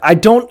David. I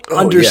don't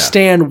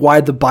understand why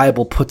the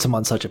Bible puts him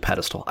on such a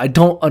pedestal. I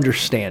don't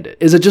understand it.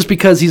 Is it just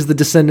because he's the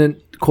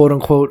descendant, quote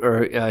unquote,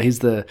 or he's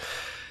the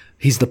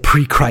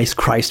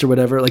pre-Christ or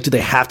whatever? Like, do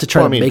they have to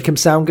try to make him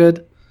sound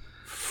good?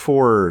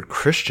 For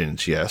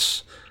Christians,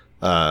 yes.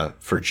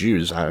 For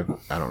Jews, I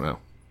don't know.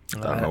 I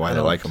don't know why they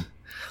like him.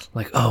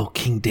 Like, oh,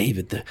 King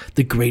David,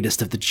 the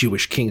greatest of the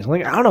Jewish kings. I'm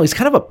like, I don't know. He's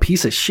kind of a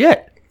piece of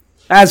shit.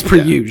 As per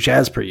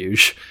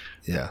usual.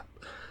 Yeah.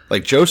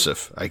 Like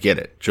Joseph, I get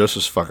it.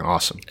 Joseph's fucking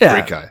awesome. Yeah,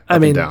 Great guy. I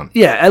mean, down.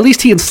 Yeah, at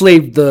least he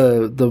enslaved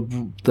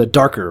the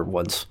darker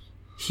ones.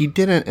 He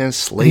didn't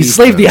enslave He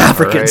enslaved them, the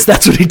Africans. Right?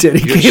 That's what he did.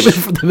 He came in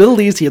from the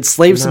Middle East. He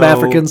enslaved some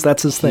Africans.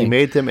 That's his thing. He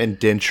made them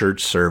indentured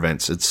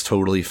servants. It's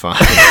totally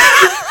fine.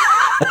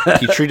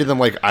 He treated them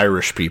like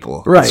Irish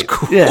people. Right. It's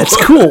cool. Yeah, it's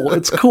cool.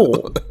 It's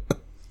cool.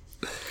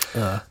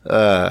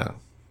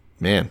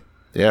 Man.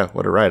 Yeah,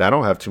 what a ride. I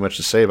don't have too much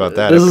to say about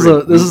that. This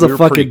is a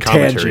fucking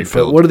tangent.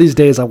 But one of these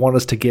days I want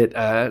us to get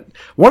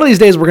one of these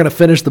days we're going to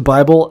finish the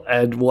Bible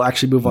and we'll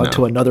actually move on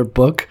to another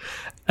book.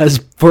 As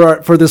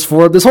for this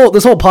whole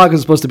podcast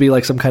is supposed to be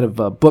like some kind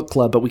of book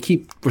club, but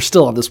we're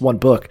still on this one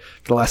book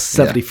for the last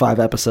 75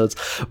 episodes.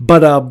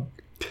 But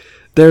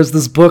there's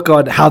this book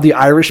on how the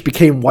Irish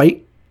became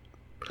white.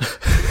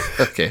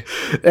 Okay.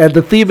 And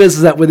the theme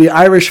is that when the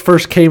Irish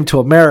first came to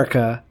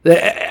America,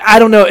 I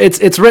don't know,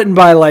 it's written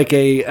by like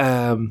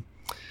a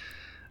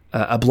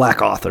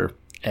black author.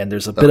 And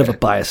there's a bit of a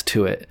bias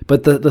to it.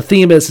 But the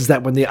theme is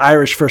that when the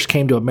Irish first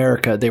came to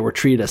America, they were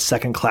treated as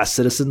second-class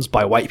citizens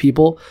by white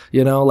people.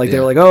 You know, like they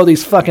were like, oh,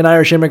 these fucking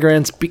Irish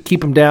immigrants,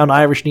 keep them down.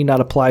 Irish need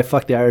not apply.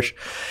 Fuck the Irish.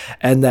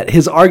 And that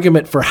his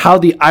argument for how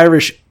the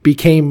Irish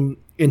became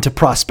into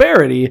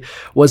prosperity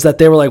was that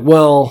they were like,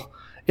 well,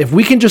 if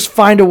we can just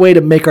find a way to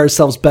make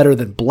ourselves better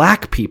than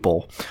black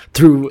people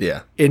through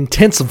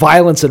intense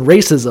violence and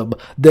racism,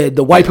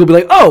 the white people will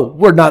be like, oh,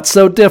 we're not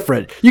so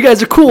different. You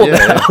guys are cool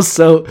now.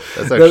 So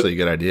that's actually a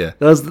good idea.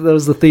 That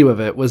was the theme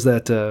of it, was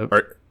that...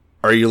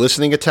 Are you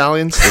listening,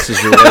 Italians? This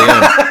is your way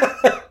in.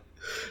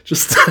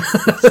 Just...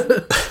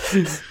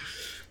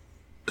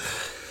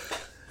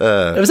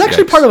 it was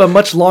actually part of a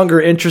much longer,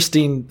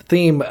 interesting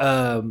theme.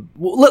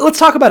 Let's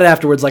talk about it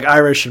afterwards, like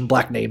Irish and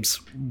black names,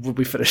 when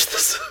we finish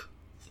this.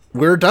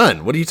 We're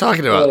done. What are you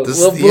talking about?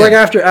 Like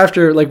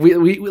after like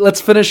we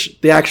let's finish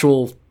the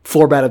actual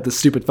format of this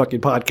stupid fucking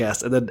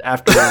podcast, and then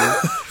after.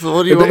 So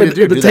what do you want me to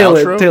do? Do the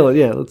outro? Tail it.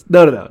 Yeah.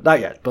 No, not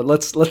yet. But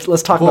let's talk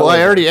about. Well,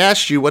 I already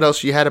asked you what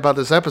else you had about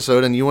this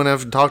episode, and you went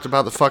and talked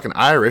about the fucking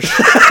Irish.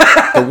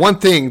 The one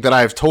thing that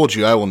I've told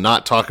you I will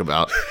not talk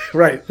about.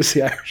 Right, it's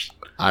the Irish.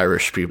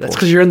 Irish people. That's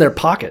because you're in their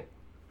pocket.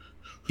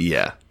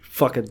 Yeah.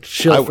 Fucking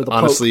shill for the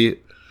honestly,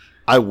 Pope.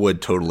 I would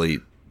totally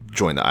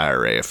join the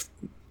IRA if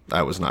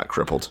I was not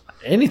crippled.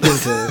 Anything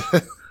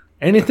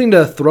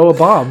to throw a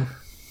bomb.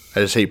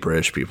 I just hate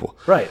British people.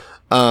 Right.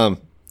 Oh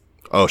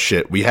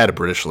shit, we had a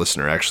British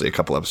listener actually a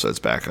couple episodes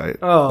back. Let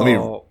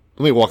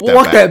me walk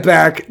that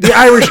back. The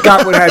Irish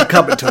got what had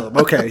coming to them.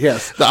 Okay,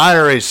 yes. The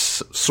IRA's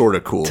sort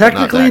of cool.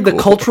 Technically, the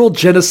cultural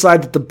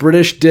genocide that the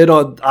British did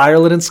on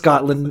Ireland and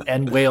Scotland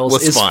and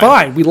Wales is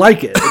fine. We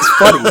like it. It's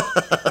funny.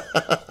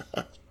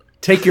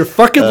 Take your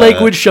fucking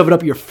language, shove it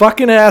up your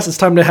fucking ass. It's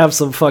time to have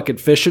some fucking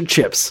fish and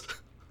chips.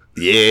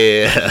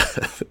 Yeah.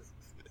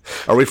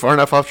 Are we far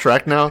enough off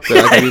track now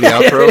that I can do the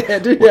outro? Yeah,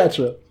 do the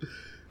outro.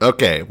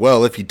 Okay,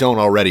 well, if you don't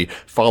already,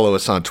 follow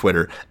us on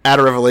Twitter,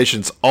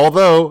 @Revelations.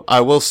 Although,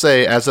 I will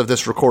say, as of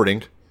this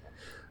recording,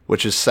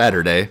 which is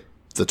Saturday,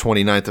 the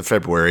 29th of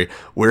February,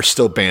 we're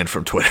still banned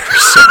from Twitter.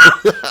 So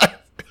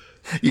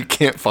you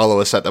can't follow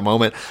us at the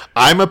moment.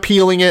 I'm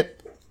appealing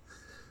it,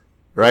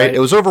 right? It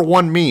was over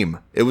one meme.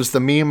 It was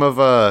the meme of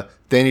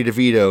Danny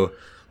DeVito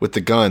with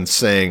the gun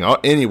saying, oh,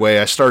 anyway,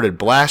 I started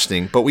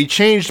blasting, but we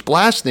changed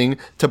blasting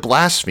to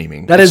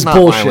blaspheming. That is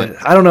bullshit. Violent.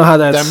 I don't know how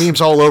that's... That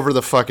meme's all over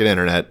the fucking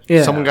internet.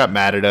 Yeah. Someone got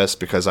mad at us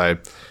because I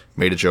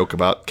made a joke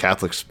about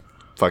Catholics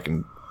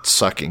fucking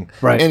sucking.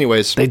 Right.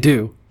 Anyways. They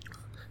do.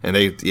 And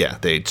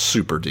they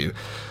super do.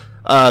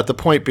 The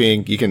point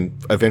being, you can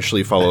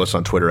eventually follow us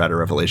on Twitter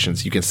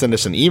 @Revelations. You can send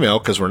us an email,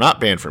 because we're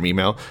not banned from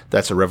email.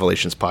 That's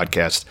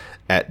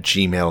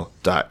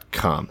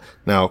revelationspodcast@gmail.com.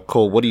 Now,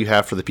 Cole, what do you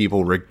have for the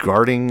people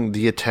regarding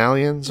the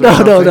Italians?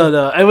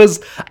 No.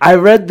 I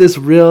read this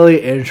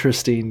really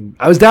interesting...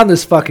 I was down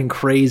this fucking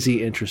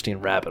crazy interesting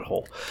rabbit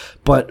hole.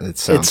 But it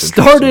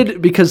started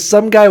because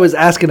some guy was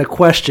asking a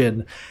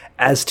question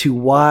as to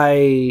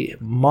why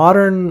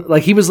modern,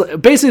 like he was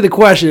basically the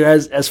question,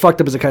 as fucked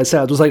up as it kind of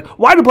sounds, was like,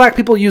 why do black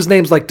people use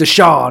names like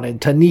Deshaun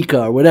and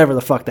Tanika or whatever the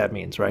fuck that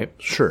means, right?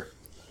 Sure.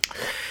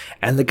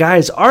 And the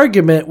guy's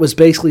argument was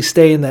basically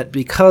stating that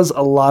because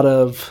a lot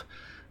of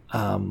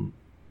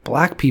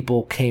black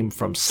people came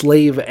from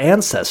slave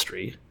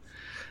ancestry,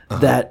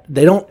 that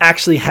they don't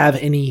actually have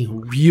any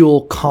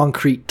real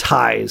concrete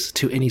ties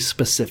to any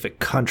specific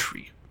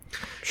country.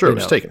 Sure, it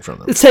was taken from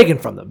them. It's taken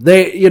from them.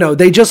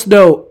 They just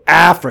know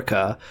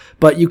Africa,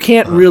 but you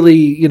can't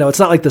really, it's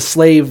not like the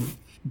slave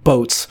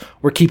boats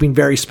were keeping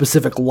very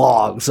specific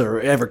logs or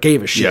ever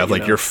gave a shit. Yeah,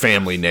 like your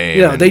family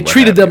name. They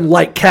treated them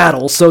like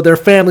cattle, so their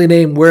family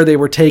name, where they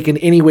were taken,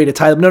 any way to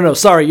tie them. No,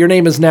 sorry, your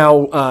name is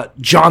now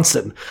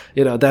Johnson.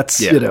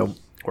 That's,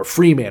 or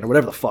Freeman or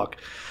whatever the fuck.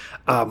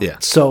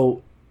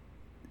 So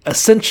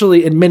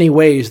essentially, in many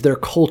ways, their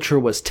culture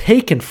was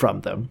taken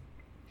from them.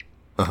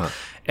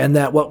 And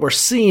that what we're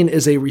seeing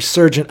is a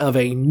resurgence of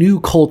a new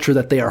culture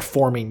that they are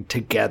forming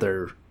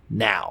together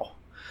now.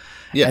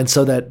 Yeah. And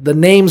so that the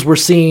names we're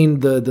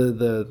seeing,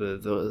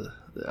 the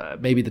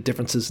maybe the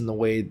differences in the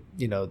way,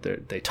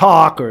 they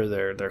talk or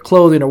their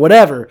clothing or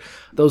whatever,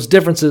 those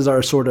differences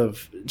are sort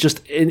of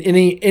just in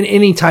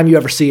any time you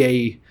ever see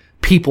a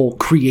people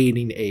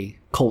creating a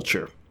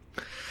culture.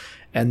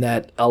 And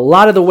that a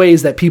lot of the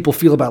ways that people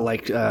feel about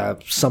like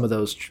some of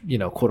those,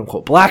 quote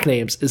unquote black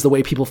names is the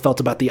way people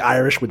felt about the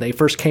Irish when they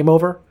first came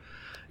over.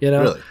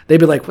 Really? They'd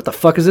be like, what the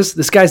fuck is this?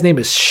 This guy's name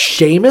is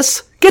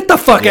Seamus? Get the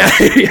fuck out of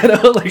here,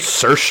 like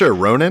Saoirse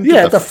Ronan?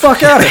 Yeah, get the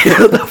fuck out of here.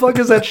 What the fuck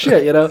is that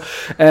shit,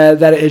 And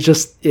that it's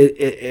just,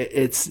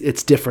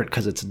 it's different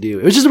because it's new.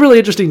 It was just a really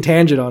interesting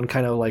tangent on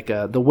kind of like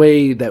the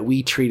way that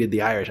we treated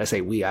the Irish. I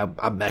say we,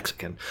 I'm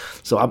Mexican,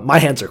 so my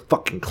hands are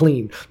fucking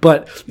clean.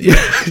 But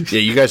yeah,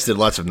 you guys did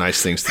lots of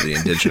nice things to the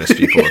indigenous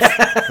people of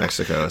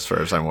Mexico, as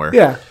far as I'm aware.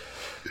 Yeah.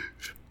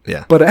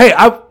 Yeah. But hey,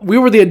 we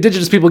were the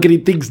indigenous people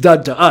getting things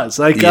done to us.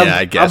 Like, yeah,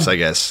 I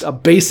guess. I'm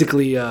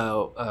basically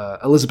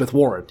Elizabeth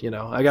Warren. You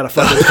know, I got to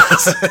fucking.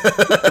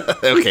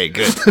 Okay,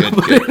 good.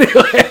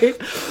 Anyway,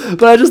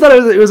 but I just thought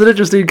it was an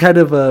interesting kind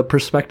of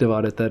perspective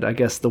on it. That I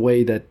guess the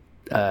way that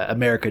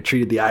America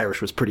treated the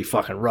Irish was pretty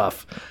fucking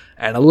rough.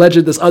 And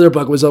alleged this other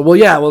book was,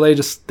 they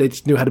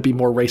just knew how to be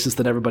more racist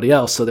than everybody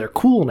else, so they're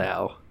cool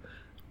now.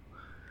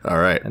 All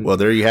right. Well,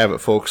 there you have it,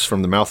 folks,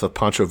 from the mouth of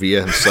Pancho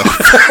Villa himself.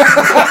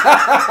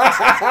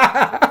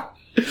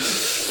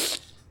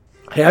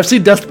 Hey, I've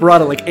seen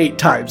Desperado like 8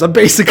 times. I'm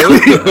basically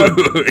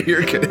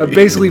You're good. I'm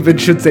basically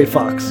Vincenzo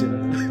Fox. You know?